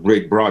mean, that's a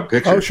big, broad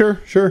picture. Oh,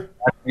 sure.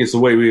 I think it's the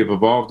way we have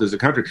evolved as a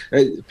country.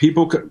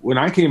 People, when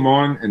I came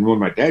on and when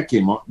my dad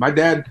came on, my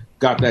dad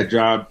got that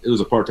job. It was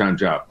a part-time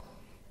job.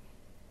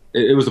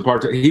 It was a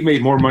part-time. He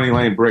made more money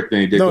laying brick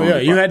than he did. No, yeah,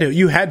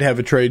 you had to have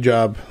a trade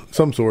job,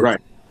 some sort. Right.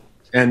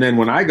 And then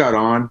when I got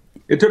on,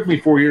 it took me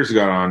 4 years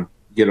to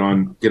get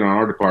on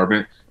our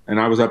department, and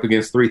I was up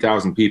against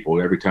 3,000 people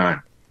every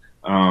time.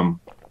 And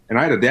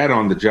I had a dad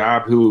on the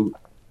job who,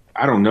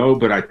 I don't know,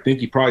 but I think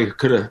he probably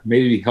could have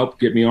maybe helped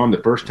get me on the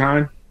first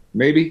time.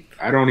 Maybe.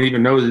 I don't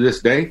even know to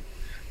this day.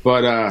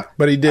 But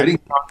he did. I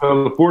didn't come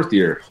until the 4th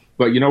year.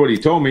 But you know what he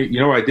told me? You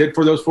know what I did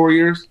for those 4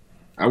 years?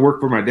 I worked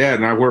for my dad,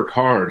 and I worked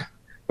hard.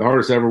 The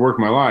hardest I ever worked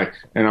in my life.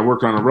 And I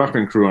worked on a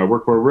roofing crew. I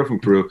worked for a roofing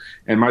crew.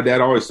 And my dad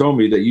always told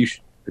me that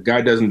the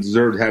guy doesn't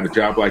deserve to have a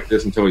job like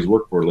this until he's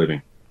worked for a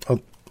living. Oh.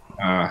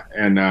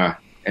 And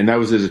that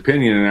was his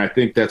opinion. And I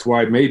think that's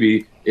why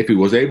maybe if he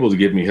was able to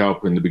give me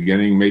help in the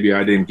beginning, maybe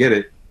I didn't get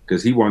it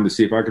because he wanted to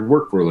see if I could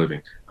work for a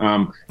living.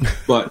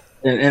 But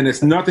and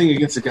it's nothing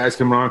against the guys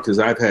coming on because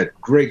I've had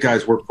great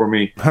guys work for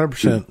me.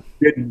 100%.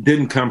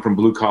 Didn't come from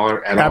blue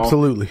collar at all.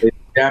 Absolutely. They've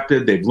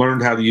adapted. They've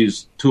learned how to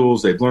use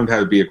tools. They've learned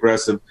how to be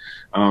aggressive.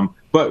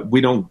 But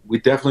we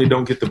definitely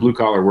don't get the blue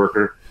collar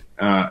worker.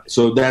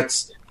 So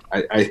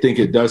I think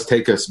it does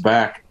take us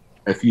back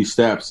a few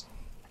steps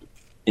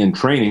in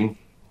training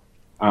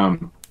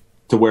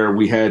to where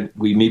we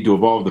need to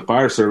evolve the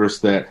fire service.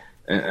 That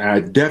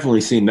I've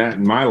definitely seen that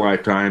in my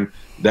lifetime,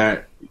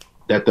 that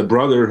the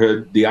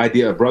brotherhood, the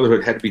idea of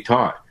brotherhood had to be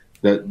taught,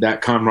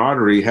 that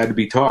camaraderie had to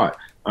be taught,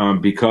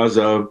 because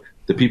of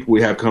the people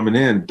we have coming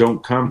in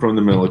don't come from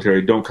the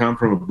military, don't come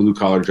from a blue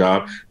collar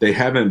job. They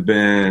haven't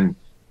been,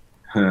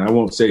 I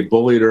won't say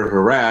bullied or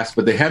harassed,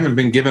 but they haven't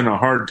been given a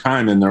hard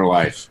time in their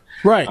life.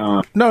 Right.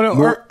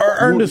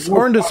 Earned a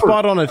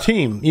spot on a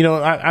team.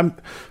 I'm.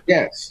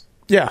 Yes.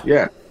 Yeah.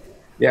 Yeah.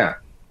 Yeah.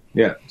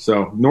 Yeah.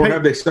 So, nor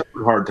have they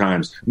suffered hard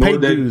times.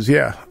 Paid dues.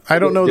 Yeah. I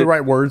don't know the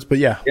right words, but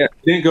yeah. Yeah.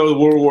 They didn't go to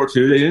World War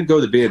II. They didn't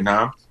go to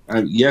Vietnam.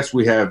 Yes,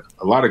 we have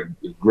a lot of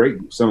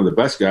some of the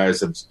best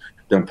guys have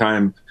done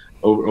time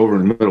over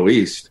in the Middle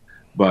East,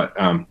 but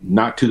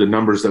not to the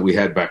numbers that we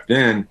had back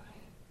then.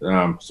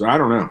 So I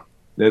don't know.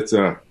 That's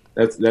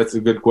a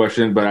good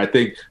question, but I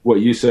think what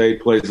you say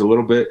plays a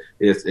little bit.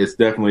 It's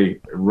definitely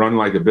run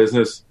like a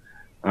business,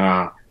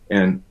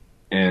 and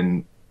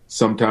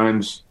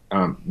sometimes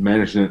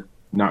management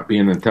not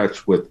being in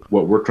touch with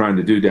what we're trying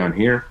to do down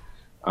here,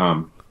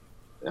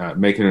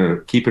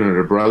 keeping it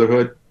a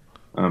brotherhood.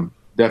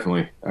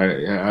 Definitely,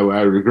 I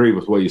would agree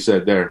with what you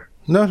said there.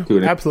 No,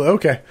 absolutely.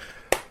 Okay.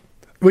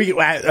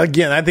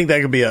 I think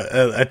that could be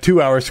a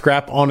 2-hour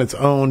scrap on its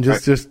own.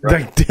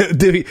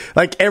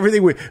 Like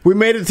everything. We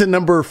made it to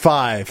number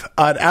 5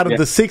 out of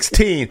the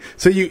 16.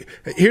 So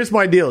here's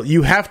my deal.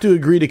 You have to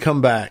agree to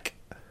come back.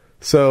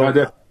 So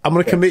I'm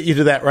going to commit you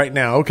to that right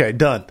now. Okay,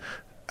 done.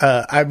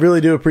 I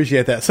really do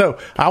appreciate that. So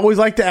I always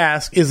like to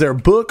ask, is there a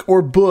book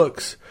or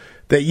books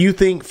that you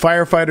think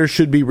firefighters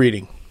should be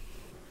reading?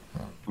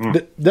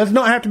 Does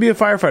not have to be a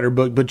firefighter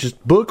book, but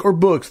just book or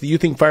books that you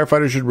think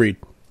firefighters should read.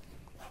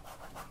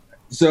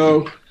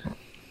 So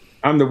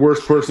I'm the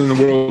worst person in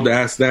the world to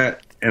ask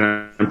that. And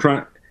I'm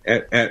trying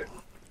at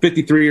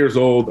 53 years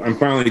old, I'm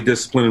finally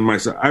disciplining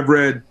myself. I've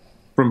read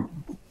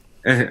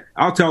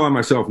I'll tell on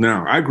myself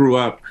now. I grew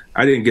up,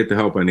 I didn't get the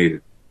help I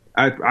needed.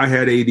 I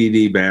had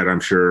ADD bad, I'm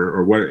sure,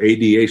 or what,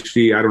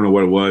 ADHD, I don't know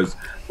what it was.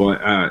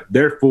 But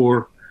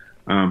therefore,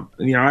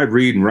 I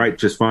read and write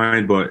just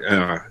fine, but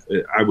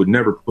I would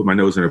never put my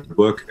nose in a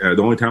book.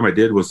 The only time I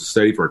did was to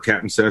study for a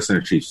captain's test and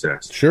a chief's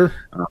test. Sure.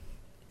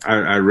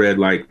 I read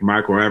like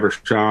Michael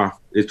Avershov,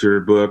 it's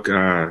your book,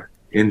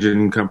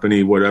 Engine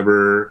Company,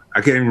 whatever. I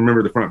can't even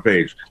remember the front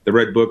page. The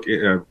red book,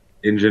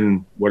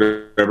 Engine,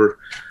 whatever.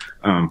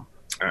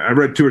 I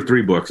read 2 or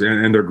 3 books,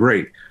 and they're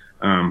great.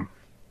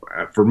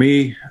 For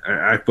me,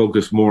 I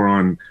focus more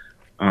on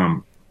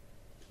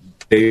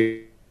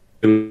daily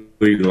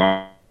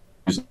life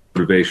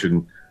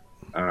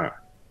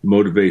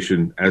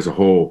motivation as a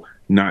whole,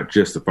 not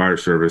just the fire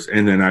service.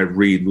 And then I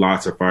read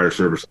lots of fire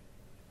service,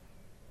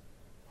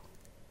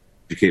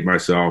 educate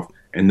myself,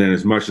 and then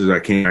as much as I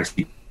can, I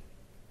see.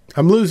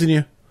 I'm losing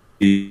you.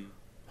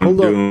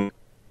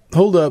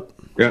 Hold up.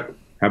 Yeah.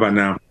 How about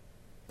now?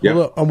 Yeah.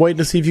 Hold up. I'm waiting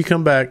to see if you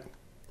come back.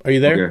 Are you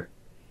there? Okay.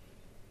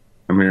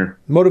 I'm here.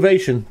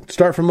 Motivation.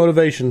 Start from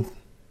motivation.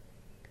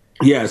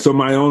 Yeah. So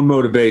my own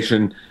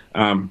motivation.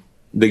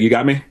 You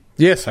got me?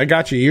 Yes, I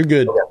got you. You're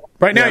good. Okay.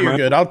 Right now, you're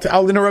good.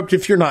 I'll interrupt you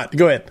if you're not.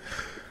 Go ahead.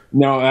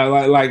 No,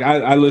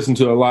 I listen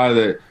to a lot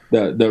of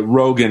the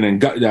Rogan and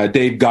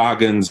Dave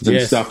Goggins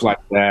and stuff like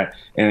that,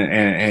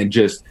 and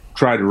just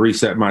try to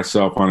reset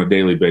myself on a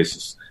daily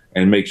basis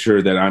and make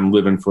sure that I'm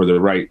living for the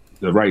right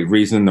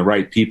reason, the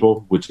right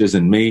people, which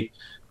isn't me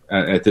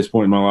at this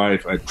point in my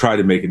life. I try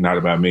to make it not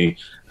about me,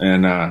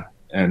 and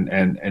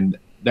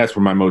that's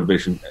where my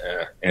motivation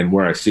and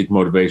where I seek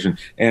motivation.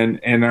 And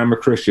I'm a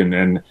Christian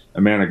and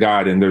a man of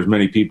God, and there's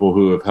many people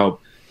who have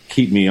helped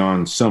keep me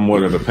on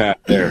somewhat of a path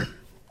there.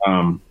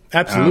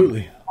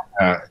 Absolutely.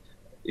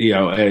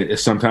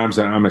 Sometimes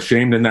I'm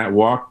ashamed in that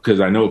walk because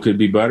I know it could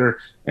be better,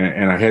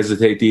 and I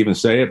hesitate to even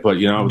say it. But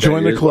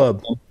join the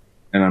club,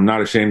 and I'm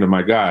not ashamed of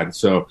my God.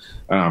 So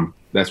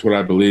that's what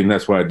I believe, and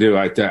that's what I do.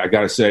 I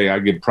got to say, I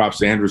give props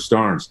to Andrew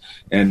Starnes,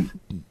 and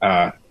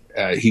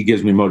he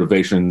gives me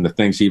motivation. The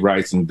things he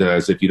writes and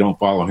does. If you don't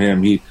follow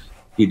him, he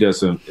does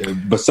some.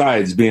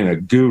 Besides being a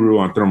guru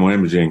on thermal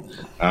imaging,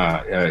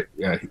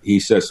 he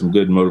says some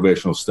good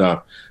motivational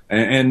stuff,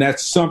 and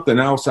that's something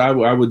else I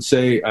would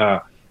say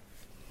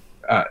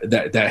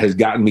that has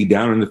gotten me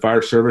down in the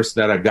fire service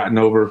that I've gotten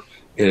over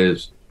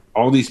is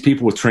all these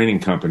people with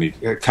training companies.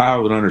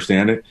 Kyle would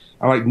understand it.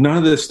 None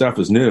of this stuff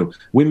is new.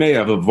 We may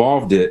have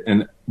evolved it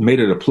and made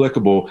it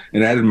applicable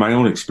and added my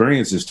own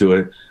experiences to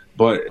it,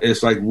 but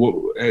it's like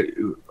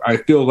I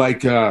feel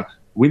like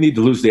we need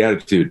to lose the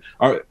attitude.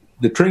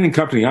 The training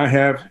company I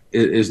have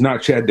is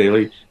not Chad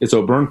Dailey. It's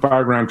O'Byrne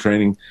Fireground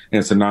Training, and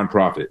it's a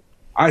nonprofit.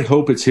 I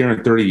hope it's here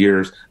in 30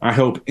 years. I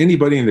hope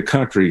anybody in the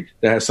country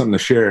that has something to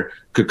share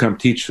could come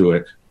teach to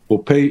it. We'll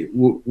pay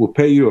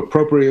you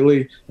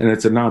appropriately, and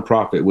it's a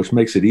nonprofit, which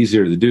makes it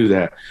easier to do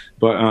that.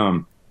 But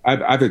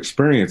I've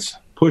experienced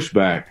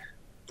pushback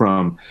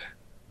from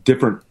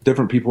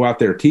different people out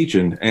there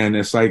teaching, and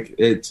it's like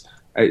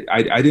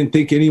I didn't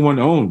think anyone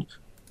owned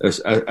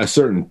a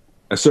certain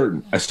a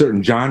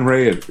certain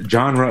genre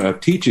of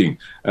teaching,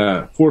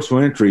 forceful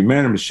entry,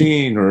 man and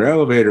machine, or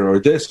elevator, or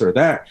this or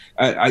that.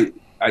 I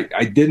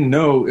didn't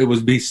know it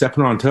was be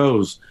stepping on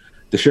toes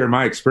to share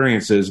my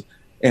experiences.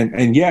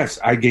 And yes,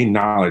 I gained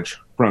knowledge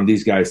from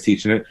these guys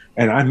teaching it,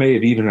 and I may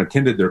have even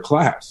attended their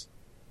class.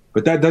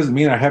 But that doesn't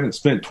mean I haven't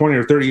spent 20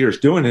 or 30 years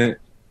doing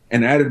it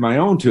and added my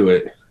own to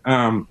it.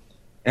 And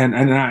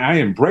I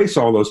embrace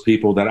all those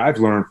people that I've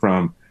learned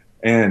from,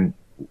 and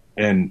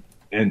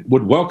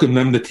would welcome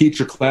them to teach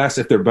a class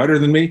if they're better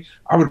than me.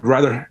 I would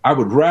rather,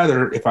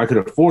 if I could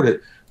afford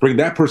it, bring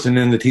that person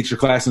in to teach a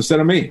class instead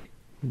of me.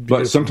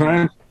 But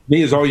sometimes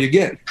me is all you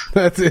get.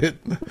 That's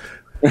it.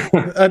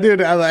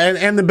 Dude,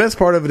 and the best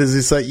part of it is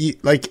it's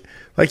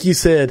like you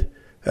said,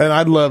 and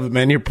I love it,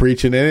 man. You're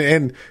preaching,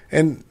 and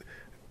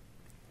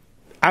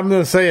I'm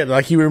gonna say it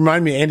like you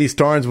remind me of Andy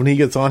Starnes when he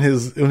gets on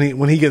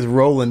when he gets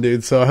rolling,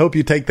 dude. So I hope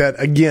you take that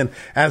again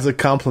as a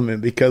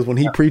compliment, because when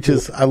he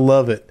preaches, I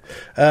love it.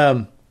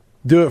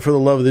 Do it for the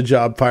love of the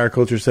job. Fire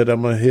Culture said,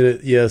 I'm gonna hit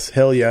it. Yes,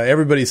 hell yeah.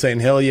 Everybody's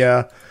saying hell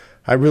yeah.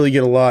 I really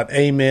get a lot.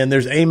 Amen.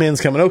 There's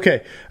amens coming.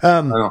 Okay.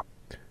 No,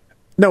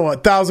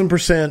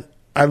 1,000%.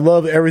 I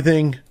love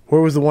everything.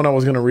 Where was the one I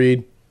was going to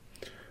read?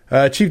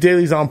 Chief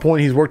Dailey's on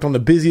point. He's worked on the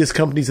busiest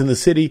companies in the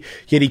city,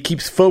 yet he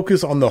keeps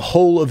focus on the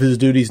whole of his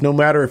duties, no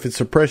matter if it's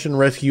suppression,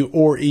 rescue,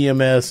 or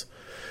EMS.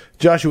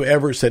 Joshua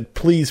Everett said,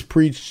 please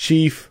preach,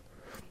 Chief.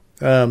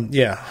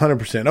 Yeah,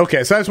 100%.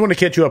 Okay, so I just want to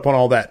catch you up on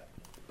all that.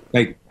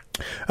 Thank you.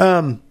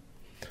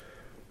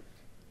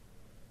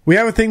 We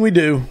have a thing we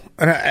do.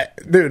 And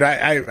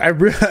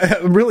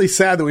I'm really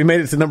sad that we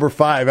made it to number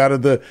 5 out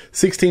of the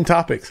 16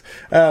 topics.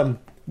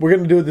 We're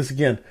going to do this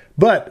again.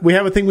 But we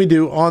have a thing we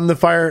do on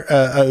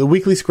the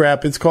weekly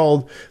scrap. It's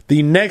called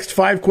the next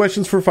 5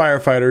 questions for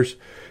firefighters.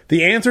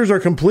 The answers are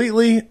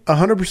completely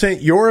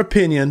 100% your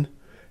opinion,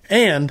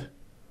 and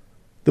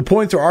the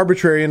points are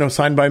arbitrary and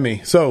assigned by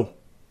me. So,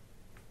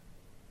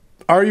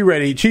 are you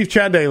ready, Chief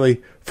Chad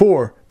Dailey,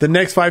 for the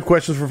next 5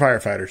 questions for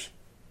firefighters?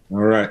 All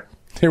right.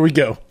 Here we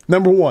go.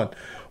 Number 1.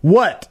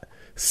 What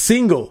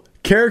single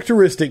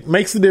characteristic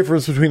makes the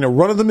difference between a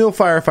run-of-the-mill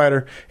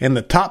firefighter and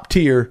the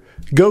top-tier,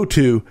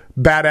 go-to,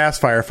 badass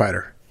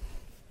firefighter?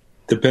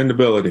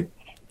 Dependability.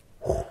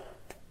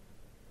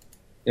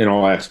 In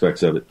all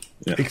aspects of it.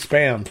 Yeah.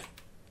 Expand.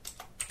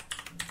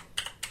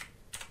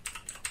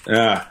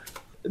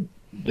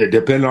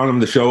 Depend on them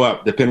to show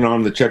up. Depend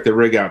on them to check their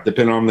rig out.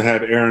 Depend on them to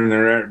have air in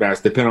their air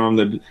mask. Depend on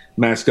them to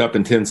mask up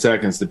in 10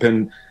 seconds.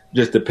 Depending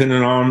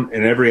on them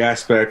in every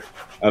aspect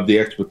of the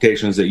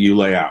expectations that you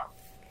lay out.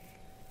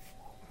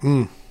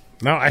 No,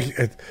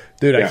 I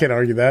can't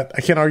argue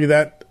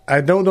that.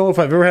 I don't know if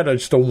I've ever had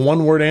just a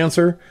one-word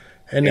answer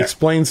and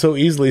explain so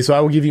easily. So I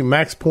will give you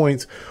max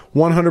points,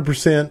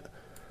 100%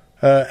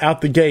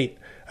 out the gate.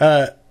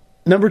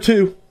 Number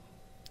 2,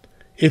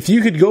 if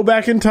you could go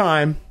back in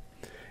time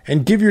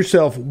and give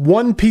yourself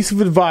one piece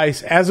of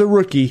advice as a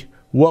rookie,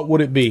 what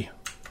would it be?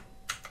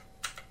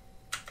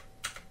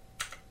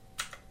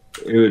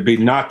 It would be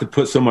not to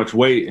put so much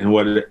weight in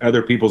what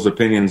other people's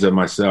opinions of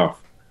myself.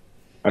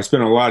 I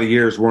spent a lot of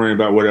years worrying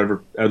about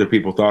whatever other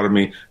people thought of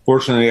me.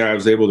 Fortunately, I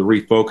was able to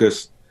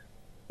refocus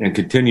and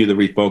continue to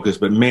refocus,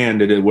 but man,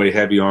 did it weigh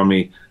heavy on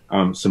me.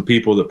 Some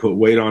people that put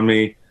weight on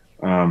me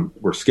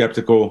were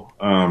skeptical.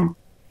 Maybe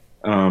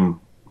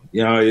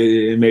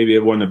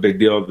it wasn't a big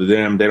deal to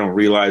them. They don't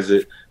realize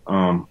it,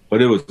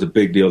 but it was a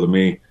big deal to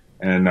me,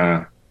 and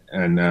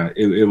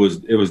it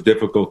was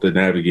difficult to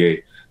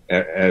navigate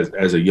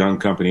as a young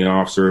company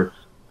officer,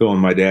 filling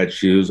my dad's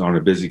shoes on a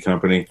busy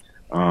company.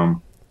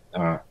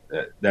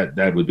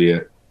 That would be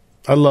it.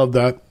 I love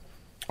that.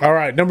 All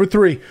right, number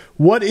 3.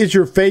 What is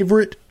your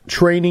favorite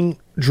training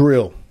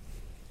drill?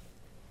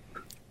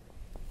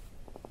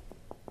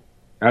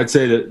 I'd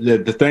say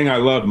that the thing I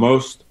love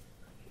most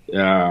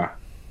and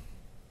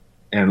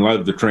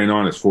love to train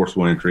on is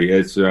forceful entry.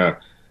 It's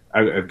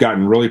I've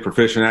gotten really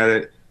proficient at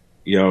it.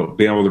 Being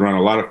able to run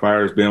a lot of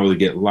fires, being able to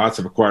get lots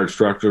of acquired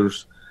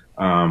structures.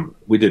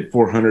 We did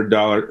 400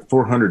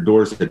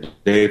 doors a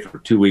day for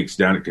 2 weeks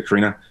down at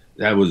Katrina.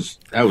 That was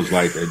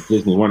like a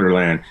Disney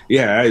Wonderland.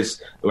 Yeah,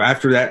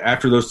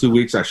 after those 2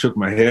 weeks, I shook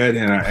my head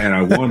and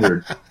I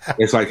wondered.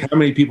 It's like, how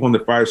many people in the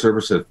fire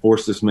service have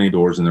forced this many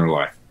doors in their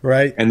life?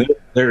 Right. And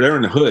they're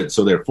in the hood,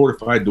 so they're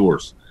fortified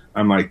doors.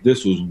 I'm like,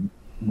 this was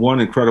one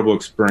incredible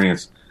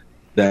experience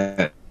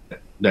that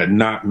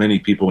not many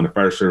people in the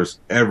fire service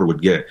ever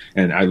would get.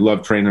 And I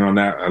love training on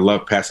that. I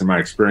love passing my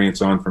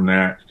experience on from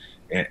that.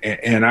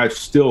 And I've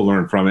still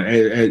learned from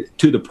it,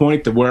 to the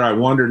point to where I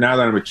wonder, now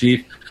that I'm a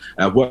chief,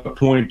 at what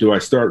point do I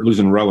start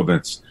losing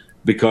relevance?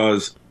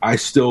 Because I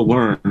still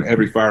learn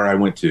every fire I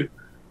went to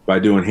by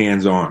doing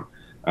hands-on.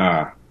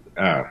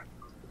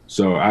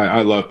 So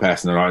I love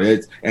passing it on.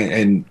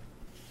 And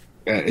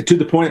to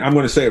the point, I'm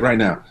going to say it right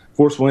now.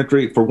 Forceful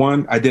entry, for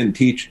one, I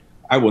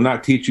will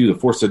not teach you to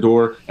force the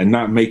door and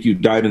not make you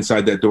dive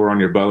inside that door on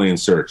your belly and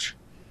search.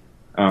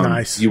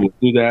 Nice. You will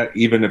do that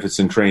even if it's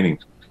in training.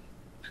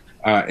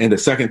 And the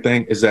second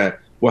thing is that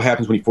what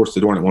happens when you force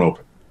the door and it won't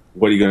open?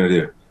 What are you going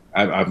to do?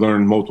 I've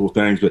learned multiple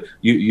things, but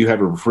you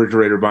have a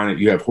refrigerator behind it,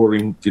 you have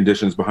hoarding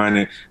conditions behind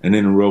it, and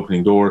then a rear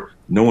opening door.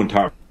 No one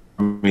taught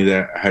me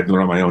that. I had to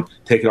learn on my own.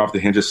 Take it off the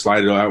hinges,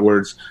 slide it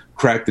outwards,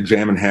 crack the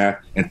jam in half,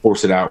 and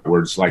force it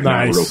outwards like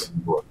an rear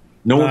opening door.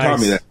 No one taught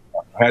me that.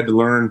 I had to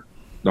learn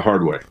the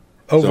hard way.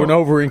 Over and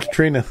over in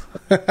Katrina.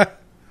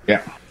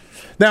 Yeah.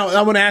 Now,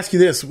 I'm going to ask you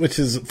this, which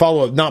is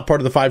follow-up, not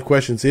part of the 5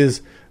 questions,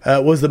 is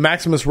was the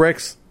Maximus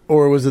Rex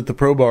or was it the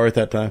Pro Bar at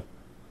that time?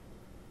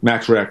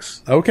 Max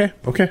Rex. Okay.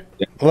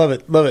 Yeah. Love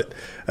it.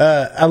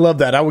 I love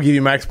that. I will give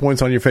you max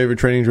points on your favorite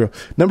training drill.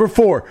 Number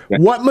 4,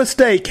 What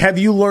mistake have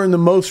you learned the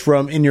most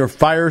from in your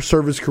fire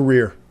service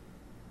career?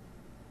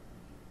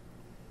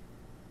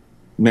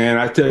 Man,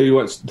 I tell you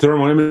what,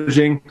 thermal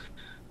imaging,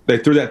 they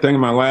threw that thing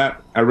in my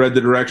lap. I read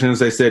the directions.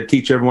 They said,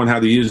 teach everyone how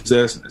to use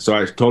this. So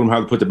I told them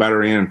how to put the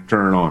battery in and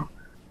turn it on.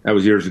 That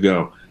was years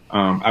ago.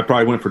 I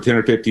probably went for 10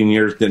 or 15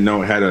 years, didn't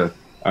know it had a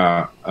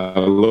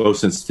low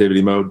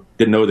sensitivity mode,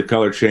 didn't know the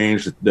color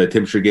changed, the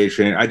temperature gauge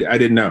changed. I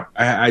didn't know.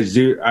 I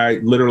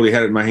literally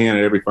had it in my hand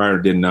at every fire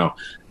and didn't know.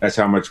 That's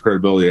how much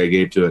credibility I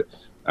gave to it.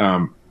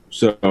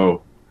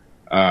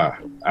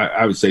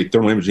 I would say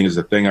thermal imaging is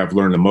the thing I've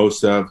learned the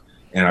most of,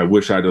 and I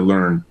wish I'd have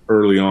learned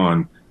early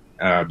on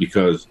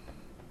because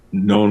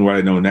knowing what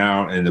I know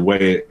now and the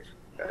way it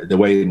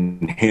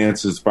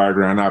enhances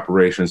fireground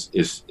operations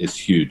is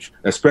huge.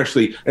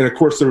 Especially, and of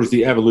course, there was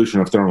the evolution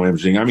of thermal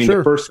imaging. I mean,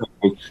 sure.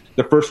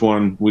 the first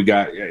one we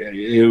got,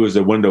 it was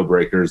a window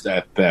breakers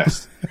at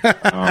best.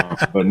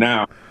 But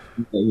now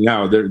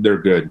they're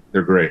good.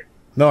 They're great.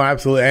 No,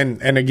 absolutely.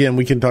 And again,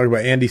 we can talk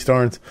about Andy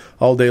Starnes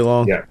all day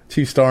long. Yeah.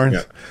 Chief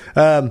Starnes.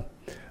 Yeah.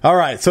 All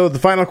right. So the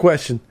final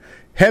question.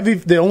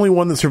 The only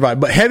one that survived,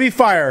 but heavy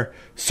fire,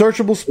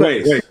 searchable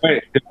space. Wait.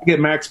 Did I get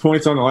max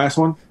points on the last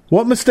one?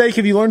 What mistake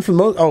have you learned from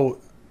most? Oh,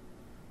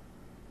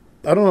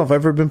 I don't know if I've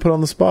ever been put on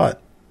the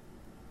spot.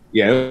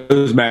 Yeah, it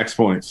was max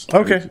points.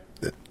 Okay.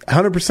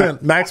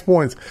 100% max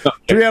points.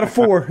 3 out of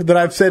 4 that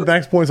I've said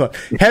max points on.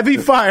 Heavy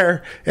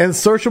fire and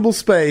searchable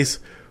space.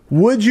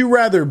 Would you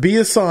rather be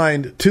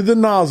assigned to the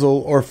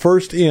nozzle or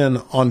first in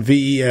on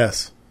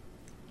VES?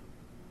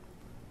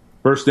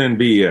 First in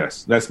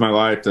VES. That's my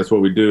life. That's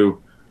what we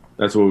do.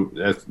 That's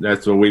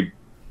what we've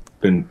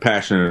been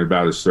passionate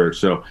about is search.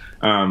 So,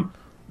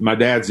 my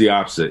dad's the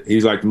opposite.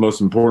 He's like the most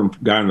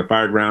important guy in the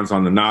fire grounds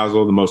on the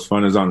nozzle. The most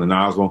fun is on the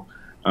nozzle.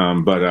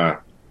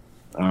 But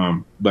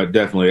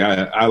definitely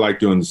I like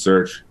doing the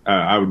search.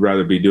 I would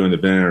rather be doing the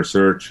vent or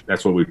search.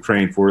 That's what we've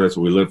trained for. That's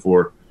what we live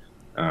for.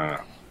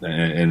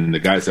 And the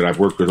guys that I've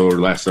worked with over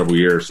the last several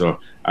years. So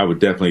I would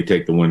definitely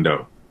take the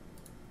window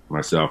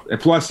myself. And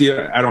plus,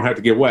 I don't have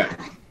to get wet.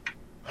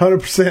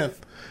 100%.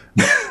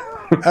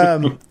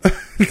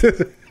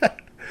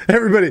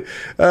 Everybody,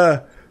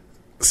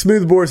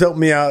 Smoothbore's helping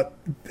me out.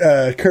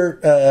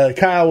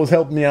 Kyle was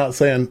helping me out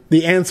saying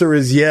the answer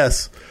is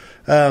yes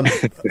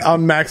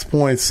on max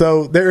points.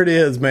 So there it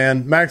is,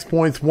 man. Max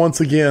points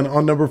once again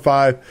on number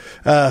 5.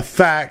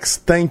 Facts.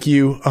 Thank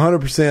you.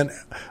 100%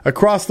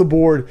 across the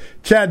board.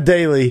 Chad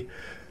Dailey.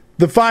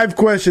 The 5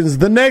 questions,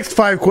 the next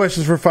 5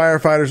 questions for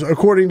firefighters,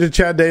 according to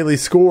Chad Dailey,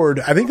 scored.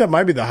 I think that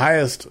might be the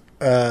highest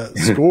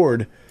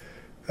scored.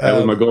 That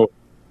was my goal.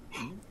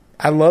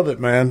 I love it,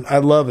 man. I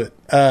love it.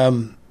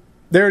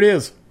 There it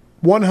is.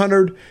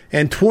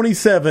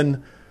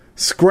 127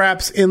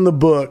 scraps in the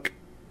book.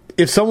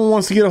 If someone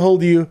wants to get a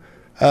hold of you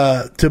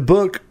to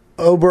book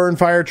O'Byrne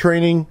Fire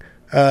Training,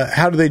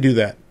 how do they do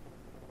that?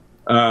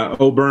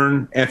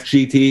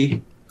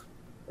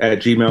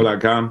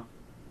 O'ByrneFGT@gmail.com.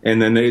 And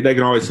then they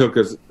can always hook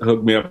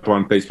me up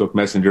on Facebook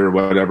Messenger or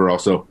whatever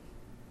also.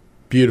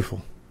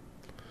 Beautiful.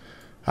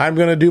 I'm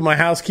going to do my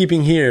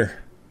housekeeping here.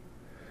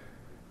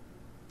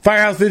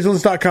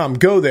 FirehouseVigilance.com.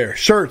 Go there.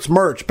 Shirts,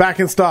 merch,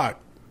 back in stock.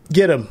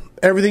 Get them.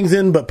 Everything's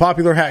in but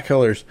popular hat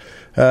colors.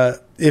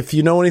 If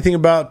you know anything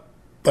about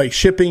like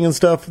shipping and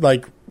stuff,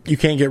 like you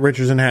can't get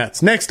Richards in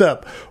hats. Next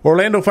up,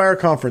 Orlando Fire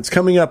Conference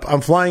coming up. I'm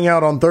flying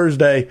out on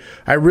Thursday.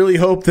 I really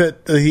hope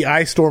that the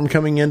ice storm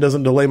coming in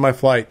doesn't delay my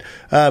flight.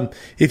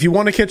 If you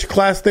want to catch a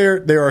class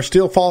there are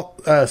still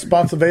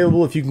spots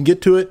available. If you can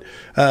get to it,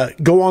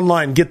 go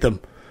online, get them.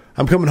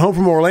 I'm coming home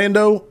from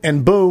Orlando,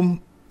 and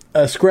boom,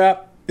 a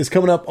scrap is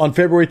coming up on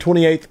February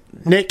 28th.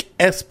 Nick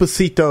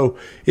Esposito.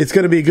 It's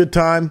going to be a good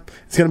time.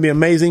 It's going to be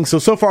amazing.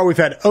 So far we've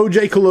had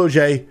OJ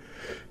Kaloje,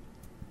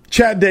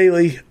 Chad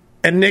Dailey,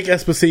 and Nick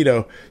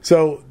Esposito.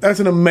 So that's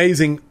an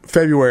amazing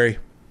February.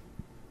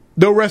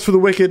 No rest for the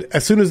wicked.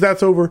 As soon as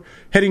that's over,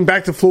 heading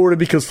back to Florida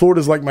because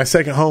Florida's like my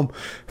second home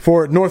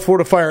for North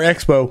Florida Fire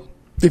Expo.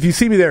 If you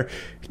see me there,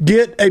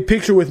 get a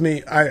picture with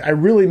me. I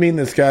really mean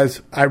this,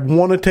 guys. I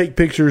want to take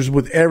pictures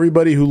with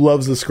everybody who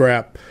loves the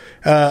scrap.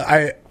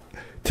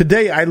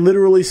 Today, I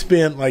literally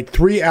spent like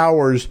 3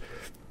 hours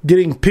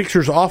getting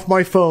pictures off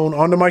my phone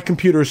onto my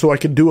computer so I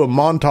could do a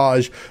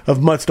montage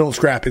of Mutts Don't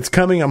Scrap. It's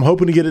coming. I'm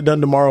hoping to get it done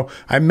tomorrow.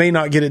 I may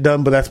not get it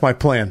done, but that's my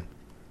plan.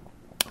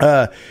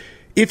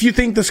 If you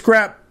think the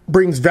scrap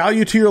brings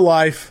value to your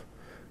life,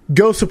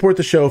 go support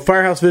the show,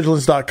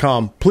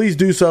 firehousevigilance.com. Please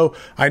do so.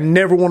 I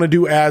never want to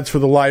do ads for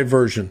the live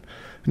version.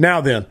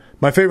 Now then,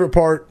 my favorite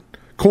part,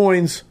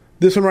 coins.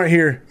 This one right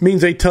here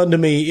means a ton to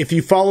me. If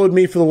you followed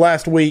me for the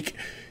last week,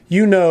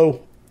 you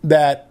know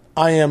that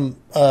I am,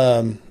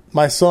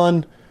 my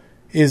son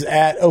is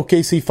at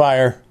OKC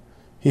Fire.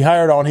 He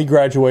hired on, he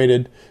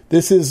graduated.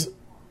 This is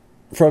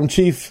from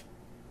Chief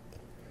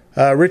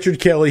Richard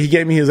Kelly. He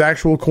gave me his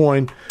actual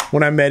coin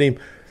when I met him.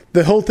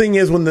 The whole thing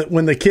is when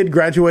the kid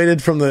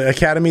graduated from the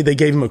academy, they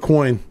gave him a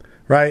coin,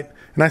 right?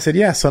 And I said,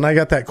 yeah, son, I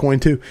got that coin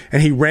too.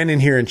 And he ran in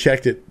here and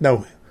checked it.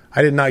 No,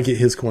 I did not get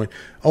his coin.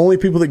 Only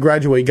people that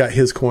graduate got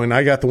his coin.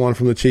 I got the one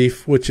from the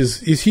chief, which is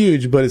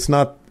huge, but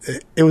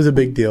it was a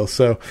big deal.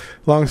 So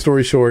long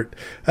story short,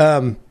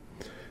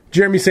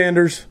 Jeremy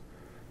Sanders,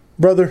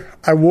 brother,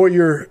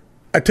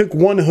 I took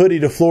one hoodie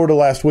to Florida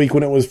last week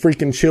when it was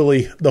freaking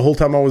chilly the whole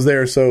time I was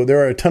there. So there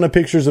are a ton of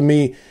pictures of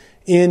me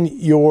in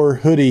your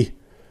hoodie,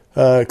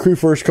 Crew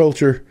First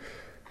Culture.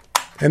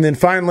 And then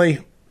finally,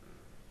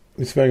 let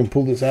me see if I can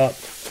pull this out.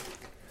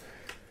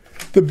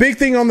 The big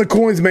thing on the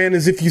coins, man,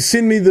 is if you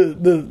send me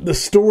the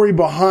story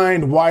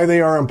behind why they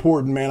are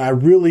important, man, I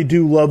really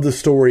do love the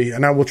story.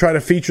 And I will try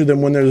to feature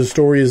them when there's a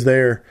story is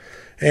there.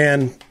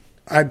 And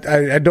I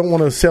don't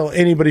want to sell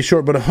anybody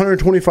short, but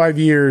 125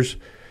 years...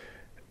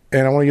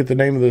 and I want to get the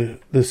name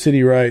of the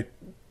city right.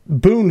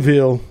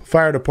 Boonville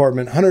Fire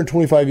Department,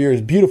 125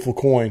 years, beautiful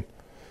coin.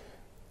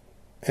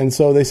 And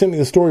so they sent me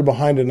the story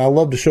behind it, and I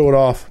love to show it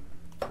off.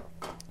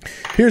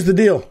 Here's the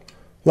deal.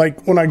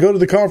 Like, when I go to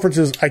the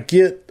conferences, I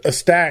get a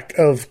stack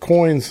of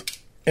coins,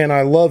 and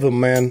I love them,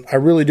 man. I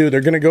really do. They're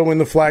going to go in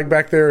the flag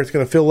back there. It's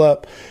going to fill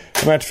up. I'm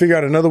going to have to figure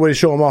out another way to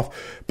show them off.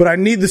 But I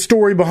need the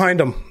story behind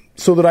them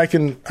so that I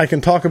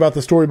can talk about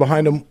the story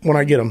behind them when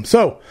I get them.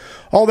 So,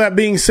 all that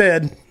being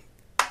said...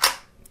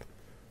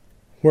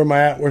 where am I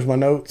at? Where's my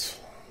notes?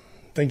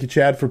 Thank you,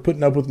 Chad, for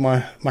putting up with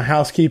my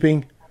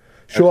housekeeping.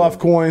 Show off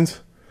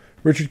coins.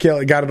 Richard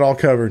Kelly got it all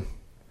covered.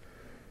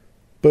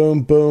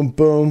 Boom, boom,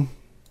 boom.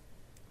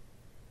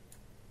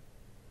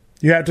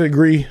 You have to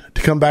agree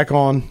to come back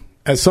on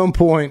at some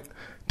point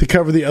to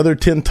cover the other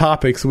 10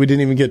 topics we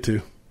didn't even get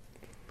to.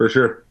 For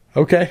sure.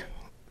 Okay.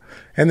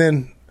 And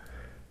then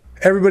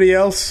everybody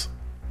else,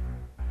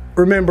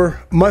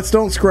 remember, mutts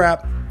don't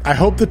scrap. I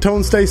hope the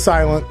tone stays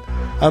silent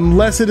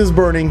unless it is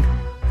burning.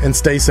 And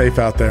stay safe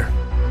out there.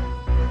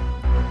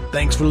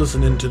 Thanks for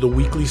listening to the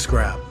Weekly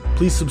Scrap.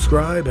 Please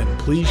subscribe and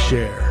please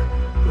share.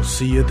 We'll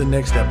see you at the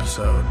next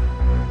episode.